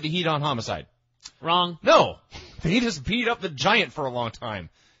then really get the heat on Homicide. Wrong. No, they just beat up the Giant for a long time.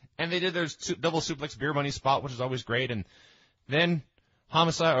 And they did their double suplex Beer Money spot, which is always great. And then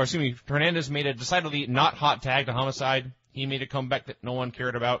Hernandez made a decidedly not hot tag to Homicide. He made a comeback that no one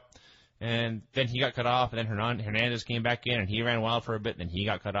cared about. And then he got cut off. And then Hernandez came back in, and he ran wild for a bit. And then he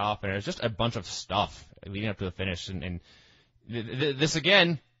got cut off. And it was just a bunch of stuff leading up to the finish. And this,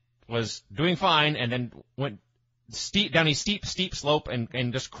 again, was doing fine, and then went down a steep slope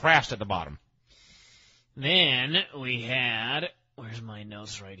and just crashed at the bottom. Then we had... Where's my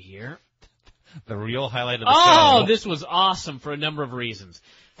notes right here? The real highlight of the show. Oh, this was awesome for a number of reasons.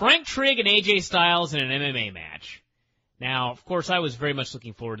 Frank Trigg and AJ Styles in an MMA match. Now, of course, I was very much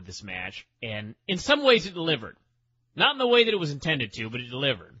looking forward to this match, and in some ways it delivered. Not in the way that it was intended to, but it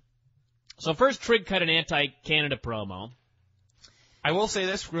delivered. So first, Trigg cut an anti-Canada promo. I will say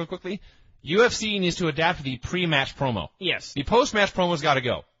this real quickly. UFC needs to adapt to the pre-match promo. Yes. The post-match promo's got to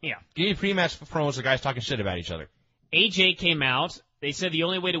go. Yeah. Give me pre-match promos of guys talking shit about each other. AJ came out. They said the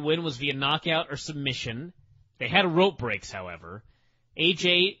only way to win was via knockout or submission. They had rope breaks, however.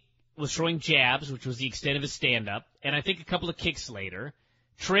 AJ was throwing jabs, which was the extent of his stand-up, and I think a couple of kicks later.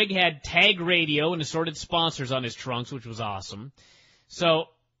 Trigg had tag radio and assorted sponsors on his trunks, which was awesome. So,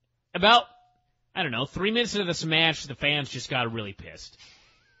 about, 3 minutes into this match, the fans just got really pissed.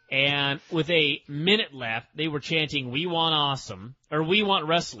 And with a minute left, they were chanting, "We want awesome," or "We want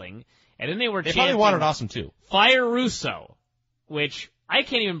wrestling." And then they chanting, probably wanted awesome too. "Fire Russo," which I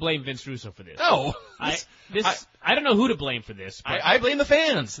can't even blame Vince Russo for this. No. I don't know who to blame for this. But I blame the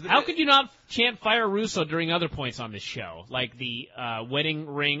fans. How could you not chant "Fire Russo" during other points on this show? Like the wedding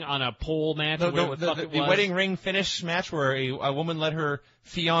ring on a pole match? The wedding ring finish match where a woman let her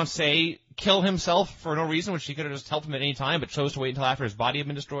fiancé kill himself for no reason, when she could have just helped him at any time, but chose to wait until after his body had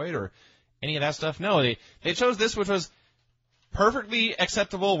been destroyed, or any of that stuff. No, they chose this, which was perfectly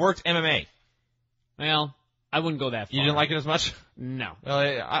acceptable, worked MMA. Well, I wouldn't go that far. You didn't like it as much? No. Well,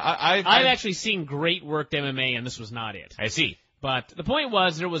 I've actually seen great worked MMA, and this was not it. I see. But the point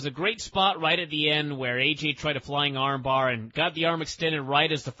was, there was a great spot right at the end where AJ tried a flying arm bar and got the arm extended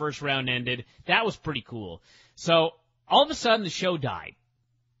right as the first round ended. That was pretty cool. So, all of a sudden, the show died.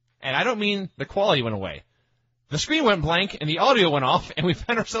 And I don't mean the quality went away. The screen went blank, and the audio went off, and we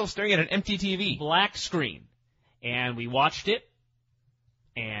found ourselves staring at an empty TV. Black screen. And we watched it,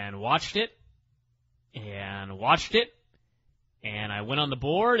 and watched it, and watched it, and I went on the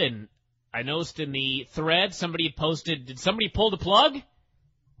board, and I noticed in the thread somebody had posted, "Did somebody pull the plug?"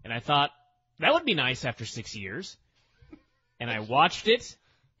 And I thought, that would be nice after 6 years. And I watched it,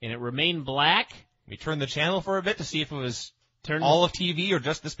 and it remained black. We turned the channel for a bit to see if it was all of TV or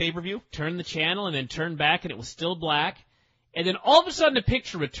just this pay-per-view. Turned the channel and then turned back, and it was still black. And then all of a sudden a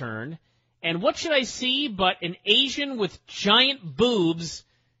picture returned, and what should I see but an Asian with giant boobs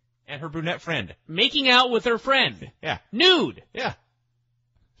and her brunette friend making out with her friend. Yeah. Nude. Yeah.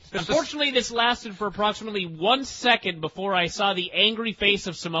 Unfortunately, this lasted for approximately 1 second before I saw the angry face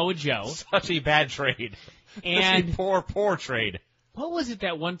of Samoa Joe. Such a bad trade. And poor trade. what was it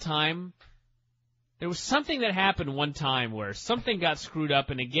that one time? There was something that happened one time where something got screwed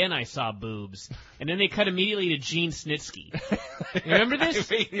up, and again I saw boobs, and then they cut immediately to Gene Snitsky. You remember this?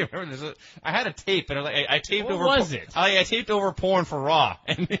 You remember this? I had a tape, and I taped What over. was it? I taped over porn for Raw.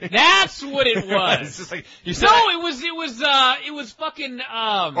 And That's what it was. It's just like you said. No, it was fucking.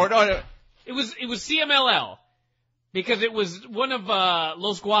 Or no. It was CMLL because it was one of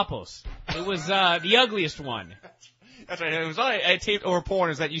Los Guapos. It was the ugliest one. That's right. It was I taped over porn.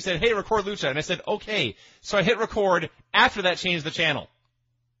 Is that you said, "Hey, record Lucha," and I said, "Okay." So I hit record. After that, changed the channel.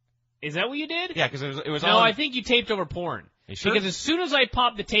 Is that what you did? Yeah, because it was. No, on... I think you taped over porn. You sure? Because as soon as I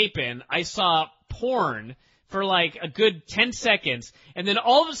popped the tape in, I saw porn for like a good 10 seconds, and then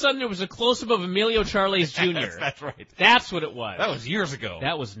all of a sudden there was a close-up of Emilio Charles Jr. That's right. That's what it was. That was years ago.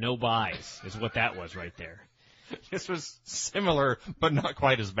 That was no buys, is what that was right there. This was similar, but not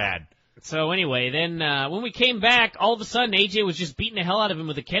quite as bad. So anyway, then when we came back, all of a sudden AJ was just beating the hell out of him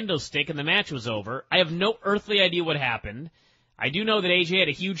with a kendo stick, and the match was over. I have no earthly idea what happened. I do know that AJ had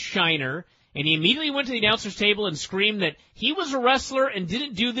a huge shiner, and he immediately went to the announcer's table and screamed that he was a wrestler and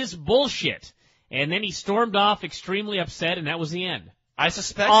didn't do this bullshit. And then he stormed off extremely upset, and that was the end. I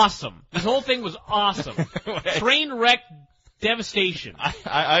suspect... Awesome. This whole thing was awesome. Train wreck devastation.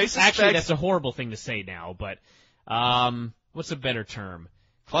 I suspect... Actually, that's a horrible thing to say now, but what's a better term?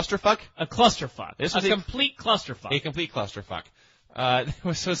 Clusterfuck? A clusterfuck. This a was complete clusterfuck. A complete clusterfuck.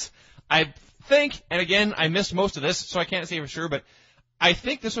 This was, I think, and again, I missed most of this, so I can't say for sure, but I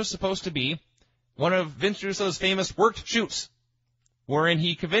think this was supposed to be one of Vince Russo's famous worked shoots, wherein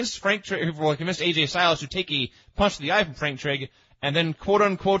he convinced convinced AJ Styles to take a punch to the eye from Frank Trigg, and then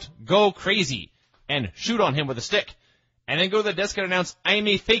quote-unquote go crazy and shoot on him with a stick, and then go to the desk and announce, "I am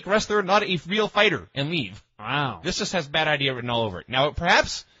a fake wrestler, not a real fighter," and leave. Wow. This just has bad idea written all over it. Now,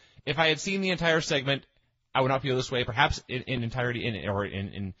 perhaps, if I had seen the entire segment, I would not feel this way. Perhaps in entirety,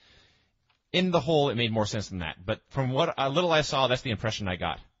 in the whole, it made more sense than that. But from what little I saw, that's the impression I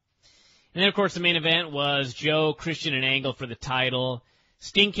got. And then, of course, the main event was Joe, Christian, and Angle for the title.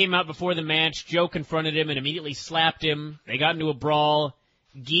 Sting came out before the match. Joe confronted him and immediately slapped him. They got into a brawl.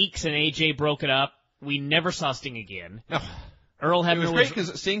 Geeks and AJ broke it up. We never saw Sting again. No. Earl Hebner It was great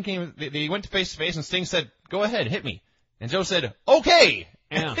because Sting came, they went to face-to-face, and Sting said, "Go ahead, hit me." And Joe said, "Okay,"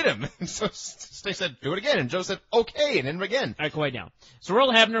 and hit him. And so Sting said, "Do it again." And Joe said, "Okay," and hit him again. All right, quiet down. So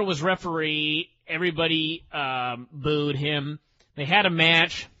Earl Hebner was referee. Everybody booed him. They had a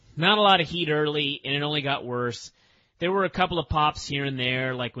match. Not a lot of heat early, and it only got worse. There were a couple of pops here and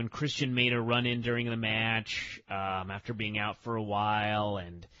there, like when Christian made a run-in during the match after being out for a while,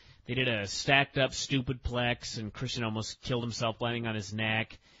 and they did a stacked-up stupid plex, and Christian almost killed himself landing on his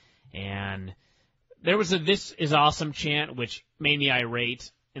neck. And there was a "This is awesome" chant, which made me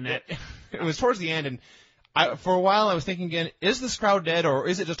irate. In that it was towards the end, and for a while I was thinking again, is this crowd dead, or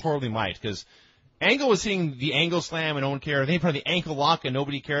is it just horribly might? Because Angle was hitting the angle slam and no one cared. Then he put the ankle lock and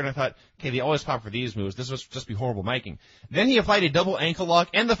nobody cared. And I thought, okay, they always pop for these moves. This must just be horrible miking. Then he applied a double ankle lock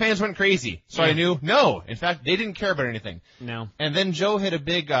and the fans went crazy. So I knew, no. In fact, they didn't care about anything. No. And then Joe hit a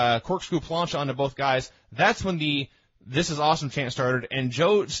big corkscrew plancha onto both guys. That's when the "This is awesome" chant started. And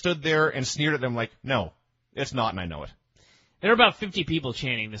Joe stood there and sneered at them like, no, it's not, and I know it. There were about 50 people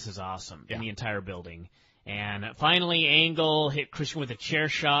chanting "This is awesome" in the entire building. And finally, Angle hit Christian with a chair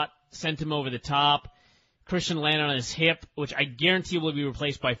shot, sent him over the top. Christian landed on his hip, which I guarantee will be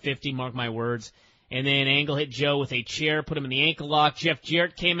replaced by 50, mark my words. And then Angle hit Joe with a chair, put him in the ankle lock. Jeff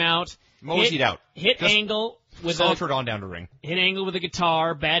Jarrett came out. Moseyed out. Hit Just Angle with sauntered on down to ring. Hit Angle with a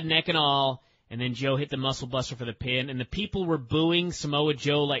guitar, bad neck and all. And then Joe hit the muscle buster for the pin. And the people were booing Samoa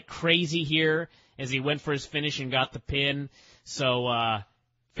Joe like crazy here as he went for his finish and got the pin. So,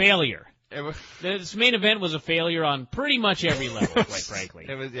 failure. This main event was a failure on pretty much every level, quite frankly.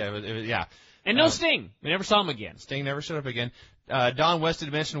 It was. And no Sting. We never saw him again. Sting never showed up again. Don West had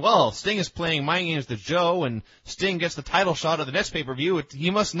mentioned, well, Sting is playing mind games to Joe, and Sting gets the title shot of the next pay-per-view.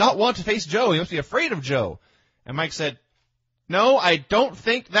 He must not want to face Joe. He must be afraid of Joe. And Mike said, no, I don't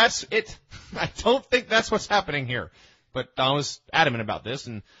think that's it. I don't think that's what's happening here. But Don was adamant about this,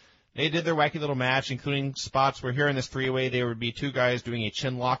 and they did their wacky little match, including spots where here in this three-way there would be two guys doing a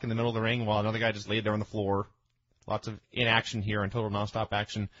chin lock in the middle of the ring while another guy just laid there on the floor. Lots of inaction here and total nonstop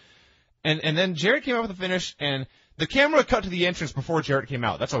action. And then Jarrett came out with the finish, and the camera cut to the entrance before Jarrett came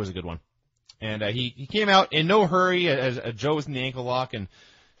out. That's always a good one. And he came out in no hurry as Joe was in the ankle lock and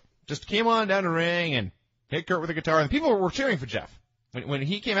just came on down the ring and hit Kurt with a guitar. And people were cheering for Jeff. When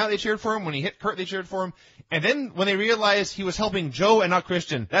he came out, they cheered for him. When he hit Kurt, they cheered for him. And then when they realized he was helping Joe and not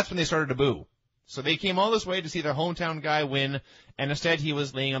Christian, that's when they started to boo. So they came all this way to see their hometown guy win, and instead he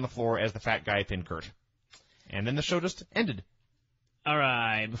was laying on the floor as the fat guy pinned Kurt. And then the show just ended. All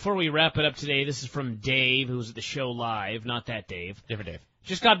right, before we wrap it up today, this is from Dave, who's at the show live. Not that Dave. Different Dave.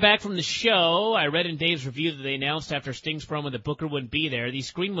 Just got back from the show. I read in Dave's review that they announced after Sting's promo that Booker wouldn't be there. The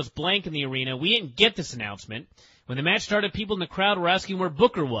screen was blank in the arena. We didn't get this announcement. When the match started, people in the crowd were asking where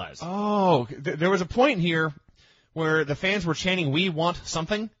Booker was. Oh, there was a point here where the fans were chanting, "We want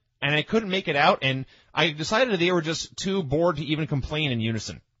something," and I couldn't make it out, and I decided they were just too bored to even complain in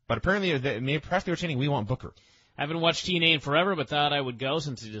unison. But apparently, perhaps they were chanting, "We want Booker." I haven't watched TNA in forever, but thought I would go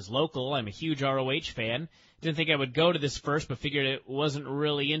since it is local. I'm a huge ROH fan. Didn't think I would go to this first, but figured it wasn't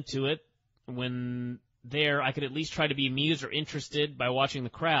really into it. When there, I could at least try to be amused or interested by watching the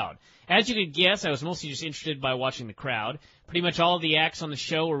crowd. As you could guess, I was mostly just interested by watching the crowd. Pretty much all of the acts on the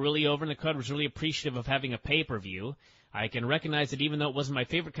show were really over, and the crowd was really appreciative of having a pay-per-view. I can recognize that even though it wasn't my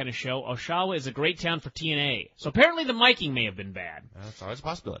favorite kind of show, Oshawa is a great town for TNA. So apparently the miking may have been bad. That's always a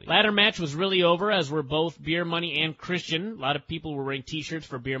possibility. Ladder match was really over, as were both Beer Money and Christian. A lot of people were wearing T-shirts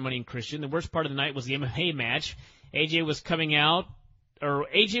for Beer Money and Christian. The worst part of the night was the MMA match. AJ was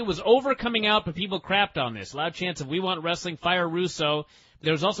over coming out, but people crapped on this. Loud chants of "We want wrestling, fire Russo."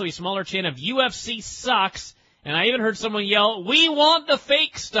 There was also a smaller chant of "UFC sucks," and I even heard someone yell, "We want the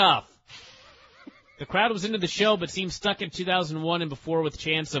fake stuff." The crowd was into the show, but seemed stuck in 2001 and before with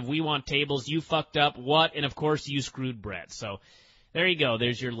chants of "We want tables," "You fucked up," "What," and of course, "You screwed Brett." So there you go.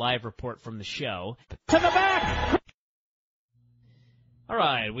 There's your live report from the show. To the back! All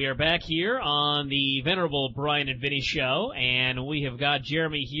right, we are back here on the venerable Bryan and Vinny Show, and we have got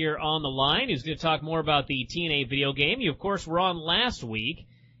Jeremy here on the line who's going to talk more about the TNA video game. You, of course, were on last week,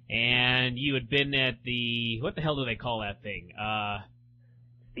 and you had been at the, what the hell do they call that thing?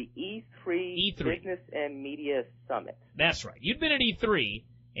 The E3 Business and Media Summit. That's right. You'd been at E3,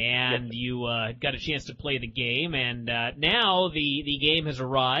 and yes, you got a chance to play the game, and now the game has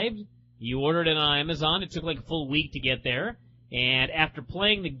arrived. You ordered it on Amazon. It took like a full week to get there. And after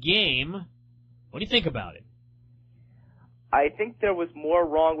playing the game, what do you think about it? I think there was more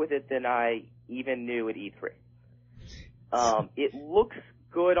wrong with it than I even knew at E3. It looks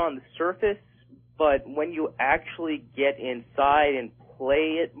good on the surface, but when you actually get inside and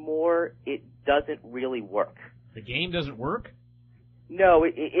play it more, it doesn't really work. The game doesn't work? No,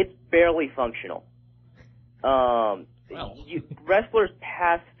 it's barely functional. Wrestlers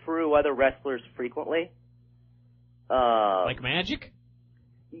pass through other wrestlers frequently. Like magic?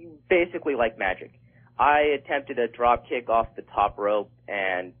 Basically like magic. I attempted a drop kick off the top rope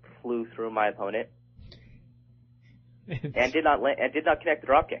and flew through my opponent, and did not connect the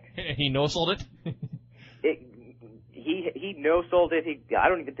drop kick. He no-sold it? He no-sold it. I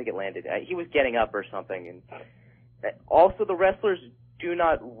don't even think it landed. He was getting up or something. And also, the wrestlers do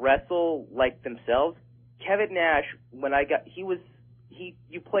not wrestle like themselves. Kevin Nash,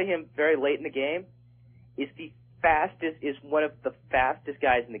 you play him very late in the game, is one of the fastest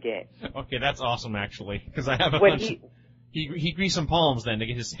guys in the game. Okay, that's awesome, actually, because I have a hunch he greased some palms then to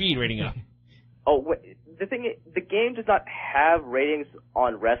get his speed rating up. The thing is, the game does not have ratings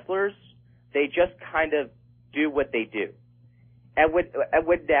on wrestlers. They just kind of do what they do. And when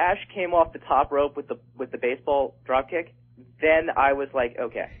Nash came off the top rope with the baseball drop kick, then I was like,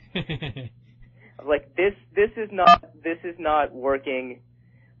 okay. I was like, this is not working.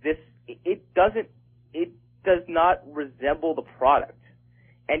 It does not resemble the product.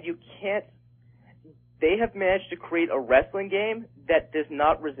 And they have managed to create a wrestling game that does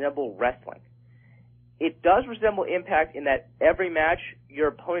not resemble wrestling. It does resemble Impact in that every match, your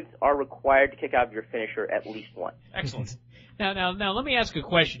opponents are required to kick out of your finisher at least once. Excellent. Now, let me ask a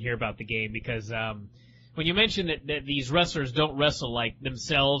question here about the game, because when you mentioned that these wrestlers don't wrestle like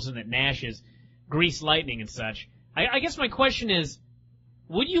themselves and that Nash is grease lightning and such, I guess my question is,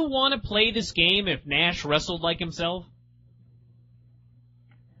 would you want to play this game if Nash wrestled like himself?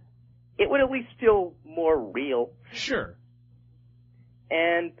 It would at least feel more real. Sure.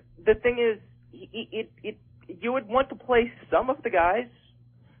 And the thing is, you would want to play some of the guys.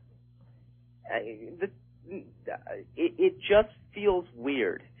 It just feels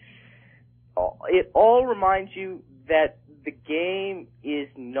weird. It all reminds you that the game is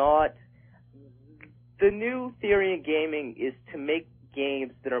not... The new theory in gaming is to make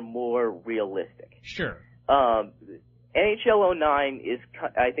games that are more realistic. Sure. NHL 09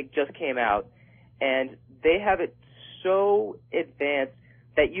 I think just came out, and they have it so advanced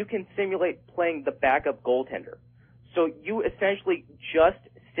that you can simulate playing the backup goaltender. So you essentially just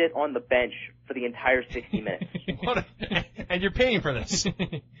sit on the bench for the entire 60 minutes. And you're paying for this.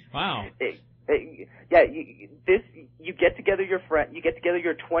 Wow. You get together your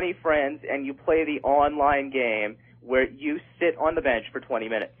 20 friends and you play the online game where you sit on the bench for 20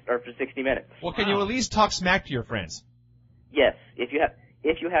 minutes, or for 60 minutes. Well, can you at least talk smack to your friends? Yes, if you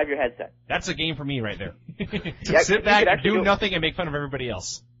have your headset. That's a game for me right there. Yeah, Sit back, do nothing, and make fun of everybody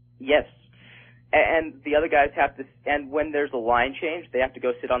else. Yes. And the other guys have to, and when there's a line change, they have to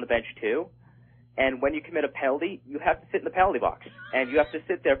go sit on the bench too. And when you commit a penalty, you have to sit in the penalty box. And you have to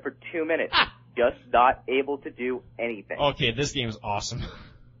sit there for 2 minutes, just not able to do anything. Okay, this game's awesome.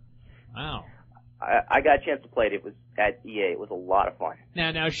 Wow. I got a chance to play it. It was at EA. It was a lot of fun.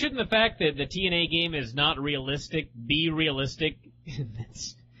 Now, shouldn't the fact that the TNA game is not realistic be realistic?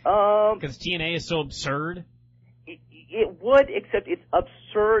 Because TNA is so absurd? It would, except it's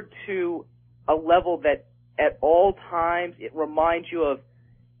absurd to a level that at all times it reminds you of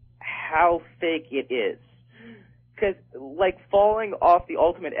how fake it is. Because, like, falling off the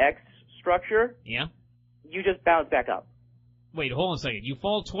Ultimate X structure, yeah, you just bounce back up. Wait, hold on a second. You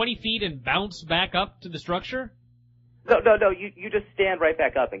fall 20 feet and bounce back up to the structure? No. You just stand right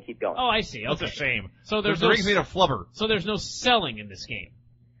back up and keep going. Oh, I see. Okay. That's a shame. So the ring's made of flubber. So there's no selling in this game.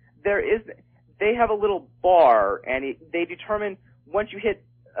 There is. They have a little bar, and they determine once you hit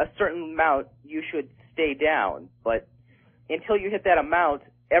a certain amount, you should stay down. But until you hit that amount,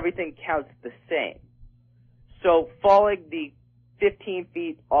 everything counts the same. So falling the 15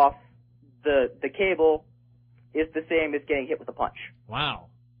 feet off the cable is the same as getting hit with a punch. Wow.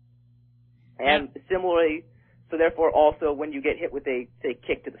 And similarly, so therefore also when you get hit with a, say,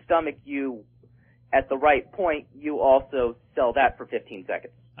 kick to the stomach, you, at the right point, you also sell that for 15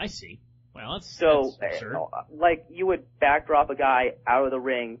 seconds. I see. Well, that's absurd. Like, you would backdrop a guy out of the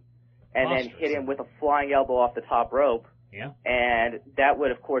ring and then hit him with a flying elbow off the top rope. Yeah. And that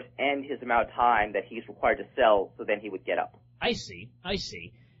would, of course, end his amount of time that he's required to sell, so then he would get up. I see.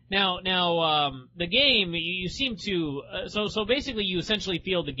 Now, the game, you seem to, so basically you essentially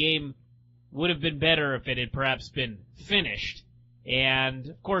feel the game would have been better if it had perhaps been finished. And,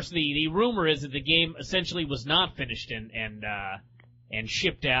 of course, the rumor is that the game essentially was not finished and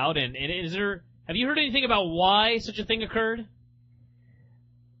shipped out. And have you heard anything about why such a thing occurred?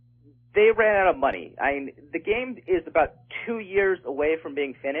 They ran out of money. I mean, the game is about 2 years away from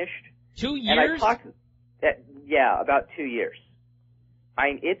being finished. 2 years? Yeah, about 2 years. I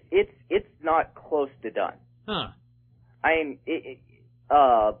mean, it's not close to done. Huh. I mean,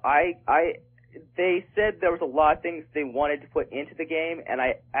 they said there was a lot of things they wanted to put into the game, and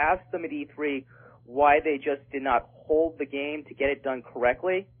I asked them at E3 why they just did not hold the game to get it done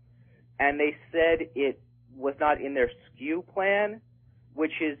correctly, and they said it was not in their SKU plan,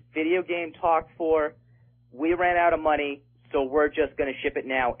 which is video game talk for, we ran out of money, so we're just going to ship it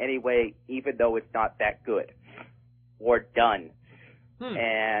now anyway, even though it's not that good or done.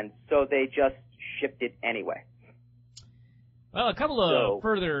 And so they just shipped it anyway. Well, a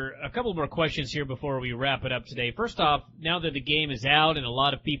couple more questions here before we wrap it up today. First off, now that the game is out and a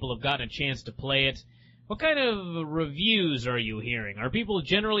lot of people have gotten a chance to play it, what kind of reviews are you hearing? Are people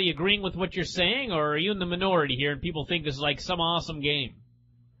generally agreeing with what you're saying, or are you in the minority here and people think this is like some awesome game?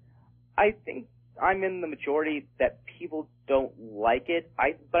 I think I'm in the majority that people don't like it.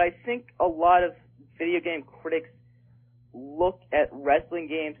 But I think a lot of video game critics look at wrestling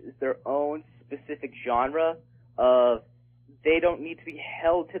games as their own specific genre of they don't need to be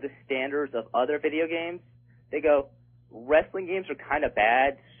held to the standards of other video games. They go, wrestling games are kind of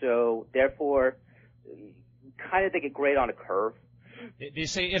bad, so therefore kind of they get grade on a curve. They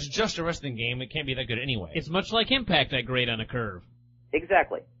say it's just a wrestling game. It can't be that good anyway. It's much like Impact, that grade on a curve.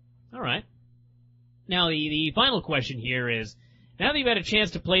 Exactly. All right. Now, the final question here is, now that you've had a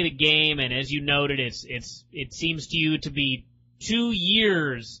chance to play the game, and as you noted, it seems to you to be 2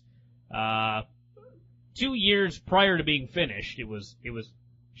 years, 2 years prior to being finished. It was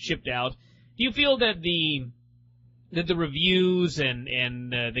shipped out. Do you feel that the reviews and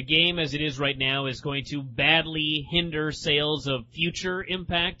the game as it is right now is going to badly hinder sales of future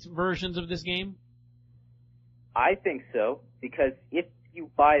Impact versions of this game? I think so, because if you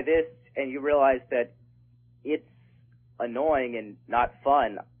buy this and you realize that it's annoying and not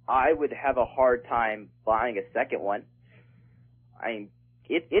fun, I would have a hard time buying a second one. I mean,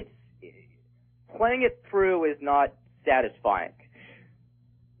 it's playing it through is not satisfying.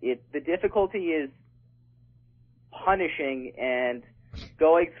 The difficulty is punishing, and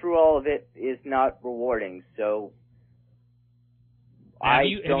going through all of it is not rewarding. So I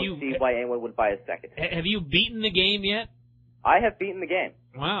don't see why anyone would buy a second. Have you beaten the game yet? I have beaten the game.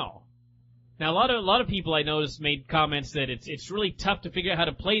 Wow. Now, a lot of people I noticed made comments that it's really tough to figure out how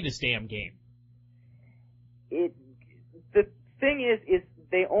to play this damn game. The thing is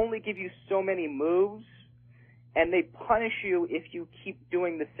they only give you so many moves, and they punish you if you keep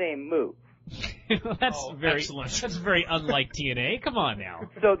doing the same move. That's excellent. That's very unlike TNA. Come on now.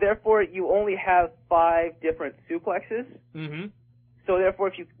 So therefore, you only have 5 different suplexes. Mm-hmm. So therefore,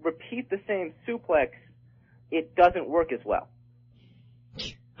 if you repeat the same suplex, it doesn't work as well.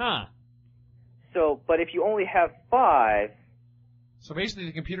 Huh. So, but if you only have 5... So basically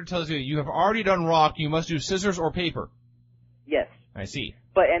the computer tells you you have already done rock, you must do scissors or paper. Yes. I see.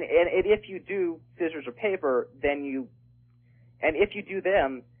 But, and if you do scissors or paper, then you... And if you do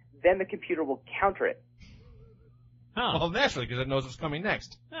them, then the computer will counter it. Huh. Well, naturally, because it knows what's coming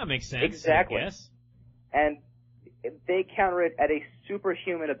next. That makes sense. Exactly. Yes. And they counter it at a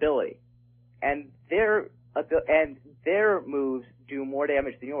superhuman ability. And their moves do more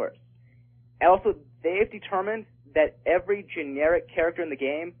damage than yours. And also, they've determined that every generic character in the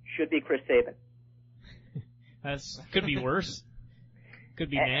game should be Chris Sabin. Could be worse.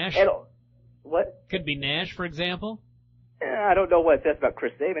 Could be Nash. What? Could be Nash, for example. I don't know what it says about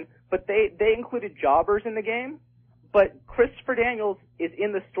Chris Sabin, but they included jobbers in the game, but Christopher Daniels is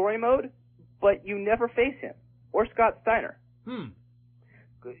in the story mode, but you never face him, or Scott Steiner.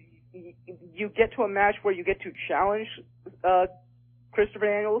 You get to a match where you get to challenge Christopher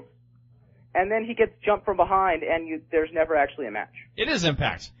Daniels, and then he gets jumped from behind, and there's never actually a match. It is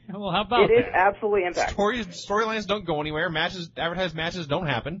Impact. Well, how about it? It is absolutely Impact. Storylines don't go anywhere. Advertised matches don't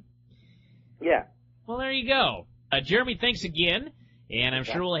happen. Yeah. Well, there you go. Jeremy, thanks again, and I'm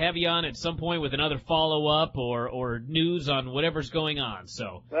sure we'll have you on at some point with another follow-up or news on whatever's going on.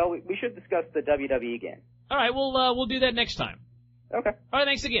 So. Well, we should discuss the WWE game. All right, we'll do that next time. Okay. All right,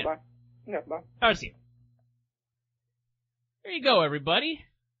 thanks again. Bye. Yeah, bye. All right, see you. There you go, everybody.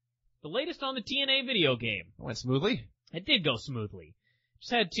 The latest on the TNA video game. It went smoothly. It did go smoothly.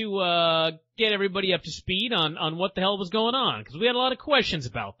 Just had to get everybody up to speed on what the hell was going on, because we had a lot of questions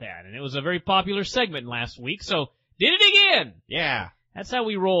about that, and it was a very popular segment last week, so did it again! Yeah. That's how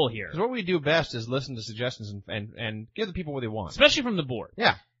we roll here. Because what we do best is listen to suggestions and give the people what they want. Especially from the board.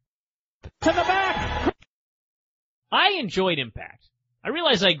 Yeah. To the back! I enjoyed Impact. I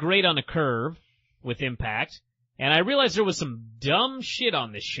realized I grade on a curve with Impact, and I realized there was some dumb shit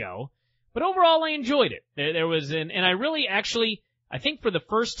on this show, but overall I enjoyed it. There was and I really actually, I think for the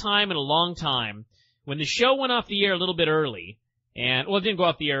first time in a long time, when the show went off the air a little bit early, it didn't go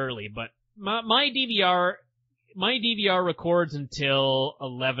off the air early, but my DVR records until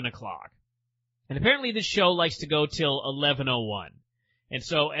 11 o'clock. And apparently this show likes to go till 11:01. And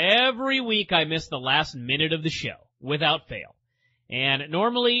so every week I miss the last minute of the show, without fail. And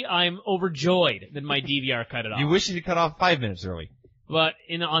normally I'm overjoyed that my DVR cut it off. You wish you could cut off 5 minutes early. But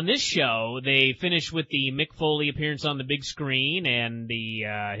on this show, they finish with the Mick Foley appearance on the big screen and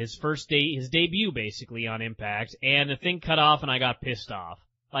his debut basically on Impact, and the thing cut off and I got pissed off.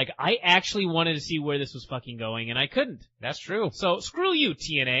 Like, I actually wanted to see where this was fucking going, and I couldn't. That's true. So, screw you,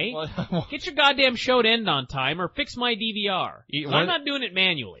 TNA. Get your goddamn show to end on time, or fix my DVR. I'm not doing it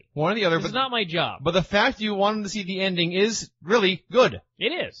manually. One or the other. This is not my job. But the fact you wanted to see the ending is really good.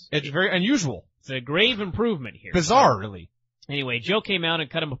 It is. It's very unusual. It's a grave improvement here. Bizarre, really. Anyway, Joe came out and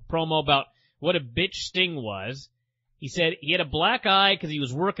cut him a promo about what a bitch Sting was. He said he had a black eye because he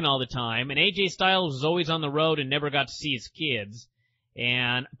was working all the time, and AJ Styles was always on the road and never got to see his kids.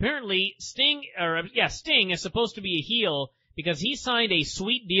 And apparently Sting is supposed to be a heel because he signed a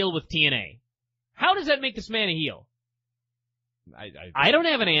sweet deal with TNA. How does that make this man a heel? I don't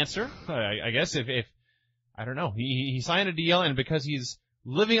have an answer. I guess if I don't know. He signed a deal, and because he's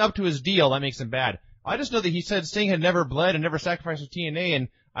living up to his deal, that makes him bad. I just know that he said Sting had never bled and never sacrificed with TNA, and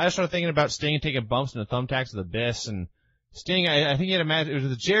I just started thinking about Sting taking bumps and the thumbtacks with Abyss, and Sting, I think he had a match, it was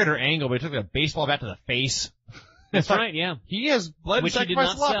the Jarrett or Angle, but he took a baseball bat to the face. That's right, yeah. He has bled and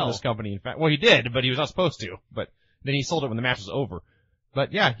sacrificed a lot for this company, in fact. Well, he did, but he was not supposed to. But then he sold it when the match was over.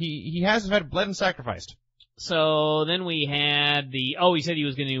 But yeah, he has had bled and sacrificed. So then we had he said he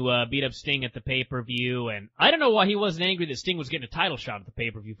was going to beat up Sting at the pay-per-view, and I don't know why he wasn't angry that Sting was getting a title shot at the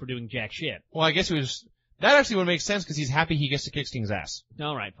pay-per-view for doing jack shit. Well, I guess that actually would make sense because he's happy he gets to kick Sting's ass.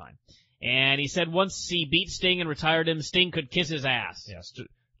 All right, fine. And he said once he beat Sting and retired him, Sting could kiss his ass. Yes.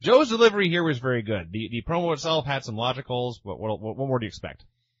 Joe's delivery here was very good. The promo itself had some logicals, but what more do you expect?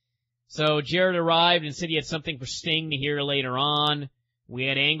 So Jarrett arrived and said he had something for Sting to hear later on. We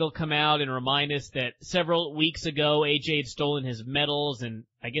had Angle come out and remind us that several weeks ago AJ had stolen his medals, and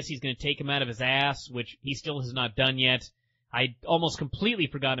I guess he's going to take him out of his ass, which he still has not done yet. I almost completely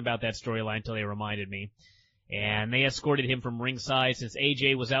forgotten about that storyline until they reminded me. And they escorted him from ringside since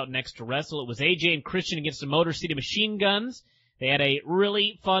AJ was out next to wrestle. It was AJ and Christian against the Motor City Machine Guns. They had a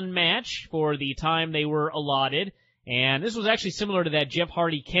really fun match for the time they were allotted, and this was actually similar to that Jeff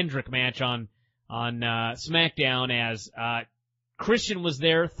Hardy-Kendrick match on SmackDown, as Christian was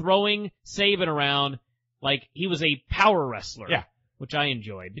there throwing Sabin around like he was a power wrestler. Yeah. Which I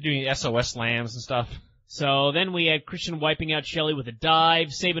enjoyed. You're doing SOS slams and stuff. So then we had Christian wiping out Shelley with a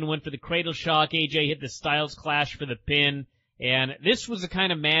dive. Sabin went for the cradle shock. AJ hit the Styles Clash for the pin. And this was the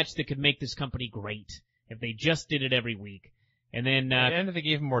kind of match that could make this company great if they just did it every week. And then, and if they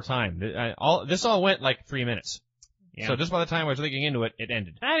gave him more time. This all went like 3 minutes. Yeah. So just by the time I was looking into it, it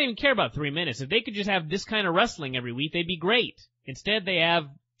ended. I didn't even care about 3 minutes. If they could just have this kind of wrestling every week, they'd be great. Instead, they have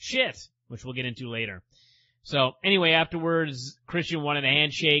shit, which we'll get into later. So, anyway, afterwards, Christian wanted a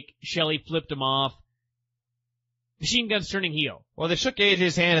handshake. Shelley flipped him off. Machine Gun's turning heel. Well, they shook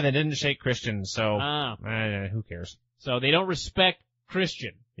AJ's hand and they didn't shake Christian, so who cares? So they don't respect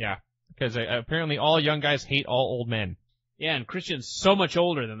Christian. Yeah, because apparently all young guys hate all old men. Yeah, and Christian's so much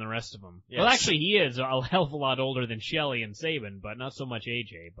older than the rest of them. Yes. Well, actually, he is a hell of a lot older than Shelley and Sabin, but not so much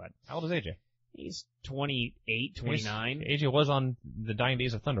AJ. But how old is AJ? He's 28, 29. AJ was on the Dying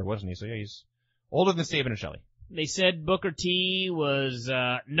Days of Thunder, wasn't he? So yeah, he's older than Sabin and Shelley. They said Booker T was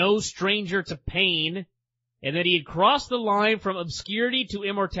no stranger to pain, and that he had crossed the line from obscurity to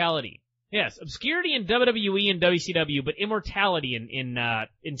immortality. Yes, obscurity in WWE and WCW, but immortality in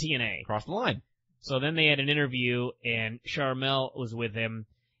TNA. Crossed the line. So then they had an interview, and Charmel was with him,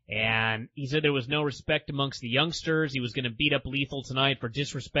 and he said there was no respect amongst the youngsters. He was going to beat up Lethal tonight for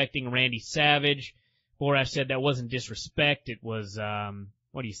disrespecting Randy Savage. Borash said that wasn't disrespect, it was,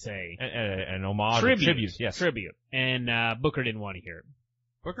 what do you say? An homage. Tribute. Yes. Tribute. And Booker didn't want to hear it.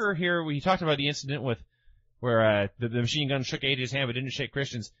 Booker here, he talked about the incident where the Machine Gun shook AJ's hand but didn't shake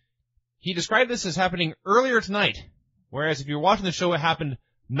Christian's. He described this as happening earlier tonight, whereas if you're watching the show, it happened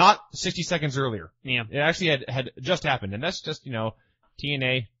not 60 seconds earlier. Yeah. It actually had just happened, and that's just,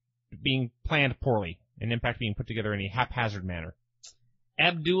 TNA being planned poorly, and Impact being put together in a haphazard manner.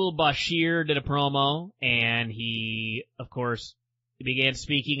 Abdul Bashir did a promo, and he, of course, began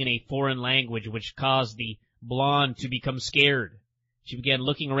speaking in a foreign language, which caused the blonde to become scared. She began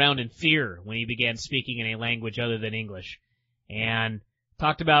looking around in fear when he began speaking in a language other than English. And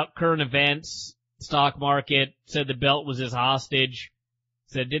talked about current events, stock market, said the belt was his hostage,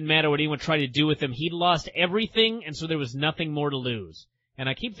 said it didn't matter what anyone tried to do with him. He'd lost everything, and so there was nothing more to lose. And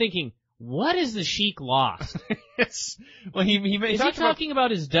I keep thinking, what has the Sheik lost? Well, is he talking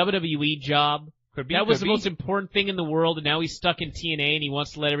about his WWE job? That was the most important thing in the world, and now he's stuck in TNA, and he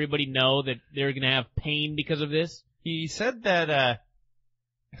wants to let everybody know that they're going to have pain because of this? He said that,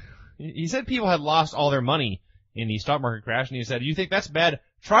 he said people had lost all their money in the stock market crash, and he said, you think that's bad?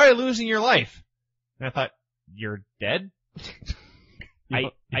 Try losing your life. And I thought, you're dead?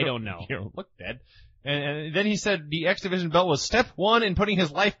 I don't know. You don't look dead. And then he said the X Division belt was step one in putting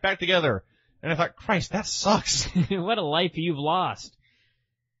his life back together. And I thought, Christ, that sucks. What a life you've lost.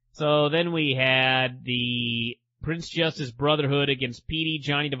 So then we had the Prince Justice Brotherhood against Petey,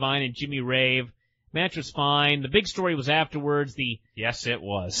 Johnny Devine, and Jimmy Rave. Match was fine. The big story was afterwards. Yes, it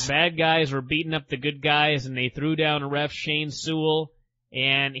was. Bad guys were beating up the good guys, and they threw down a ref, Shane Sewell,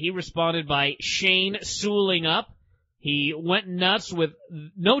 and he responded by Shane Sewelling up. He went nuts with,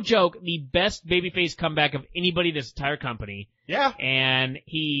 no joke, the best babyface comeback of anybody in this entire company. Yeah. And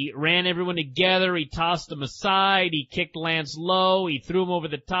he ran everyone together. He tossed them aside. He kicked Lance low. He threw him over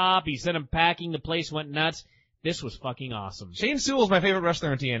the top. He sent him packing. The place went nuts. This was fucking awesome. Shane Sewell's my favorite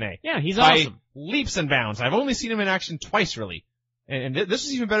wrestler in TNA. Yeah, he's awesome. Leaps and bounds. I've only seen him in action twice, really. And this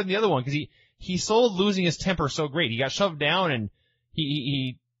is even better than the other one, because he sold losing his temper so great. He got shoved down, and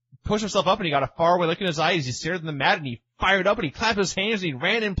he pushed himself up, and he got a faraway look in his eyes. He stared at the mat, and he fired up, and he clapped his hands, and he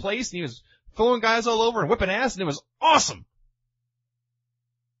ran in place, and he was throwing guys all over and whipping ass, and it was awesome.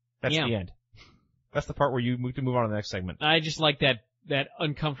 That's the end. That's the part where you move on to the next segment. I just like that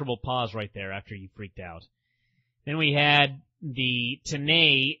uncomfortable pause right there after you freaked out. Then we had the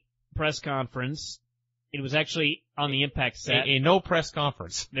TNA press conference. It was actually on the Impact set. A no press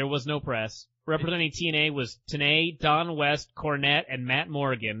conference. There was no press. Representing TNA was TNA, Don West, Cornette, and Matt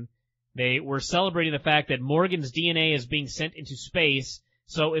Morgan. They were celebrating the fact that Morgan's DNA is being sent into space,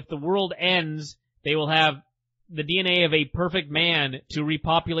 so if the world ends, they will have the DNA of a perfect man to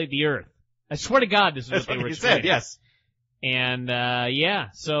repopulate the Earth. I swear to God, this is what they were explaining. Said, yes.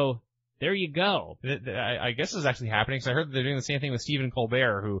 And, so there you go. I guess this is actually happening, because I heard that they're doing the same thing with Stephen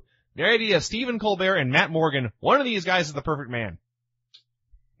Colbert, who, the idea of Stephen Colbert and Matt Morgan, one of these guys is the perfect man.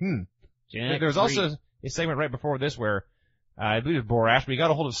 There was also a segment right before this where, I believe it was Borash, but he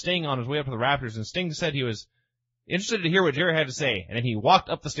got a hold of Sting on his way up to the Raptors, and Sting said he was interested to hear what Jerry had to say, and then he walked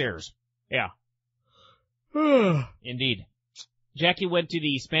up the stairs. Yeah. Indeed. Jackie went to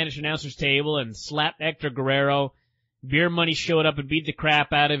the Spanish announcer's table and slapped Hector Guerrero. Beer Money showed up and beat the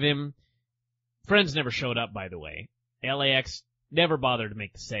crap out of him. Friends never showed up, by the way. LAX never bothered to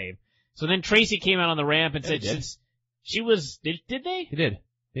make the save. So then Tracy came out on the ramp and said she was, did they? They did.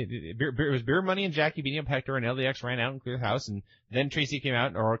 It was Beer Money and Jackie beating up Hector, and LAX ran out and cleared the house, and then Tracy came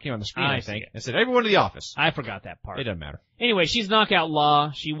out, or came on the screen, I think, and said, everyone to the office. I forgot that part. It doesn't matter. Anyway, she's knockout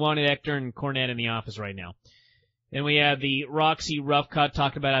law. She wanted Hector and Cornette in the office right now. Then we had the Roxy rough cut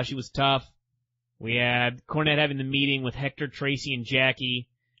talking about how she was tough. We had Cornette having the meeting with Hector, Tracy, and Jackie.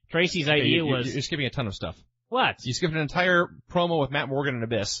 Tracy's idea was... You're skipping a ton of stuff. What? You skipped an entire promo with Matt Morgan and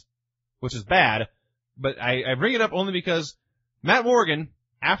Abyss, which is bad, but I bring it up only because Matt Morgan,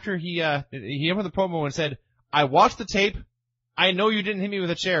 after he opened the promo and said, I watched the tape, I know you didn't hit me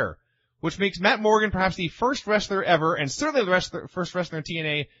with a chair, which makes Matt Morgan perhaps the first wrestler ever, and certainly the first wrestler in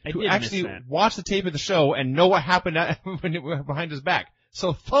TNA, to actually watch the tape of the show and know what happened behind his back.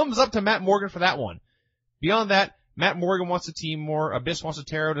 So thumbs up to Matt Morgan for that one. Beyond that, Matt Morgan wants to team more, Abyss wants to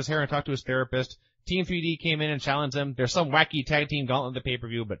tear out his hair and talk to his therapist, Team 3D came in and challenged him, there's some wacky tag team gauntlet at the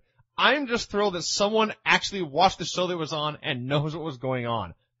pay-per-view, but I'm just thrilled that someone actually watched the show that was on and knows what was going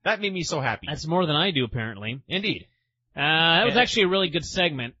on. That made me so happy. That's more than I do, apparently. Indeed. That was actually a really good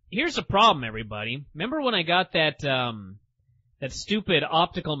segment. Here's the problem, everybody. Remember when I got that stupid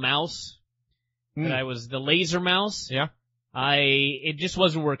optical mouse? The laser mouse? Yeah. It just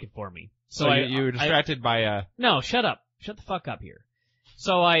wasn't working for me. So you were distracted by, No, shut up. Shut the fuck up here.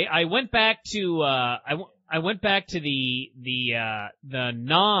 So I went back to, I went back to the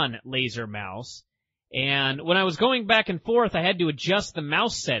non-laser mouse, and when I was going back and forth, I had to adjust the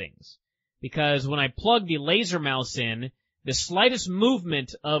mouse settings, because when I plugged the laser mouse in, the slightest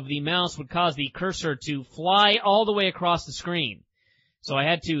movement of the mouse would cause the cursor to fly all the way across the screen. So I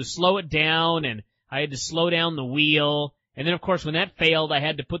had to slow it down, and I had to slow down the wheel, and then of course when that failed, I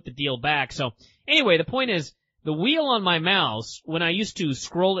had to put the deal back. So anyway, the point is, the wheel on my mouse, when I used to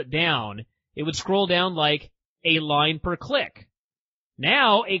scroll it down, it would scroll down like a line per click.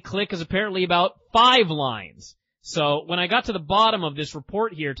 Now, a click is apparently about 5 lines. So, when I got to the bottom of this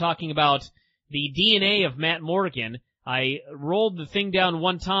report here talking about the DNA of Matt Morgan, I rolled the thing down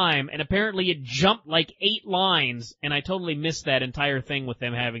one time, and apparently it jumped like 8 lines, and I totally missed that entire thing with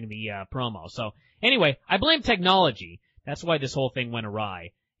them having the promo. So, anyway, I blame technology. That's why this whole thing went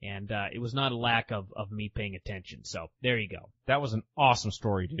awry. And it was not a lack of me paying attention. So, there you go. That was an awesome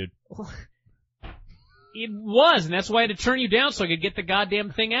story, dude. It was, and that's why I had to turn you down so I could get the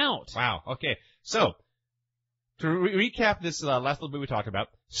goddamn thing out. Wow, okay. So, to recap this last little bit we talked about,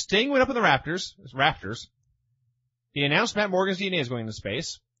 Sting went up in the rafters. He announced Matt Morgan's DNA is going into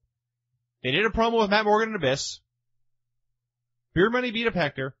space. They did a promo with Matt Morgan and Abyss. Beer Money beat up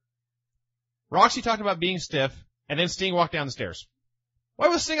Hector. Roxy talked about being stiff, and then Sting walked down the stairs. Why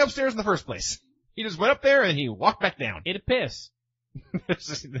was Sting upstairs in the first place? He just went up there and he walked back down. It a piss.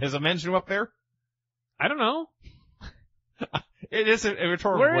 There's a men's room up there? I don't know. It is a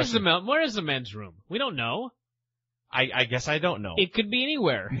rhetorical question. Where is the men's room? We don't know. I guess I don't know. It could be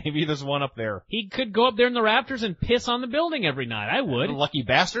anywhere. Maybe there's one up there. He could go up there in the rafters and piss on the building every night. I would. Lucky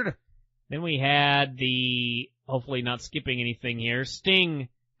bastard. Then we had hopefully not skipping anything here, Sting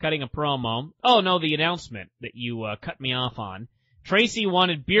cutting a promo. Oh no, the announcement that you cut me off on. Tracy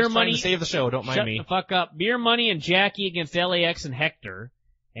wanted Beer Money. To save the show, don't mind me. Shut the fuck up. Beer Money and Jackie against LAX and Hector.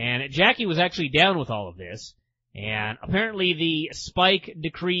 And Jackie was actually down with all of this. And apparently the Spike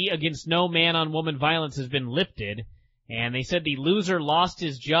decree against no man-on-woman violence has been lifted. And they said the loser lost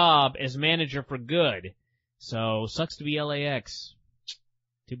his job as manager for good. So, sucks to be LAX.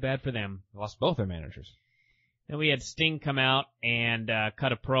 Too bad for them. Lost both their managers. Then we had Sting come out and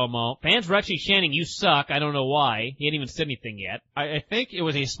cut a promo. Fans were actually chanting, "You suck." I don't know why. He hadn't even said anything yet. I think it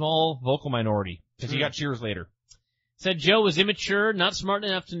was a small vocal minority, because he got cheers later. Said Joe was immature, not smart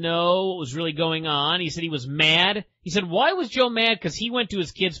enough to know what was really going on. He said he was mad. He said, why was Joe mad? Because he went to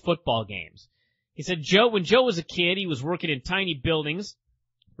his kids' football games. He said when Joe was a kid, he was working in tiny buildings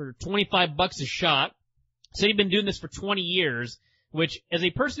for $25 a shot. Said he'd been doing this for 20 years, which, as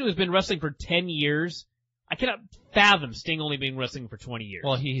a person who has been wrestling for 10 years, I cannot fathom Sting only being wrestling for 20 years.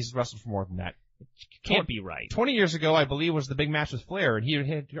 Well, he's wrestled for more than that. Can't be right. 20 years ago, I believe, was the big match with Flair, and he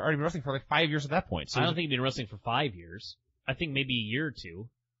had already been wrestling for like 5 years at that point. So I don't think he'd been wrestling for 5 years. I think maybe a year or two.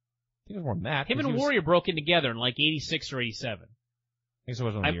 I think it was more than that. Him and Warrior broke in together in like 86 or 87. I think so. It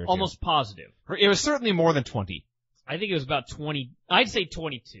was only a year or two. Almost positive. It was certainly more than 20. I think it was about 20. I'd say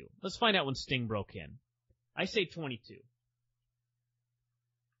 22. Let's find out when Sting broke in. I say 22.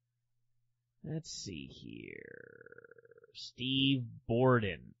 Let's see here. Steve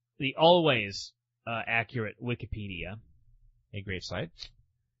Borden. The always accurate Wikipedia. A great site.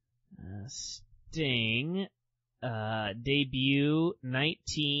 Sting, debut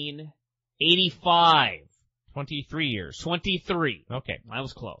 1985. 23 years. 23. Okay. I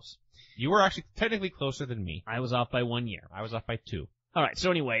was close. You were actually technically closer than me. I was off by 1 year. I was off by 2. All right,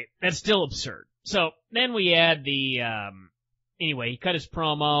 so anyway, that's still absurd. So then we had the, anyway, he cut his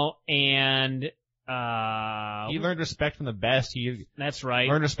promo, and, he learned respect from the best. That's right.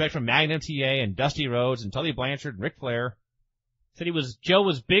 Learned respect from Magnum TA and Dusty Rhodes and Tully Blanchard and Ric Flair. Said Joe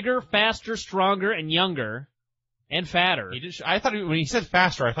was bigger, faster, stronger, and younger, and fatter. I thought when he said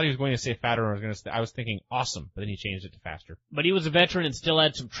faster, I thought he was going to say fatter, and I was thinking awesome, but then he changed it to faster. But he was a veteran and still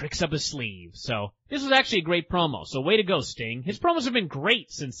had some tricks up his sleeve. So this was actually a great promo. So way to go, Sting. His promos have been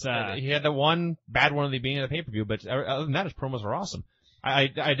great since he had the one bad one at the beginning of the pay-per-view, but other than that, his promos were awesome.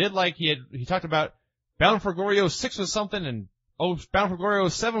 I did like he talked about Bound for Glory 06 was something, and Bound for Glory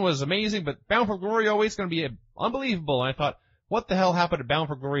 07 was amazing, but Bound for Glory 08 is going to be unbelievable. And I thought, what the hell happened to Bound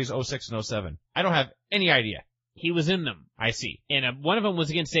for Glory's 06 and 07? I don't have any idea. He was in them. I see. And one of them was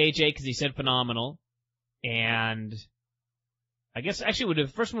against AJ because he said phenomenal. And I guess actually the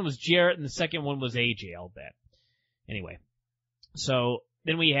first one was Jarrett and the second one was AJ, I'll bet. Anyway. So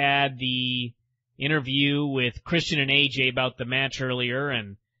then we had the interview with Christian and AJ about the match earlier,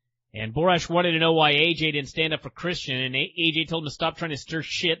 and Borash wanted to know why AJ didn't stand up for Christian, and AJ told him to stop trying to stir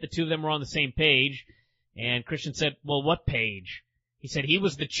shit. The two of them were on the same page. And Christian said, well, what page? He said he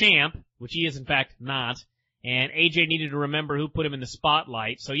was the champ, which he is in fact not. And AJ needed to remember who put him in the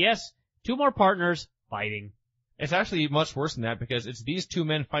spotlight. So yes, 2 more partners fighting. It's actually much worse than that because it's these 2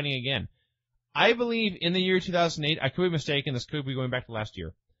 men fighting again. I believe in the year 2008, I could be mistaken, this could be going back to last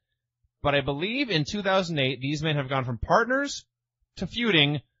year, but I believe in 2008, these men have gone from partners to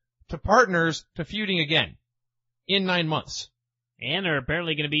feuding again in 9 months. And are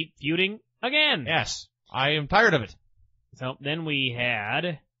apparently going to be feuding again. Yes, I am tired of it. So then we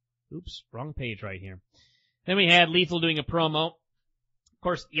had, oops, wrong page right here. Then we had Lethal doing a promo. Of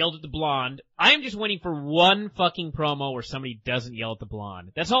course, yelled at the blonde. I'm just waiting for one fucking promo where somebody doesn't yell at the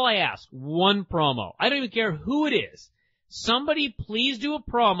blonde. That's all I ask. One promo. I don't even care who it is. Somebody please do a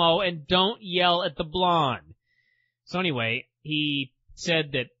promo and don't yell at the blonde. So anyway, he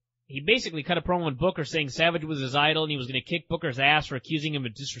said that he basically cut a promo on Booker saying Savage was his idol and he was going to kick Booker's ass for accusing him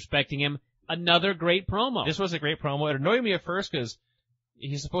of disrespecting him. Another great promo. This was a great promo. It annoyed me at first because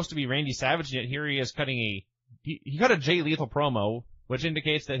he's supposed to be Randy Savage, yet here he is cutting he cut a Jay Lethal promo, which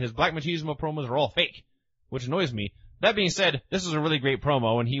indicates that his Black Machismo promos are all fake, which annoys me. That being said, this was a really great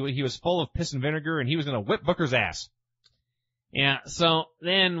promo, and he was full of piss and vinegar, and he was going to whip Booker's ass. Yeah, so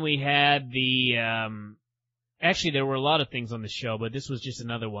then we had the, actually there were a lot of things on the show, but this was just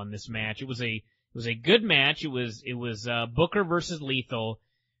another one, this match. It was a good match. It was Booker versus Lethal.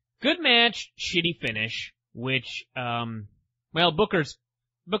 Good match, shitty finish, which, well,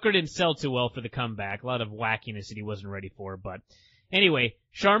 Booker didn't sell too well for the comeback. A lot of wackiness that he wasn't ready for, but anyway,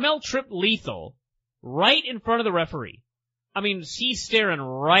 Sharmell tripped Lethal right in front of the referee. I mean, he's staring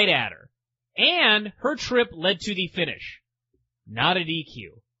right at her. And her trip led to the finish. Not a DQ.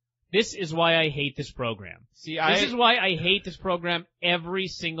 This is why I hate this program. This is why I hate this program every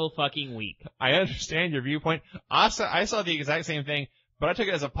single fucking week. I understand your viewpoint. I saw the exact same thing, but I took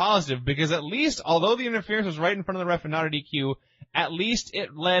it as a positive because at least, although the interference was right in front of the ref and not a DQ, at least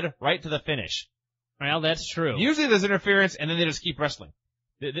it led right to the finish. Well, that's true. Usually there's interference and then they just keep wrestling.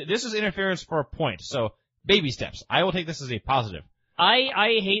 This is interference for a point, so baby steps. I will take this as a positive.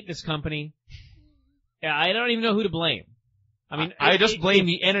 I hate this company. Yeah, I don't even know who to blame. I mean, I just blame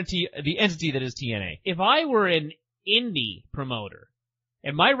the entity that is TNA. If I were an indie promoter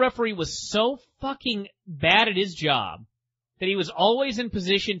and my referee was so fucking bad at his job that he was always in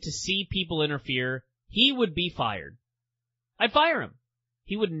position to see people interfere, he would be fired. I'd fire him.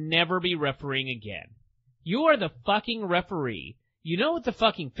 He would never be refereeing again. You are the fucking referee. You know what the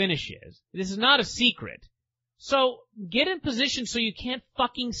fucking finish is. This is not a secret. So, get in position so you can't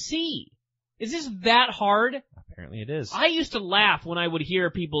fucking see. Is this that hard? Apparently it is. I used to laugh when I would hear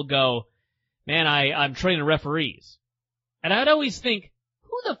people go, man, I'm training referees. And I'd always think,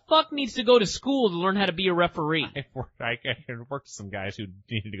 who the fuck needs to go to school to learn how to be a referee? I worked with some guys who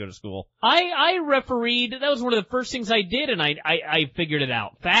needed to go to school. I refereed. That was one of the first things I did, and I figured it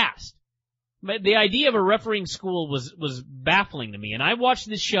out fast. But the idea of a refereeing school was baffling to me. And I watched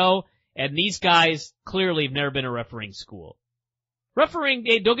this show, and these guys clearly have never been to a refereeing school. Refereeing,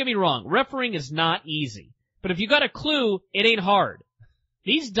 don't get me wrong, refereeing is not easy. But if you got a clue, it ain't hard.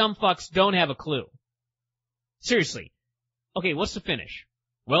 These dumb fucks don't have a clue. Seriously. Okay, what's the finish?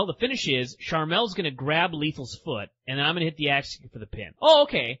 Well, the finish is Sharmell's gonna grab Lethal's foot, and then I'm gonna hit the axe for the pin. Oh,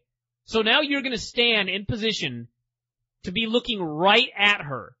 okay. So now you're gonna stand in position to be looking right at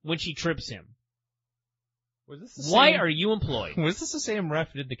her when she trips him. Why are you employed? Was this the same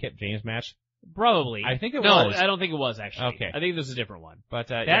ref who did the Kip James match? Probably. I think it no, was. I don't think it was, actually. Okay. I think this is a different one. But,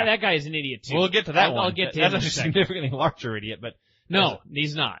 That guy is an idiot, too. We'll get to that one. I'll get to him That's in a a second. significantly larger idiot, but. No,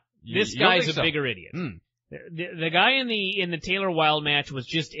 he's not. This you don't guy's think a so? bigger idiot. Mm. The guy in the Taylor Wilde match was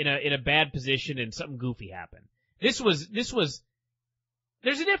just in a bad position and something goofy happened. There's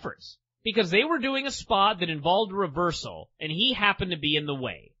a difference. Because they were doing a spot that involved a reversal, and he happened to be in the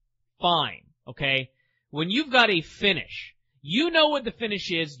way. Fine, okay? When you've got a finish, you know what the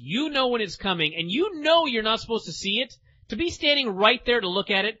finish is, you know when it's coming, and you know you're not supposed to see it, to be standing right there to look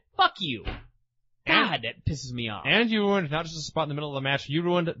at it, fuck you. God, that pisses me off. And you ruined not just a spot in the middle of the match, you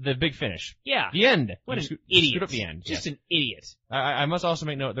ruined the big finish. Yeah. The end. What You an you idiot. screwed up the end. Just Yes. an idiot. I must also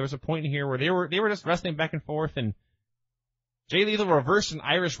make note, there was a point here where they were just wrestling back and forth, and Jay Lethal reversed an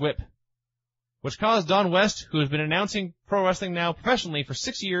Irish whip, which caused Don West, who has been announcing pro wrestling now professionally for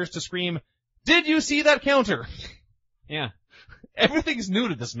 6 years, to scream, "Did you see that counter?" Yeah. Everything's new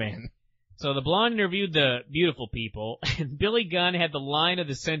to this man. So the blonde interviewed the beautiful people, and Billy Gunn had the line of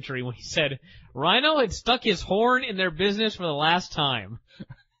the century when he said, Rhino had stuck his horn in their business for the last time.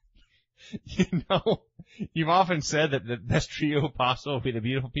 You know, you've often said that the best trio possible would be the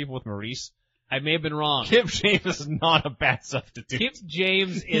beautiful people with Maurice. I may have been wrong. Kip James is not a bad substitute. Kip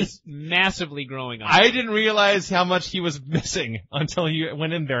James is massively growing on. I didn't realize how much he was missing until he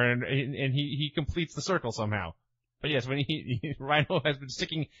went in there and he completes the circle somehow. But yes, when Rhino has been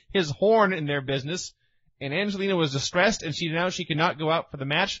sticking his horn in their business, and Angelina was distressed, and she could not go out for the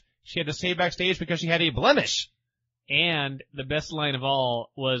match. She had to stay backstage because she had a blemish. And the best line of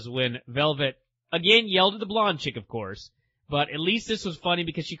all was when Velvet, again, yelled at the blonde chick, of course, but at least this was funny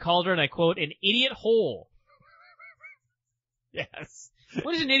because she called her, and I quote, an idiot hole. Yes.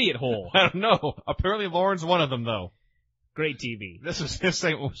 What is an idiot hole? I don't know. Apparently Lauren's one of them, though. Great TV. This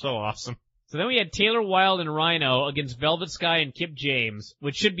segment was so awesome. So then we had Taylor Wilde and Rhino against Velvet Sky and Kip James,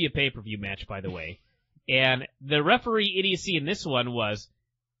 which should be a pay-per-view match, by the way. And the referee idiocy in this one was,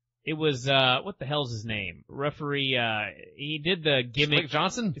 what the hell's his name? Referee, he did the gimmick. Slick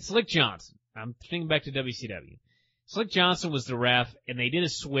Johnson? Slick Johnson. I'm thinking back to WCW. Slick Johnson was the ref, and they did a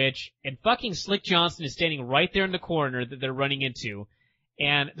switch, and fucking Slick Johnson is standing right there in the corner that they're running into.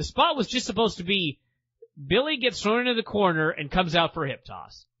 And the spot was just supposed to be, Billy gets thrown into the corner and comes out for a hip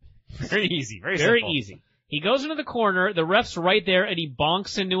toss. Very easy. Very Very simple. easy. He goes into the corner, the ref's right there, and he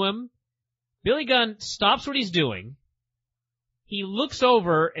bonks into him. Billy Gunn stops what he's doing. He looks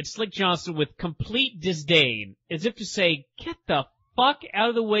over at Slick Johnson with complete disdain, as if to say, get the fuck out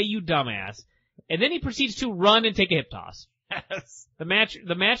of the way, you dumbass. And then he proceeds to run and take a hip toss. Yes. The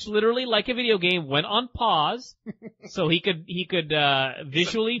match literally, like a video game, went on pause, so he could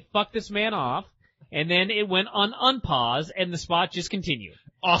visually fuck this man off, and then it went on unpause, and the spot just continued.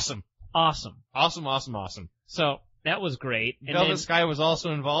 Awesome. Awesome. Awesome. So, that was great. And Velvet then, Sky was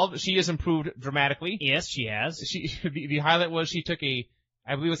also involved. She has improved dramatically. yes, she has. The highlight was she took I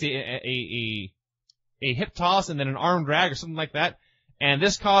believe it was a hip toss and then an arm drag or something like that. And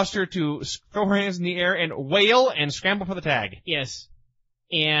this caused her to throw her hands in the air and wail and scramble for the tag. Yes.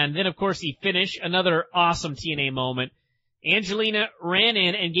 And then, of course, he finished. Another awesome TNA moment. Angelina ran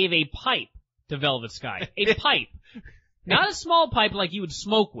in and gave a pipe to Velvet Sky. A pipe. Not a small pipe like you would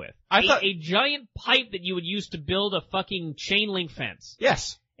smoke with. A giant pipe that you would use to build a fucking chain link fence.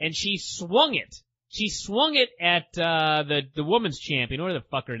 Yes. And she swung it. She swung it at the woman's champion, whatever the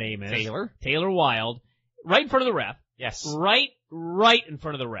fuck her name is. Taylor Wilde. Right in front of the ref. Yes. Right in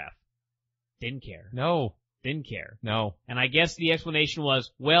front of the ref. Didn't care. No. Didn't care. No. And I guess the explanation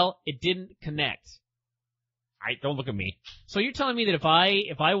was, well, it didn't connect. Don't look at me. So you're telling me that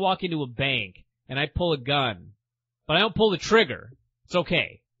if I walk into a bank and I pull a gun, but I don't pull the trigger, it's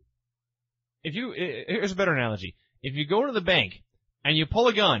okay. Here's a better analogy. If you go to the bank and you pull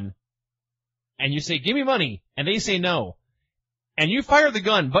a gun and you say, give me money, and they say no, and you fire the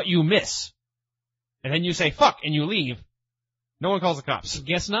gun but you miss, and then you say fuck and you leave, no one calls the cops.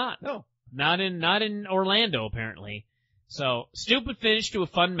 Guess not. No. Not in Orlando, apparently. So, stupid finish to a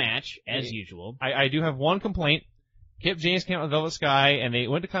fun match, as usual. I do have one complaint. Kip James came out with Velvet Sky, and they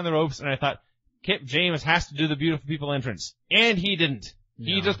went to climb the ropes, and I thought, Kip James has to do the beautiful people entrance. And he didn't.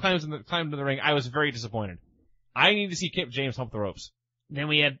 No. He just climbed to the ring. I was very disappointed. I need to see Kip James hump the ropes. Then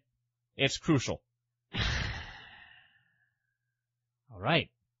we had... It's crucial. All right.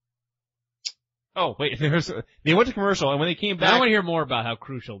 Oh, wait, they went to commercial, and when they came back... I want to hear more about how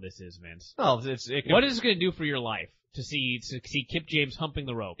crucial this is, Vince. Well, what is it going to do for your life to see Kip James humping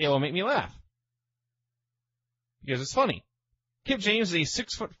the ropes? It will make me laugh. Because it's funny. Kip James is a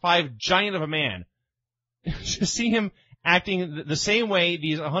 6'5" giant of a man. To see him acting the same way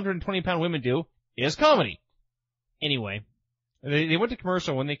these 120-pound women do is comedy. Anyway. They went to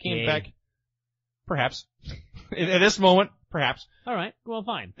commercial when they came back. Perhaps. At this moment, perhaps. All right. Well,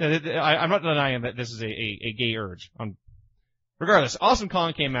 fine. I'm not denying that this is a gay urge. Regardless, Awesome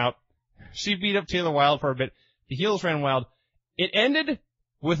Kong came out. She beat up Taylor Wilde for a bit. The heels ran wild. It ended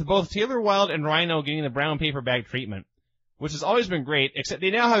with both Taylor Wilde and Rhino getting the brown paper bag treatment, which has always been great, except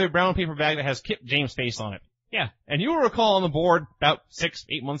they now have a brown paper bag that has Kip James' face on it. Yeah. And you will recall on the board about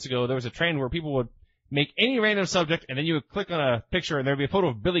 6-8 months ago, there was a trend where people would make any random subject, and then you would click on a picture, and there would be a photo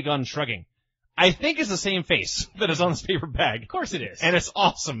of Billy Gunn shrugging. I think it's the same face that is on this paper bag. Of course it is. And it's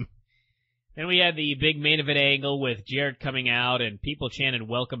awesome. Then we had the big main event angle with Jarrett coming out, and people chanted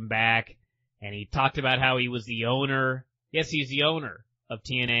welcome back, and he talked about how he was the owner. Yes, he's the owner of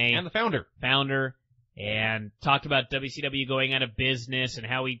TNA. And the founder. And talked about WCW going out of business and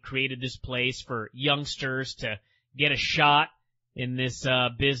how he created this place for youngsters to get a shot in this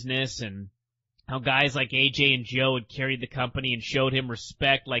business, and how guys like AJ and Joe had carried the company and showed him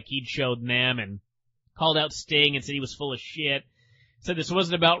respect like he'd showed them, and called out Sting and said he was full of shit. Said this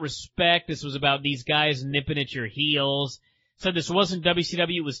wasn't about respect, this was about these guys nipping at your heels. Said this wasn't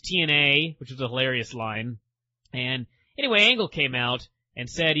WCW, it was TNA, which was a hilarious line. And anyway, Angle came out and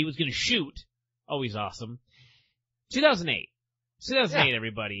said he was going to shoot. Always awesome. 2008,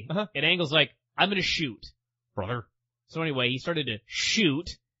 everybody. Uh-huh. And Angle's like, I'm going to shoot. Brother. So anyway, he started to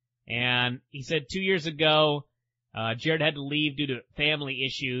shoot, and he said 2 years ago, Jarrett had to leave due to family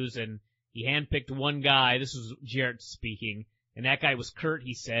issues, and he handpicked one guy. This was Jarrett speaking, and that guy was Kurt,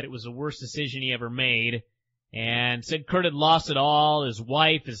 he said. It was the worst decision he ever made, and said Kurt had lost it all, his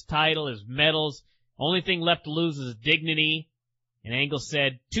wife, his title, his medals. Only thing left to lose is his dignity. And Angle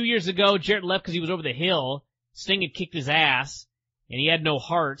said 2 years ago, Jarrett left because he was over the hill. Sting had kicked his ass, and he had no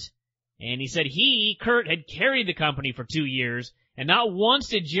heart. And he said Kurt, had carried the company for 2 years, and not once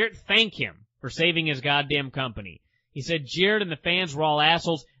did Jarrett thank him for saving his goddamn company. He said Jarrett and the fans were all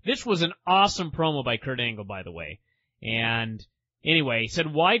assholes. This was an awesome promo by Kurt Angle, by the way. And anyway, he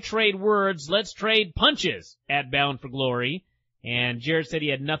said, why trade words? Let's trade punches at Bound for Glory. And Jarrett said he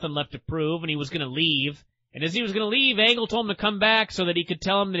had nothing left to prove, and he was going to leave. And as he was going to leave, Angle told him to come back so that he could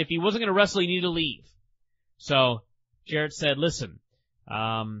tell him that if he wasn't going to wrestle, he needed to leave. So Jarrett said, listen,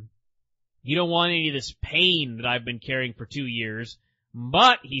 you don't want any of this pain that I've been carrying for 2 years.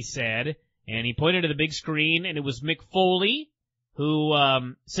 But, he said, and he pointed to the big screen, and it was Mick Foley who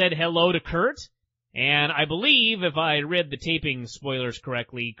said hello to Kurt. And I believe, if I read the taping spoilers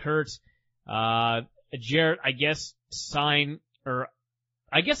correctly, Jarrett, I guess,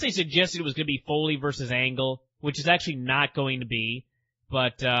 I guess they suggested it was going to be Foley versus Angle, which is actually not going to be.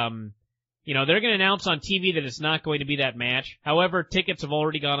 But, they're going to announce on TV that it's not going to be that match. However, tickets have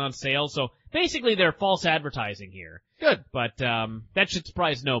already gone on sale, so basically they're false advertising here. Good. But, that should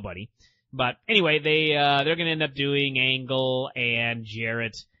surprise nobody. But anyway, they're going to end up doing Angle and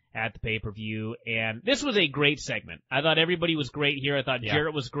Jarrett at the pay-per-view, and this was a great segment. I thought everybody was great here. I thought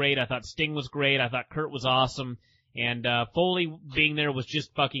Jarrett was great. I thought Sting was great. I thought Kurt was awesome. And Foley being there was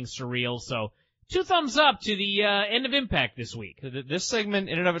just fucking surreal. So 2 thumbs up to the end of Impact this week. This segment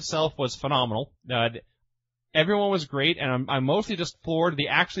in and of itself was phenomenal. Everyone was great, and I'm mostly just floored they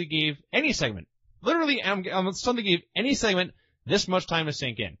actually gave any segment. Literally, I'm stunned they gave any segment this much time to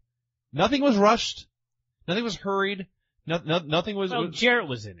sink in. Nothing was rushed. Nothing was hurried. Nothing was... Well, Jarrett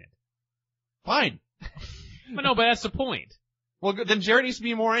was in it. Fine. But that's the point. Well, then Jarrett needs to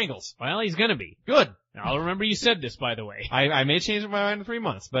be in more angles. Well, he's gonna be. Good. I'll remember you said this, by the way. I may change my mind in 3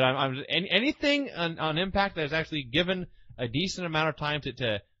 months, but anything on Impact that is actually given a decent amount of time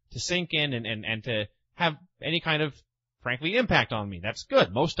to sink in and to have any kind of, frankly, impact on me. That's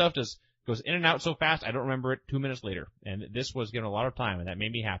good. Most stuff just goes in and out so fast, I don't remember it 2 minutes later. And this was given a lot of time, and that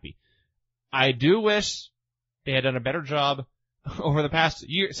made me happy. I do wish they had done a better job over the past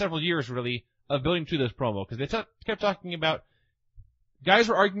several years, really, of building to this promo, because they kept talking about, guys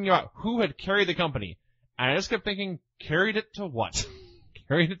were arguing about who had carried the company, and I just kept thinking, carried it to what?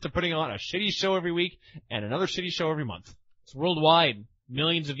 Carried it to putting on a shitty show every week and another shitty show every month. It's worldwide.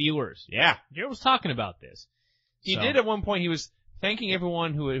 Millions of viewers. Yeah. Jarrett was talking about this. He did at one point. He was thanking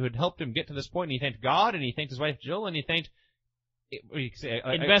everyone who had helped him get to this point, and he thanked God, and he thanked his wife Jill, and he thanked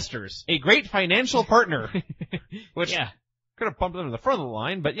investors. A great financial partner, which yeah. could have bumped them to the front of the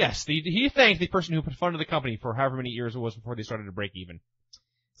line, but yes, he thanked the person who funded the company for however many years it was before they started to break even.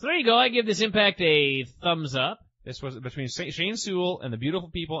 So there you go. I give this Impact a thumbs up. This was between Shane Sewell and the beautiful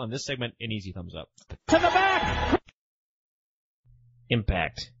people, and this segment, an easy thumbs up. To the back!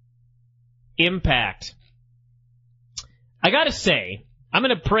 Impact. I gotta say, I'm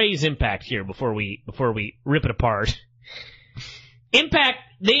gonna praise Impact here before we rip it apart. Impact,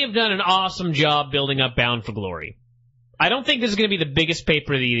 they have done an awesome job building up Bound for Glory. I don't think this is gonna be the biggest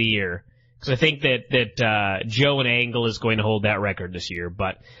pay-per-view of the year, because I think that Joe and Angle is going to hold that record this year.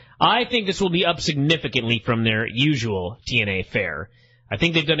 But I think this will be up significantly from their usual TNA fare. I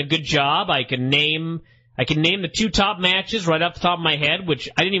think they've done a good job. I can name the 2 top matches right off the top of my head, which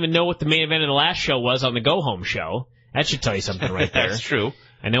I didn't even know what the main event of the last show was on the Go Home show. That should tell you something right there. That's true.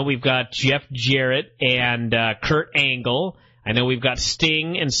 I know we've got Jeff Jarrett and Kurt Angle. I know we've got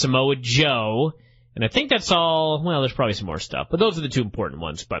Sting and Samoa Joe. And I think that's all. Well, there's probably some more stuff, but those are the 2 important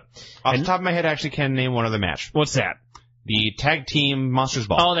ones. But off the top of my head, I actually can name one other match. What's that? The tag team Monsters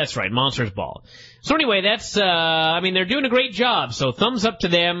Ball. Oh, that's right, Monsters Ball. So anyway, that's, they're doing a great job, so thumbs up to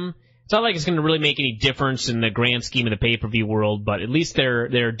them. It's not like it's going to really make any difference in the grand scheme of the pay-per-view world, but at least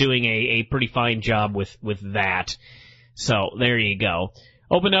they're doing a pretty fine job with that. So, there you go.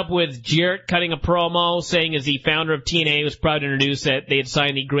 Opened up with Jarrett cutting a promo, saying as the founder of TNA was proud to introduce that they had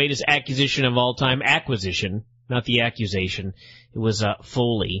signed the greatest acquisition of all time. Acquisition, not the accusation. It was,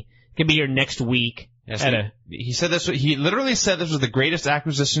 Foley. Could be here next week. Yes, he said this. He literally said this was the greatest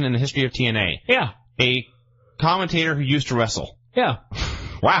acquisition in the history of TNA. Yeah. A commentator who used to wrestle. Yeah.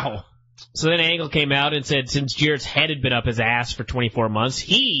 Wow. So then Angle came out and said since Jarrett's head had been up his ass for 24 months,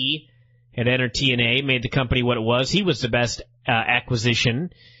 he had entered TNA, made the company what it was. He was the best acquisition.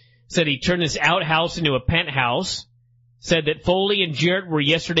 Said he turned this outhouse into a penthouse. Said that Foley and Jarrett were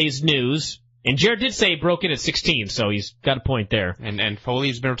yesterday's news. And Jarrett did say he broke in at 16, so he's got a point there. And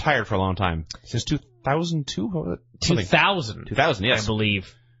Foley's been retired for a long time. Since 2002? 2000. 2000, yes. I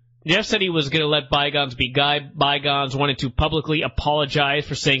believe. Jeff said he was going to let bygones be bygones, wanted to publicly apologize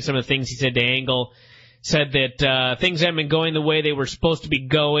for saying some of the things he said to Angle. Said that things hadn't been going the way they were supposed to be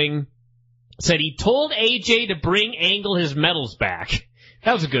going. Said he told AJ to bring Angle his medals back.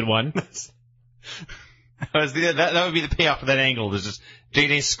 That was a good one. That would be the payoff for that Angle. There's just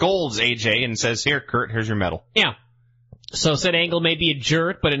JJ scolds AJ and says, "Here, Kurt, here's your medal." Yeah. So said Angle may be a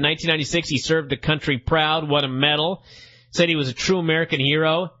jerk, but in 1996 he served the country proud, won a medal. Said he was a true American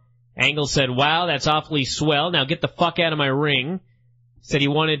hero. Angle said, "Wow, that's awfully swell. Now get the fuck out of my ring." Said he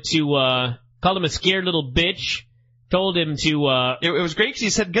wanted to called him a scared little bitch. Told him to. It was great because he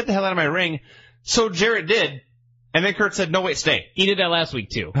said, "Get the hell out of my ring." So Jarrett did, and then Kurt said, "No, wait, stay." He did that last week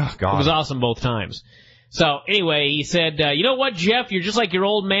too. Oh God, it was awesome both times. So, anyway, he said, you know what, Jeff, you're just like your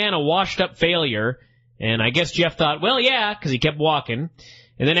old man, a washed-up failure. And I guess Jeff thought, well, yeah, because he kept walking.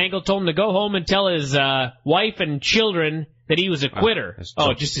 And then Angle told him to go home and tell his wife and children that he was a quitter.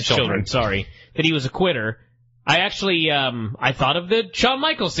 Just his children, sorry. That he was a quitter. I actually, I thought of the Shawn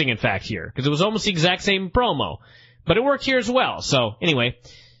Michaels thing, in fact, here, because it was almost the exact same promo. But it worked here as well. So, anyway,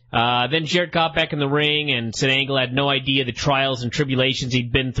 then Jarrett got back in the ring and said Angle had no idea the trials and tribulations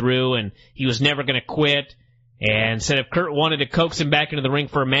he'd been through and he was never going to quit. And said if Kurt wanted to coax him back into the ring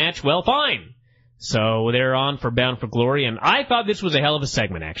for a match, well, fine. So they're on for Bound for Glory, and I thought this was a hell of a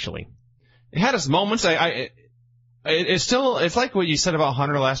segment, actually. It had its moments. It's like what you said about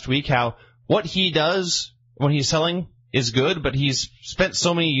Hunter last week, how what he does when he's selling is good, but he's spent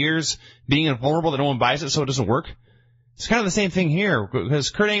so many years being invulnerable that no one buys it, so it doesn't work. It's kind of the same thing here,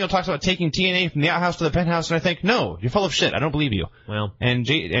 because Kurt Angle talks about taking TNA from the outhouse to the penthouse, and I think, no, you're full of shit. I don't believe you. Well, and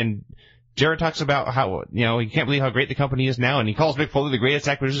Jarrett talks about how, he can't believe how great the company is now, and he calls Mick Foley the greatest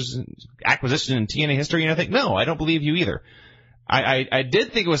acquisition in TNA history, and I think, no, I don't believe you either. I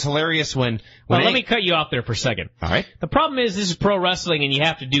did think it was hilarious when let me cut you off there for a second. All right. The problem is this is pro wrestling, and you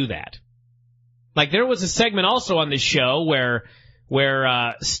have to do that. Like, there was a segment also on this show where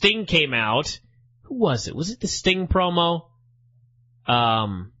Sting came out. Who was it? Was it the Sting promo?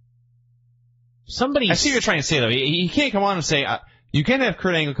 Somebody. I see what you're trying to say, though. He can't come on and say, you can't have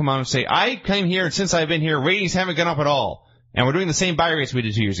Kurt Angle come on and say, I came here, and since I've been here, ratings haven't gone up at all. And we're doing the same buy rates we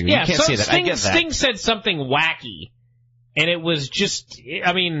did 2 years ago. Yeah, you can't say that. I get that. Sting said something wacky. And it was just, you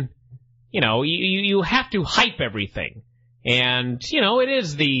have to hype everything. And, it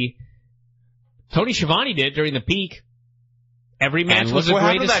is the Tony Schiavone did during the peak. Every match was the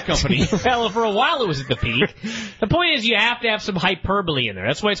greatest. That company. Well, for a while it was at the peak. The point is you have to have some hyperbole in there.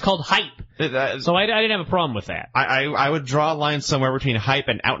 That's why it's called hype. So I didn't have a problem with that. I would draw a line somewhere between hype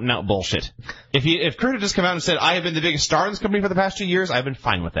and out bullshit. If Kurt had just come out and said, I have been the biggest star in this company for the past 2 years, I've been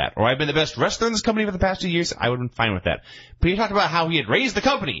fine with that. Or I've been the best wrestler in this company for the past 2 years, I would have been fine with that. But he talked about how he had raised the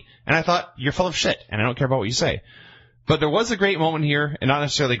company, and I thought, you're full of shit, and I don't care about what you say. But there was a great moment here, and not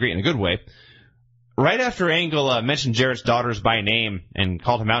necessarily great in a good way. Right after Angle mentioned Jarrett's daughters by name and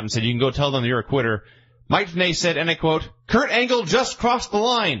called him out and said, you can go tell them you're a quitter, Mike Tenay said, and I quote, Kurt Angle just crossed the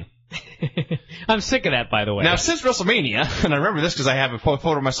line. I'm sick of that, by the way. Now, since WrestleMania, and I remember this because I have a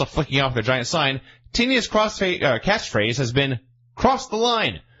photo of myself flicking off their giant sign, TNA's catchphrase has been, cross the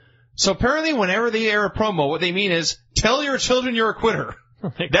line. So apparently whenever they air a promo, what they mean is, tell your children you're a quitter.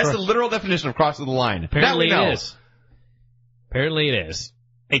 That's the literal definition of crossing the line. Apparently it is. Apparently it is.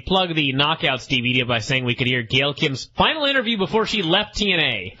 They plugged the Knockouts DVD by saying we could hear Gail Kim's final interview before she left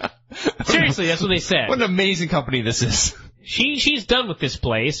TNA. Seriously, that's what they said. What an amazing company this is. She's done with this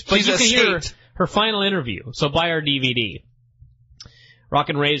place, but you can hear her final interview. So buy our DVD.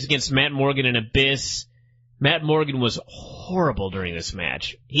 Rockin' Raves against Matt Morgan and Abyss. Matt Morgan was horrible during this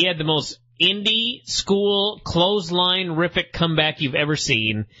match. He had the most indie school clothesline-rific comeback you've ever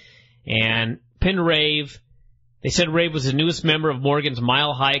seen, and pinned Rave. They said Rave was the newest member of Morgan's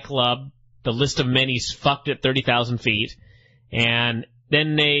Mile High Club, the list of men he's fucked at 30,000 feet. And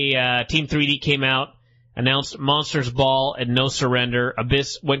then Team 3D came out, announced Monsters Ball and No Surrender.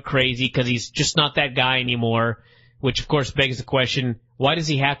 Abyss went crazy because he's just not that guy anymore, which of course begs the question, why does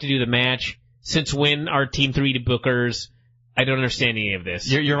he have to do the match? Since when are Team 3D bookers? I don't understand any of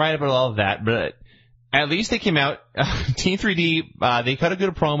this. You're right about all of that, but at least they came out. Team 3D, they cut a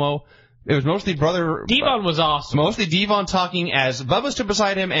good promo. It was mostly Devon was awesome. Mostly Devon talking as Bubba stood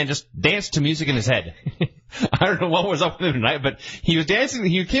beside him and just danced to music in his head. I don't know what was up with him tonight, but he was dancing.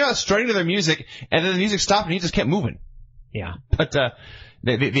 He came out strutting to their music, and then the music stopped, and he just kept moving. Yeah. But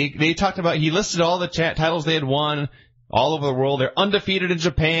they talked about, he listed all the titles they had won all over the world. They're undefeated in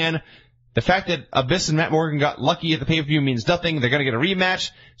Japan. The fact that Abyss and Matt Morgan got lucky at the pay-per-view means nothing. They're going to get a rematch.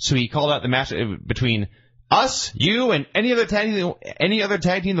 So he called out the match between us, you, and any other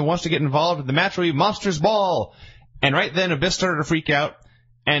tag team that wants to get involved. The match will be Monsters Ball. And right then, Abyss started to freak out.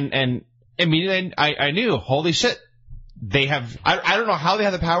 And immediately I knew, holy shit, they have, I don't know how they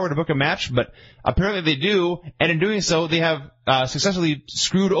have the power to book a match, but apparently they do. And in doing so, they have successfully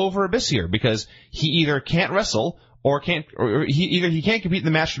screwed over Abyss here, because he either can't wrestle or he can't compete in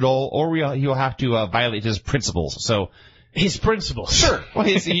the match at all, or he'll have to violate his principles. So his principles, sure. Well,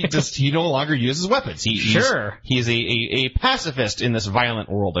 he no longer uses weapons. He is a pacifist in this violent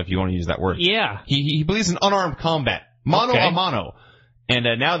world, if you want to use that word. Yeah. He believes in unarmed combat, mano a mano. And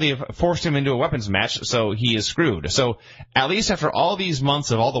now they've forced him into a weapons match, so he is screwed. So at least after all these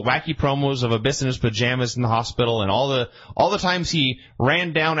months of all the wacky promos of Abyss in his pajamas in the hospital, and all the times he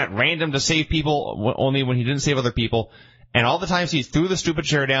ran down at random to save people only when he didn't save other people, and all the times he threw the stupid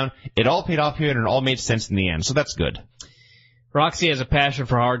chair down, it all paid off here and it all made sense in the end. So that's good. Roxy has a passion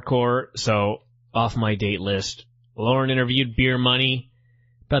for hardcore, so off my date list. Lauren interviewed Beer Money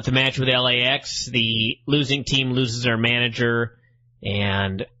about the match with LAX. The losing team loses their manager.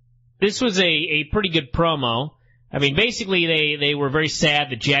 And this was a pretty good promo. I mean, basically they were very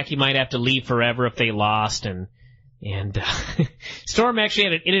sad that Jackie might have to leave forever if they lost, and Storm actually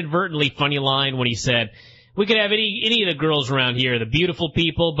had an inadvertently funny line when he said, we could have any of the girls around here, the beautiful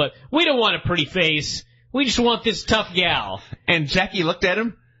people, but we don't want a pretty face. We just want this tough gal. And Jackie looked at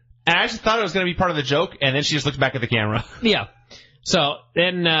him, and I actually thought it was going to be part of the joke, and then she just looked back at the camera. Yeah. So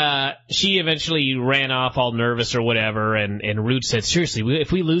then she eventually ran off all nervous or whatever, and Rude said, seriously,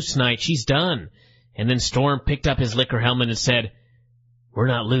 if we lose tonight, she's done. And then Storm picked up his liquor helmet and said, we're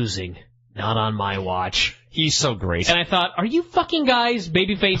not losing. Not on my watch. He's so great. And I thought, are you fucking guys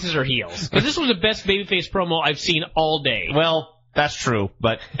baby faces or heels? Because this was the best babyface promo I've seen all day. Well, that's true,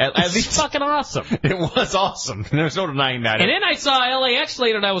 but at least it's fucking awesome. It was awesome. There's no denying that. And then I saw LAX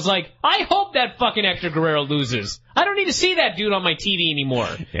later, and I was like, I hope that fucking Hector Guerrero loses. I don't need to see that dude on my TV anymore.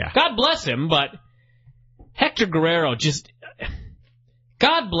 Yeah. God bless him, but Hector Guerrero just...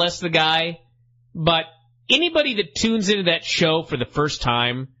 God bless the guy, but anybody that tunes into that show for the first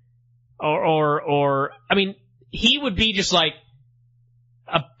time, or I mean, he would be just like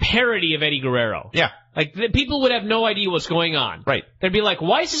a parody of Eddie Guerrero. Yeah. Like, people would have no idea what's going on. Right. They'd be like,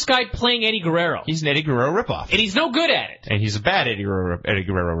 why is this guy playing Eddie Guerrero? He's an Eddie Guerrero ripoff. And he's no good at it. And he's a bad Eddie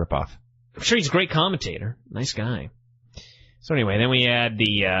Guerrero ripoff. I'm sure he's a great commentator. Nice guy. So anyway, then we had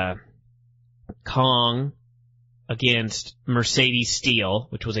the Kong against Mercedes Steel,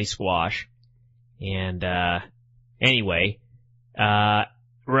 which was a squash. And anyway,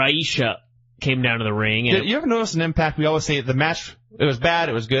 Raisha came down to the ring. And you ever notice an impact? We always say the match, it was bad,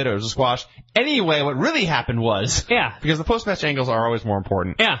 it was good, it was a squash. Anyway, what really happened was... Yeah. Because the post-match angles are always more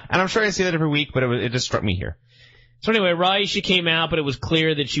important. Yeah. And I'm sure I say that every week, but it just struck me here. So anyway, Raisha came out, but it was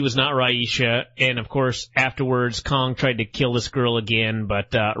clear that she was not Raisha. And of course, afterwards, Kong tried to kill this girl again,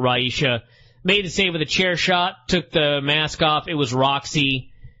 but Raisha made the save with a chair shot, took the mask off. It was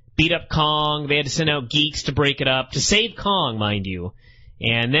Roxy, beat up Kong. They had to send out geeks to break it up, to save Kong, mind you.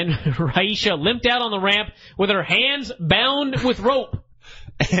 And then Raisha limped out on the ramp with her hands bound with rope.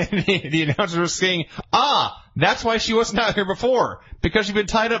 And the announcer was saying, that's why she wasn't out here before, because she'd been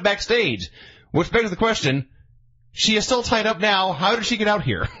tied up backstage. Which begs the question, she is still tied up now. How did she get out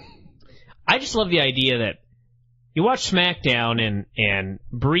here? I just love the idea that You watch SmackDown and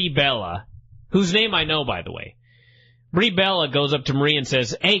Brie Bella, whose name I know, by the way. Brie Bella goes up to Marie and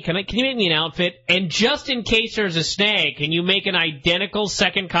says, hey, can you make me an outfit? And just in case there's a snag, can you make an identical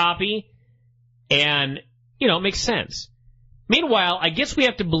second copy? And, it makes sense. Meanwhile, I guess we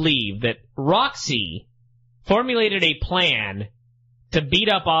have to believe that Roxy formulated a plan to beat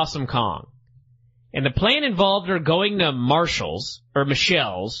up Awesome Kong. And the plan involved her going to Marshall's, or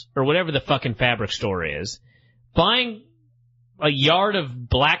Michelle's, or whatever the fucking fabric store is, buying a yard of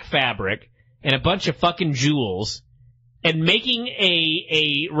black fabric and a bunch of fucking jewels, and making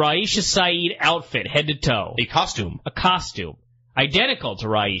a Raisha Saeed outfit head to toe. A costume. Identical to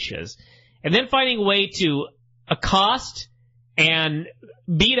Raisha's. And then finding a way to accost and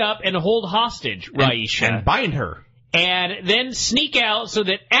beat up and hold hostage Raisha. And bind her. And then sneak out so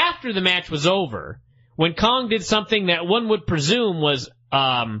that after the match was over, when Kong did something that one would presume was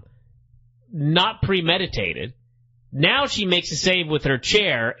not premeditated, now she makes a save with her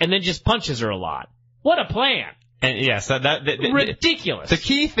chair and then just punches her a lot. What a plan! And yes, ridiculous. The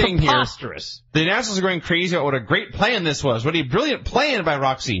key thing Preposterous. Here, the announcers are going crazy about what a great plan this was. What a brilliant plan by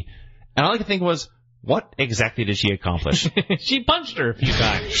Roxy. And all I could think was, what exactly did she accomplish? She punched her a few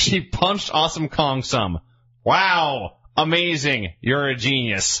times. She punched Awesome Kong some. Wow. Amazing. You're a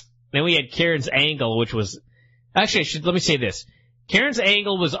genius. Then we had Karen's angle, which was... Actually, let me say this. Karen's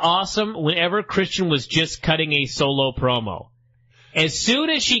angle was awesome whenever Christian was just cutting a solo promo. As soon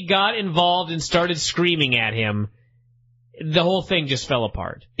as she got involved and started screaming at him, the whole thing just fell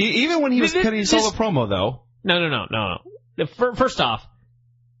apart. Even when he was cutting a solo promo, though. No. First off,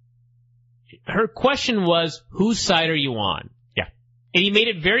 her question was, whose side are you on? Yeah. And he made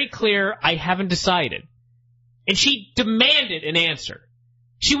it very clear, I haven't decided. And she demanded an answer.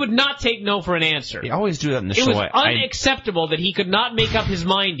 She would not take no for an answer. They always do that in the show. It was unacceptable that he could not make up his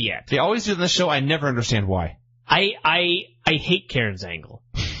mind yet. They always do it in the show. I never understand why. I hate Karen's angle.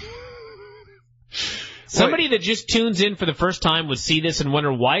 Somebody that just tunes in for the first time would see this and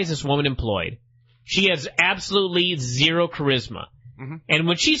wonder, why is this woman employed? She has absolutely zero charisma. Mm-hmm. And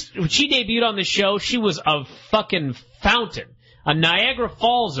when she debuted on the show, she was a fucking fountain. A Niagara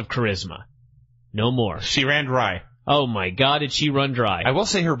Falls of charisma. No more. She ran dry. Oh my God, did she run dry. I will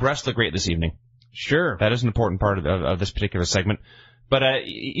say her breasts look great this evening. Sure. That is an important part of this particular segment. But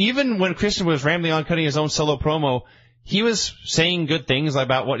even when Christian was rambling on cutting his own solo promo, he was saying good things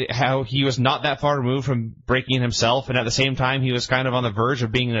about how he was not that far removed from breaking himself, and at the same time he was kind of on the verge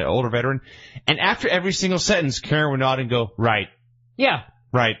of being an older veteran. And after every single sentence, Karen would nod and go, right. Yeah.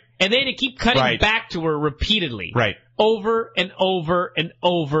 Right. And then to keep cutting back to her repeatedly. Right. Over and over and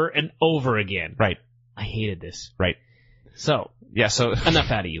over and over again. Right. I hated this. Right. So. Yeah, so. Enough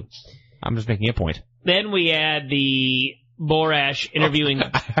out of you. I'm just making a point. Then we had the Borash interviewing.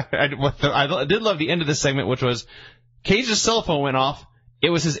 I did love the end of this segment, which was Cage's cell phone went off. It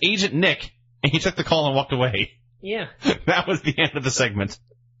was his agent, Nick, and he took the call and walked away. Yeah. That was the end of the segment.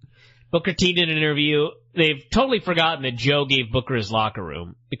 Booker T did an interview. They've totally forgotten that Joe gave Booker his locker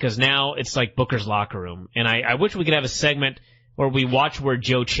room, because now it's like Booker's locker room. And I wish we could have a segment where we watch where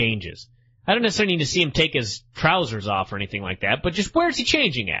Joe changes. I don't necessarily need to see him take his trousers off or anything like that, but just where's he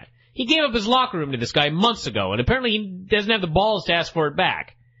changing at? He gave up his locker room to this guy months ago, and apparently he doesn't have the balls to ask for it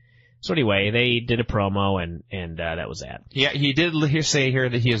back. So anyway, they did a promo, and that was that. Yeah, he did say here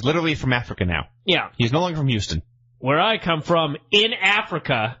that he is literally from Africa now. Yeah. He's no longer from Houston. Where I come from, in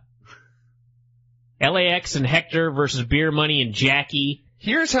Africa, LAX and Hector versus Beer Money and Jackie.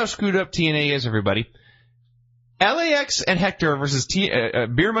 Here's how screwed up TNA is, everybody. LAX and Hector versus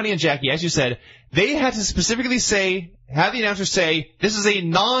Beer Money and Jackie, as you said, they had to specifically have the announcer say, this is a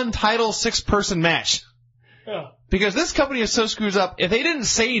non-title 6-person match. Yeah. Because this company is so screwed up, if they didn't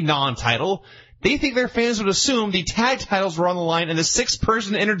say non-title, they think their fans would assume the tag titles were on the line in the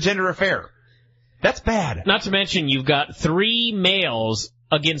 6-person intergender affair. That's bad. Not to mention, you've got 3 males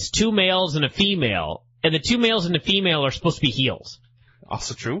against 2 males and a female, and the 2 males and the female are supposed to be heels.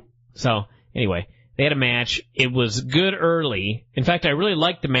 Also true. So, anyway, they had a match. It was good early. In fact, I really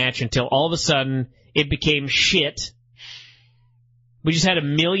liked the match until all of a sudden it became shit. We just had a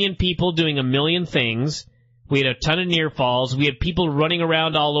million people doing a million things. We had a ton of near falls. We had people running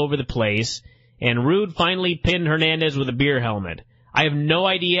around all over the place. And Rude finally pinned Hernandez with a beer helmet. I have no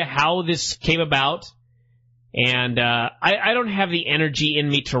idea how this came about. And I don't have the energy in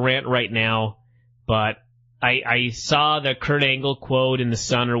me to rant right now. But I saw the Kurt Angle quote in The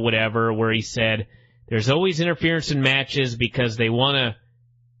Sun or whatever where he said, there's always interference in matches because they want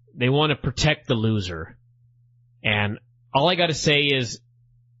to protect the loser. And all I got to say is,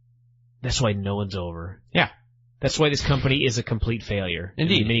 that's why no one's over. Yeah. That's why this company is a complete failure.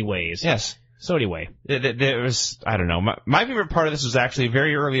 Indeed. In many ways. Yes. So anyway. There was, I don't know, my favorite part of this was actually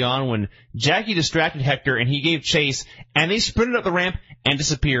very early on when Jackie distracted Hector and he gave chase, and they sprinted up the ramp and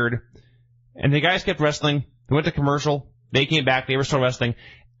disappeared. And the guys kept wrestling. They went to commercial. They came back. They were still wrestling.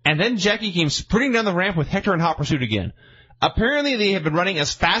 And then Jackie came sprinting down the ramp with Hector in hot pursuit again. Apparently they had been running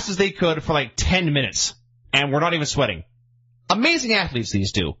as fast as they could for like 10 minutes, and were not even sweating. Amazing athletes,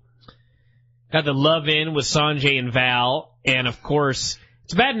 these two. Got the love in with Sanjay and Val, and of course,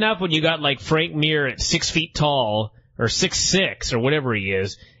 it's bad enough when you got like Frank Mir at 6 feet tall, or 6'6", or whatever he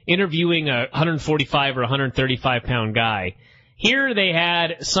is, interviewing a 145 or 135 pound guy. Here they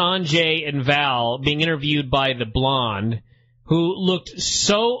had Sanjay and Val being interviewed by the blonde, who looked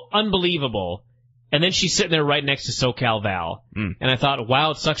so unbelievable, and then she's sitting there right next to SoCal Val. And I thought,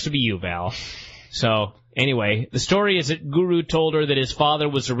 wow, it sucks to be you, Val. So, anyway, the story is that Guru told her that his father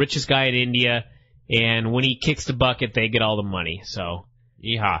was the richest guy in India, and when he kicks the bucket, they get all the money. So,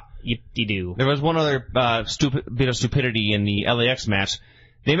 yeehaw. Yip-de-doo. There was one other bit of stupidity in the LAX match.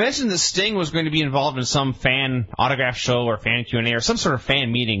 They mentioned that Sting was going to be involved in some fan autograph show or fan Q&A or some sort of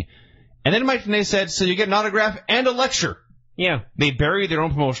fan meeting. And then Mike Tenay said, so you get an autograph and a lecture. Yeah. They buried their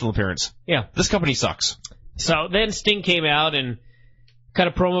own promotional appearance. Yeah. This company sucks. So then Sting came out and cut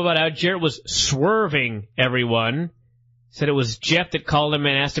a promo about how Jarrett was swerving everyone. Said it was Jeff that called him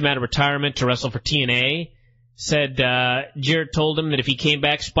and asked him out of retirement to wrestle for TNA. Said Jarrett told him that if he came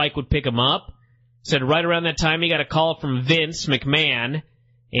back, Spike would pick him up. Said right around that time he got a call from Vince McMahon,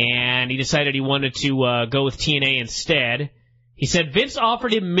 and he decided he wanted to go with TNA instead. He said Vince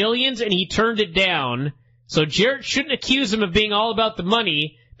offered him millions and he turned it down. So Jarrett shouldn't accuse him of being all about the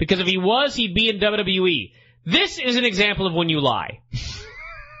money, because if he was, he'd be in WWE. This is an example of when you lie.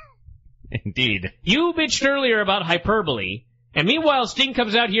 Indeed. You bitched earlier about hyperbole, and meanwhile Sting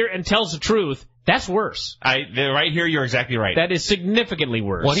comes out here and tells the truth. That's worse. Right here, you're exactly right. That is significantly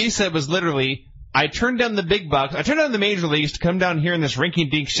worse. What he said was literally, I turned down the big bucks, I turned down the major leagues to come down here in this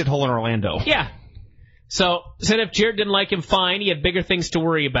rinky-dink shithole in Orlando. Yeah. So, said if Jarrett didn't like him, fine. He had bigger things to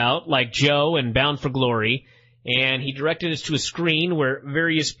worry about, like Joe and Bound for Glory. And he directed us to a screen where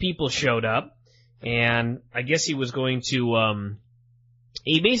various people showed up. And I guess he was going to,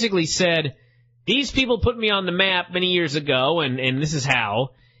 he basically said, these people put me on the map many years ago, and this is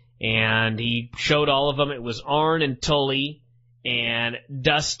how. And he showed all of them. It was Arn and Tully, and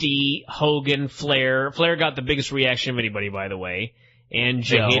Dusty, Hogan, Flair. Flair got the biggest reaction of anybody, by the way. And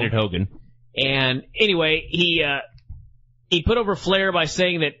Joe. They hated Hogan. And anyway, he put over Flair by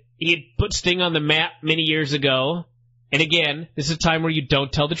saying that he had put Sting on the map many years ago. And again, this is a time where you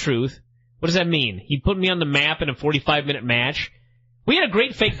don't tell the truth. What does that mean? He put me on the map in a 45-minute match? We had a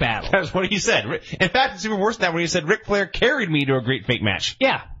great fake battle. That's what he said. In fact, it's even worse than that when he said Ric Flair carried me to a great fake match.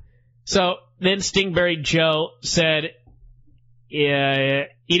 Yeah. So then Sting buried Joe, said he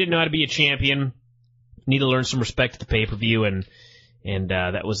didn't know how to be a champion, need to learn some respect at the pay-per-view, and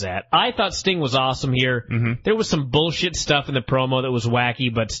that was that. I thought Sting was awesome here. Mm-hmm. There was some bullshit stuff in the promo that was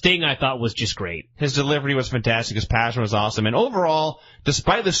wacky, but Sting I thought was just great. His delivery was fantastic. His passion was awesome. And overall,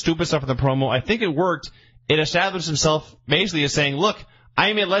 despite the stupid stuff in the promo, I think it worked. It established himself basically as saying, look, I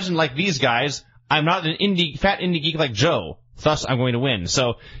am a legend like these guys. I'm not an fat indie geek like Joe. Thus, I'm going to win.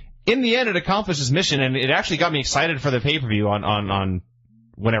 So, in the end, it accomplished its mission, and it actually got me excited for the pay-per-view on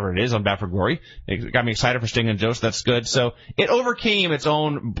whenever it is, on Bound for Glory. It got me excited for Sting and Joe, so that's good. So it overcame its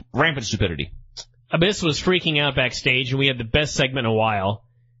own rampant stupidity. Abyss was freaking out backstage, and we had the best segment in a while,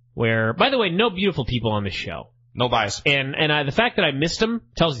 where, by the way, no beautiful people on this show. No bias. And the fact that I missed him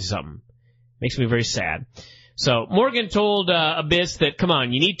tells you something. Makes me very sad. So Morgan told Abyss that, come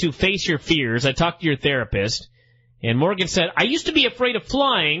on, you need to face your fears. I talked to your therapist. And Morgan said, I used to be afraid of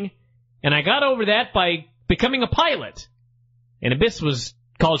flying, and I got over that by becoming a pilot. And Abyss was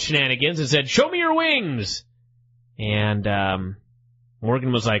called shenanigans and said, show me your wings. And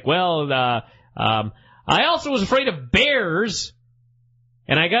Morgan was like, well, I also was afraid of bears,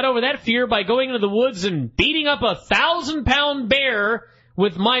 and I got over that fear by going into the woods and beating up a 1,000-pound bear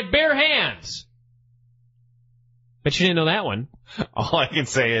with my bare hands. Bet you didn't know that one. All I can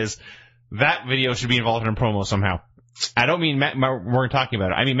say is that video should be involved in a promo somehow. I don't mean Matt Morgan talking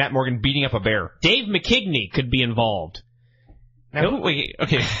about it. I mean Matt Morgan beating up a bear. Dave McKigney could be involved. Now, wait,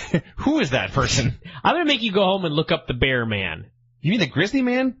 okay. Who is that person? I'm going to make you go home and look up the Bear Man. You mean the Grizzly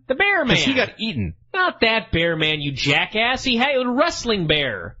Man? The Bear Man. Because he got eaten. Not that Bear Man, you jackass. He had a wrestling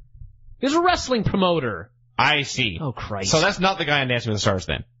bear. He was a wrestling promoter. I see. Oh, Christ. So that's not the guy on Dancing with the Stars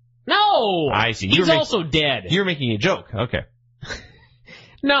then? No! I see. He's also dead. You're making a joke. Okay.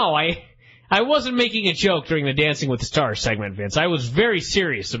 No, I wasn't making a joke during the Dancing with the Stars segment, Vince. I was very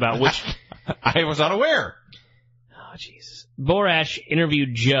serious about which... I was unaware. Oh, Jesus. Borash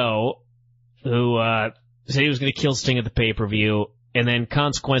interviewed Joe, who said he was going to kill Sting at the pay-per-view, and then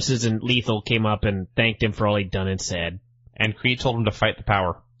Consequences and Lethal came up and thanked him for all he'd done and said. And Creed told him to fight the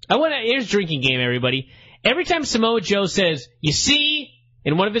power. Here's a drinking game, everybody. Every time Samoa Joe says, you see,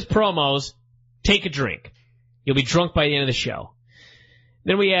 in one of his promos, take a drink. You'll be drunk by the end of the show.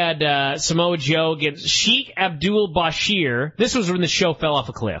 Then we had Samoa Joe against Sheik Abdul Bashir. This was when the show fell off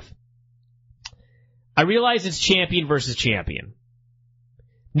a cliff. I realize it's champion versus champion.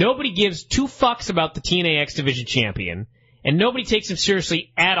 Nobody gives two fucks about the TNA X Division champion, and nobody takes him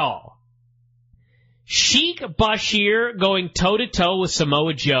seriously at all. Sheik Bashir going toe-to-toe with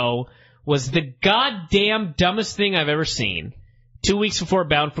Samoa Joe was the goddamn dumbest thing I've ever seen. 2 weeks before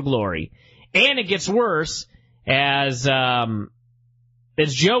Bound for Glory. And it gets worse as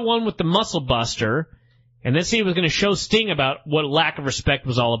Joe won with the Muscle Buster, and then he was going to show Sting about what lack of respect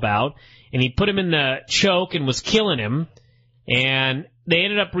was all about, and he put him in the choke and was killing him, and they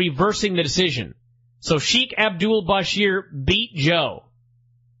ended up reversing the decision. So Sheik Abdul Bashir beat Joe.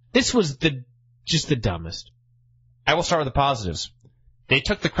 This was just the dumbest. I will start with the positives. They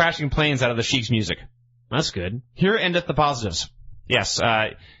took the crashing planes out of the Sheik's music. That's good. Here endeth the positives. Yes,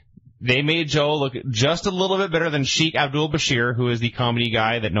 they made Joe look just a little bit better than Sheik Abdul Bashir, who is the comedy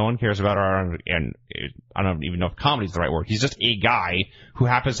guy that no one cares about, and I don't even know if comedy is the right word. He's just a guy who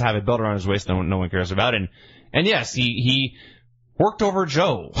happens to have a belt around his waist that no one cares about. And yes, he worked over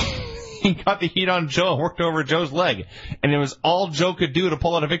Joe. He got the heat on Joe, worked over Joe's leg. And it was all Joe could do to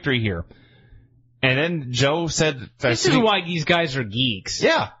pull out a victory here. And then Joe said... This is why these guys are geeks.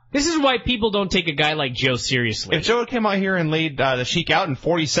 Yeah. This is why people don't take a guy like Joe seriously. If Joe came out here and laid the Sheik out in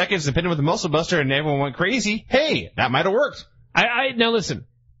 40 seconds and pinned him with a muscle buster and everyone went crazy, hey, that might have worked. Now listen,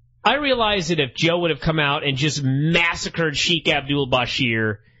 I realize that if Joe would have come out and just massacred Sheik Abdul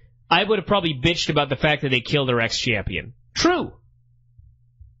Bashir, I would have probably bitched about the fact that they killed their ex-champion. True.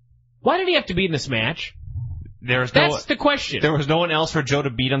 Why did he have to be in this match? That's the question. There was no one else for Joe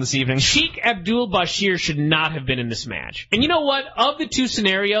to beat on this evening. Sheik Abdul Bashir should not have been in this match. And you know what? Of the two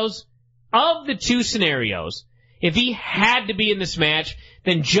scenarios, if he had to be in this match,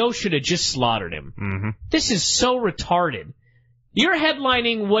 then Joe should have just slaughtered him. Mm-hmm. This is so retarded. You're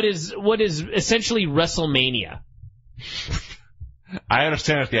headlining what is essentially WrestleMania. I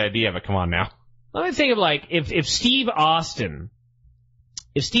understand the idea of it. Come on now. Let me think of if Steve Austin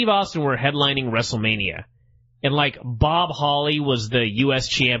were headlining WrestleMania, and Bob Holly was the U.S.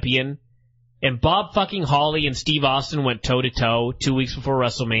 champion, and Bob fucking Holly and Steve Austin went toe-to-toe 2 weeks before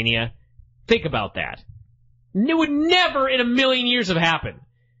WrestleMania. Think about that. It would never in a million years have happened,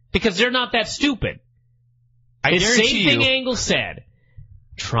 because they're not that stupid. I guarantee same thing Angle said.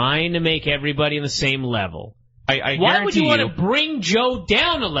 Trying to make everybody on the same level. Why would you want to bring Joe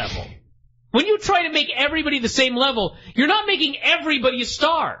down a level? When you try to make everybody the same level, you're not making everybody a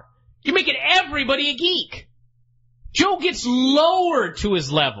star. You're making everybody a geek. Joe gets lowered to his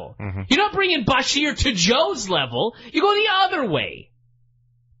level. Mm-hmm. You're not bringing Bashir to Joe's level. You go the other way.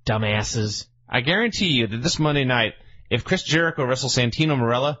 Dumbasses. I guarantee you that this Monday night, if Chris Jericho wrestles Santino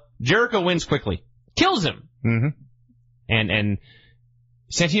Marella, Jericho wins quickly. Kills him. Mm-hmm. And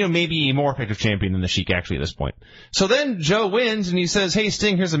Santino may be a more effective champion than the Sheik actually at this point. So then Joe wins and he says, hey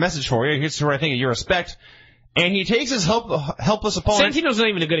Sting, here's a message for you. Here's where I think of your respect. And he takes his helpless opponent. Santino's not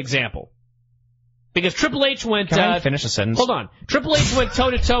even a good example. Because Triple H went... Can I finish a sentence? Hold on. Triple H went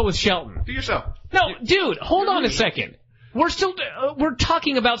toe-to-toe with Shelton. Do yourself. No, dude, hold on a second. We're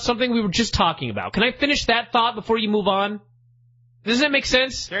talking about something we were just talking about. Can I finish that thought before you move on? Does that make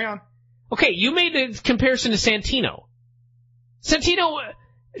sense? Carry on. Okay, you made the comparison to Santino.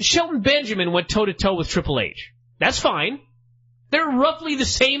 Shelton Benjamin went toe-to-toe with Triple H. That's fine. They're roughly the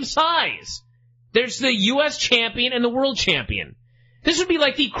same size. There's the U.S. champion and the world champion. This would be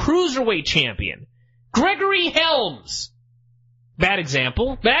like the cruiserweight champion. Gregory Helms. Bad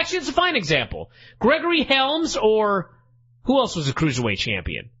example, but actually it's a fine example. Gregory Helms, or who else was a cruiserweight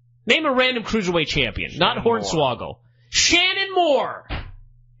champion? Name a random cruiserweight champion, not Hornswoggle. Shannon Moore.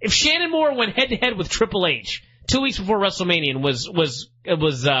 If Shannon Moore went head-to-head with Triple H 2 weeks before WrestleMania and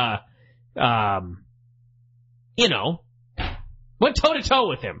went toe-to-toe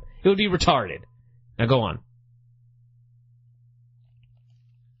with him, it would be retarded. Now go on.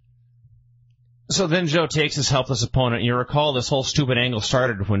 So then Joe takes his helpless opponent. You recall this whole stupid angle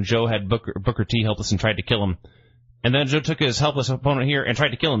started when Joe had Booker T helpless and tried to kill him. And then Joe took his helpless opponent here and tried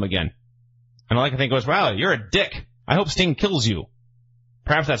to kill him again. And all I can think was, wow, you're a dick. I hope Sting kills you.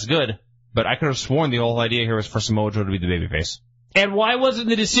 Perhaps that's good, but I could have sworn the whole idea here was for Samoa Joe to be the babyface. And why wasn't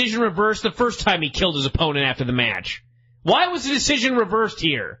the decision reversed the first time he killed his opponent after the match? Why was the decision reversed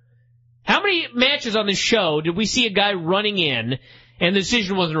here? How many matches on this show did we see a guy running in and the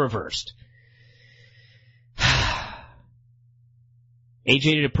decision wasn't reversed? AJ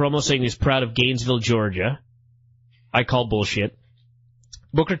did a promo saying he's proud of Gainesville, Georgia. I call bullshit.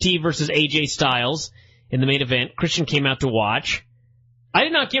 Booker T versus AJ Styles in the main event. Christian came out to watch. I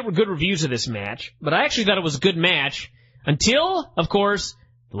did not get good reviews of this match, but I actually thought it was a good match until, of course,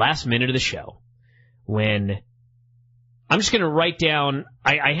 the last minute of the show. When I'm just going to write down,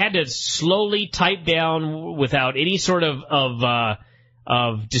 I had to slowly type down without any sort of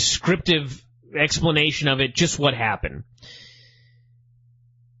descriptive explanation of it, just what happened.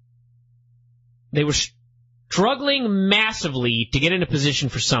 They were struggling massively to get in a position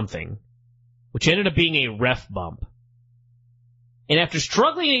for something, which ended up being a ref bump. And after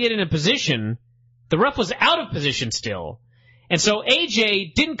struggling to get in a position, the ref was out of position still. And so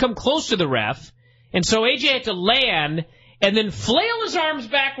AJ didn't come close to the ref, and so AJ had to land and then flail his arms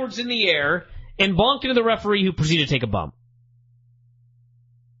backwards in the air and bonked into the referee, who proceeded to take a bump.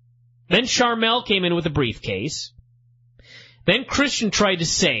 Then Charmel came in with a briefcase. Then Christian tried to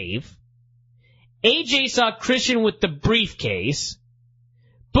save. AJ saw Christian with the briefcase.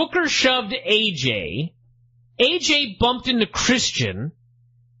 Booker shoved AJ. AJ bumped into Christian.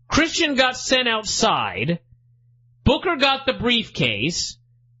 Christian got sent outside. Booker got the briefcase.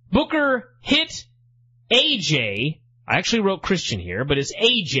 Booker hit AJ. I actually wrote Christian here, but it's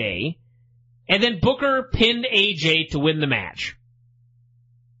AJ. And then Booker pinned AJ to win the match.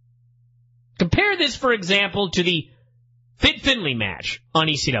 Compare this, for example, to the Fit Finlay match on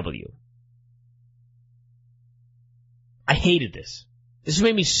ECW. I hated this. This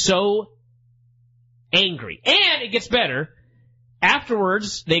made me so angry. And it gets better.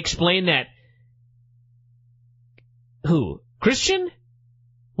 Afterwards, they explain that Christian?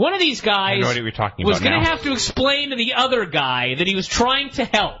 One of these guys I have no idea what you're talking was about going to now. have to explain to the other guy that he was trying to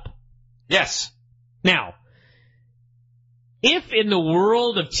help. Yes. Now, if in the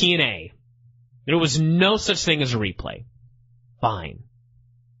world of TNA there was no such thing as a replay, fine.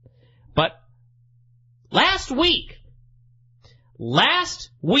 But last week,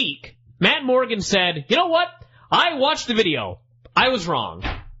 Matt Morgan said, you know what? I watched the video. I was wrong.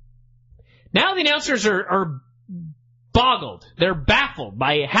 Now the announcers are boggled. They're baffled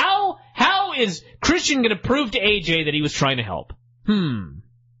by how is Christian going to prove to AJ that he was trying to help?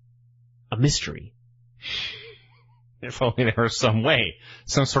 A mystery. If only there was some way,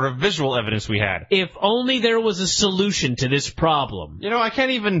 some sort of visual evidence we had. If only there was a solution to this problem. You know, I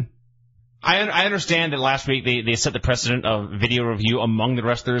can't even... I understand that last week they set the precedent of video review among the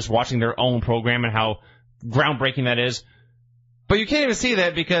wrestlers watching their own program and how groundbreaking that is. But you can't even see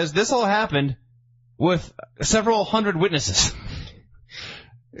that because this all happened with several hundred witnesses.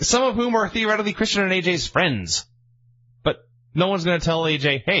 Some of whom are theoretically Christian and AJ's friends. But no one's going to tell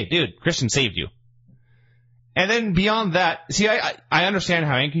AJ, hey, dude, Christian saved you. And then beyond that, see, I understand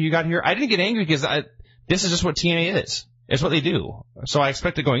how angry you got here. I didn't get angry because this is just what TNA is. It's what they do. So I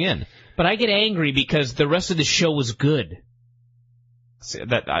expect it going in. But I get angry because the rest of the show was good. See,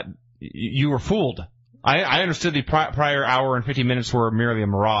 you were fooled. I understood the prior hour and 50 minutes were merely a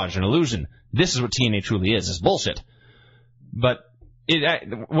mirage, an illusion. This is what TNA truly is. It's bullshit. But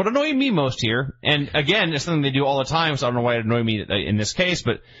what annoyed me most here, and again, it's something they do all the time, so I don't know why it annoyed me in this case,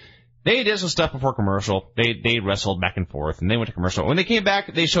 but they did some stuff before commercial. They wrestled back and forth, and they went to commercial. When they came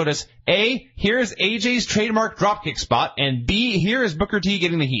back, they showed us, A, here's AJ's trademark dropkick spot, and B, here is Booker T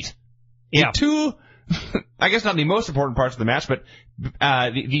getting the heat. Yeah. Two, I guess not the most important parts of the match, but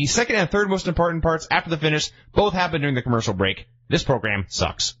the second and third most important parts after the finish both happened during the commercial break. This program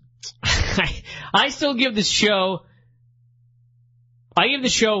sucks. I still give this show... I give the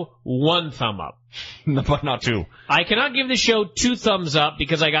show 1 thumb up. But not 2. I cannot give the show 2 thumbs up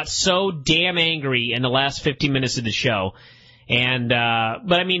because I got so damn angry in the last 15 minutes of the show. And,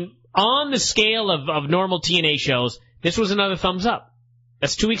 but I mean, on the scale of normal TNA shows, this was another thumbs up.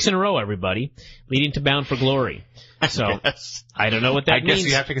 That's 2 weeks in a row, everybody, leading to Bound for Glory. So, I don't know what that means. I guess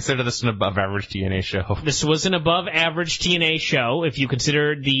you have to consider this an above-average TNA show. This was an above-average TNA show if you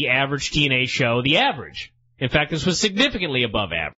consider the average TNA show the average. In fact, this was significantly above average.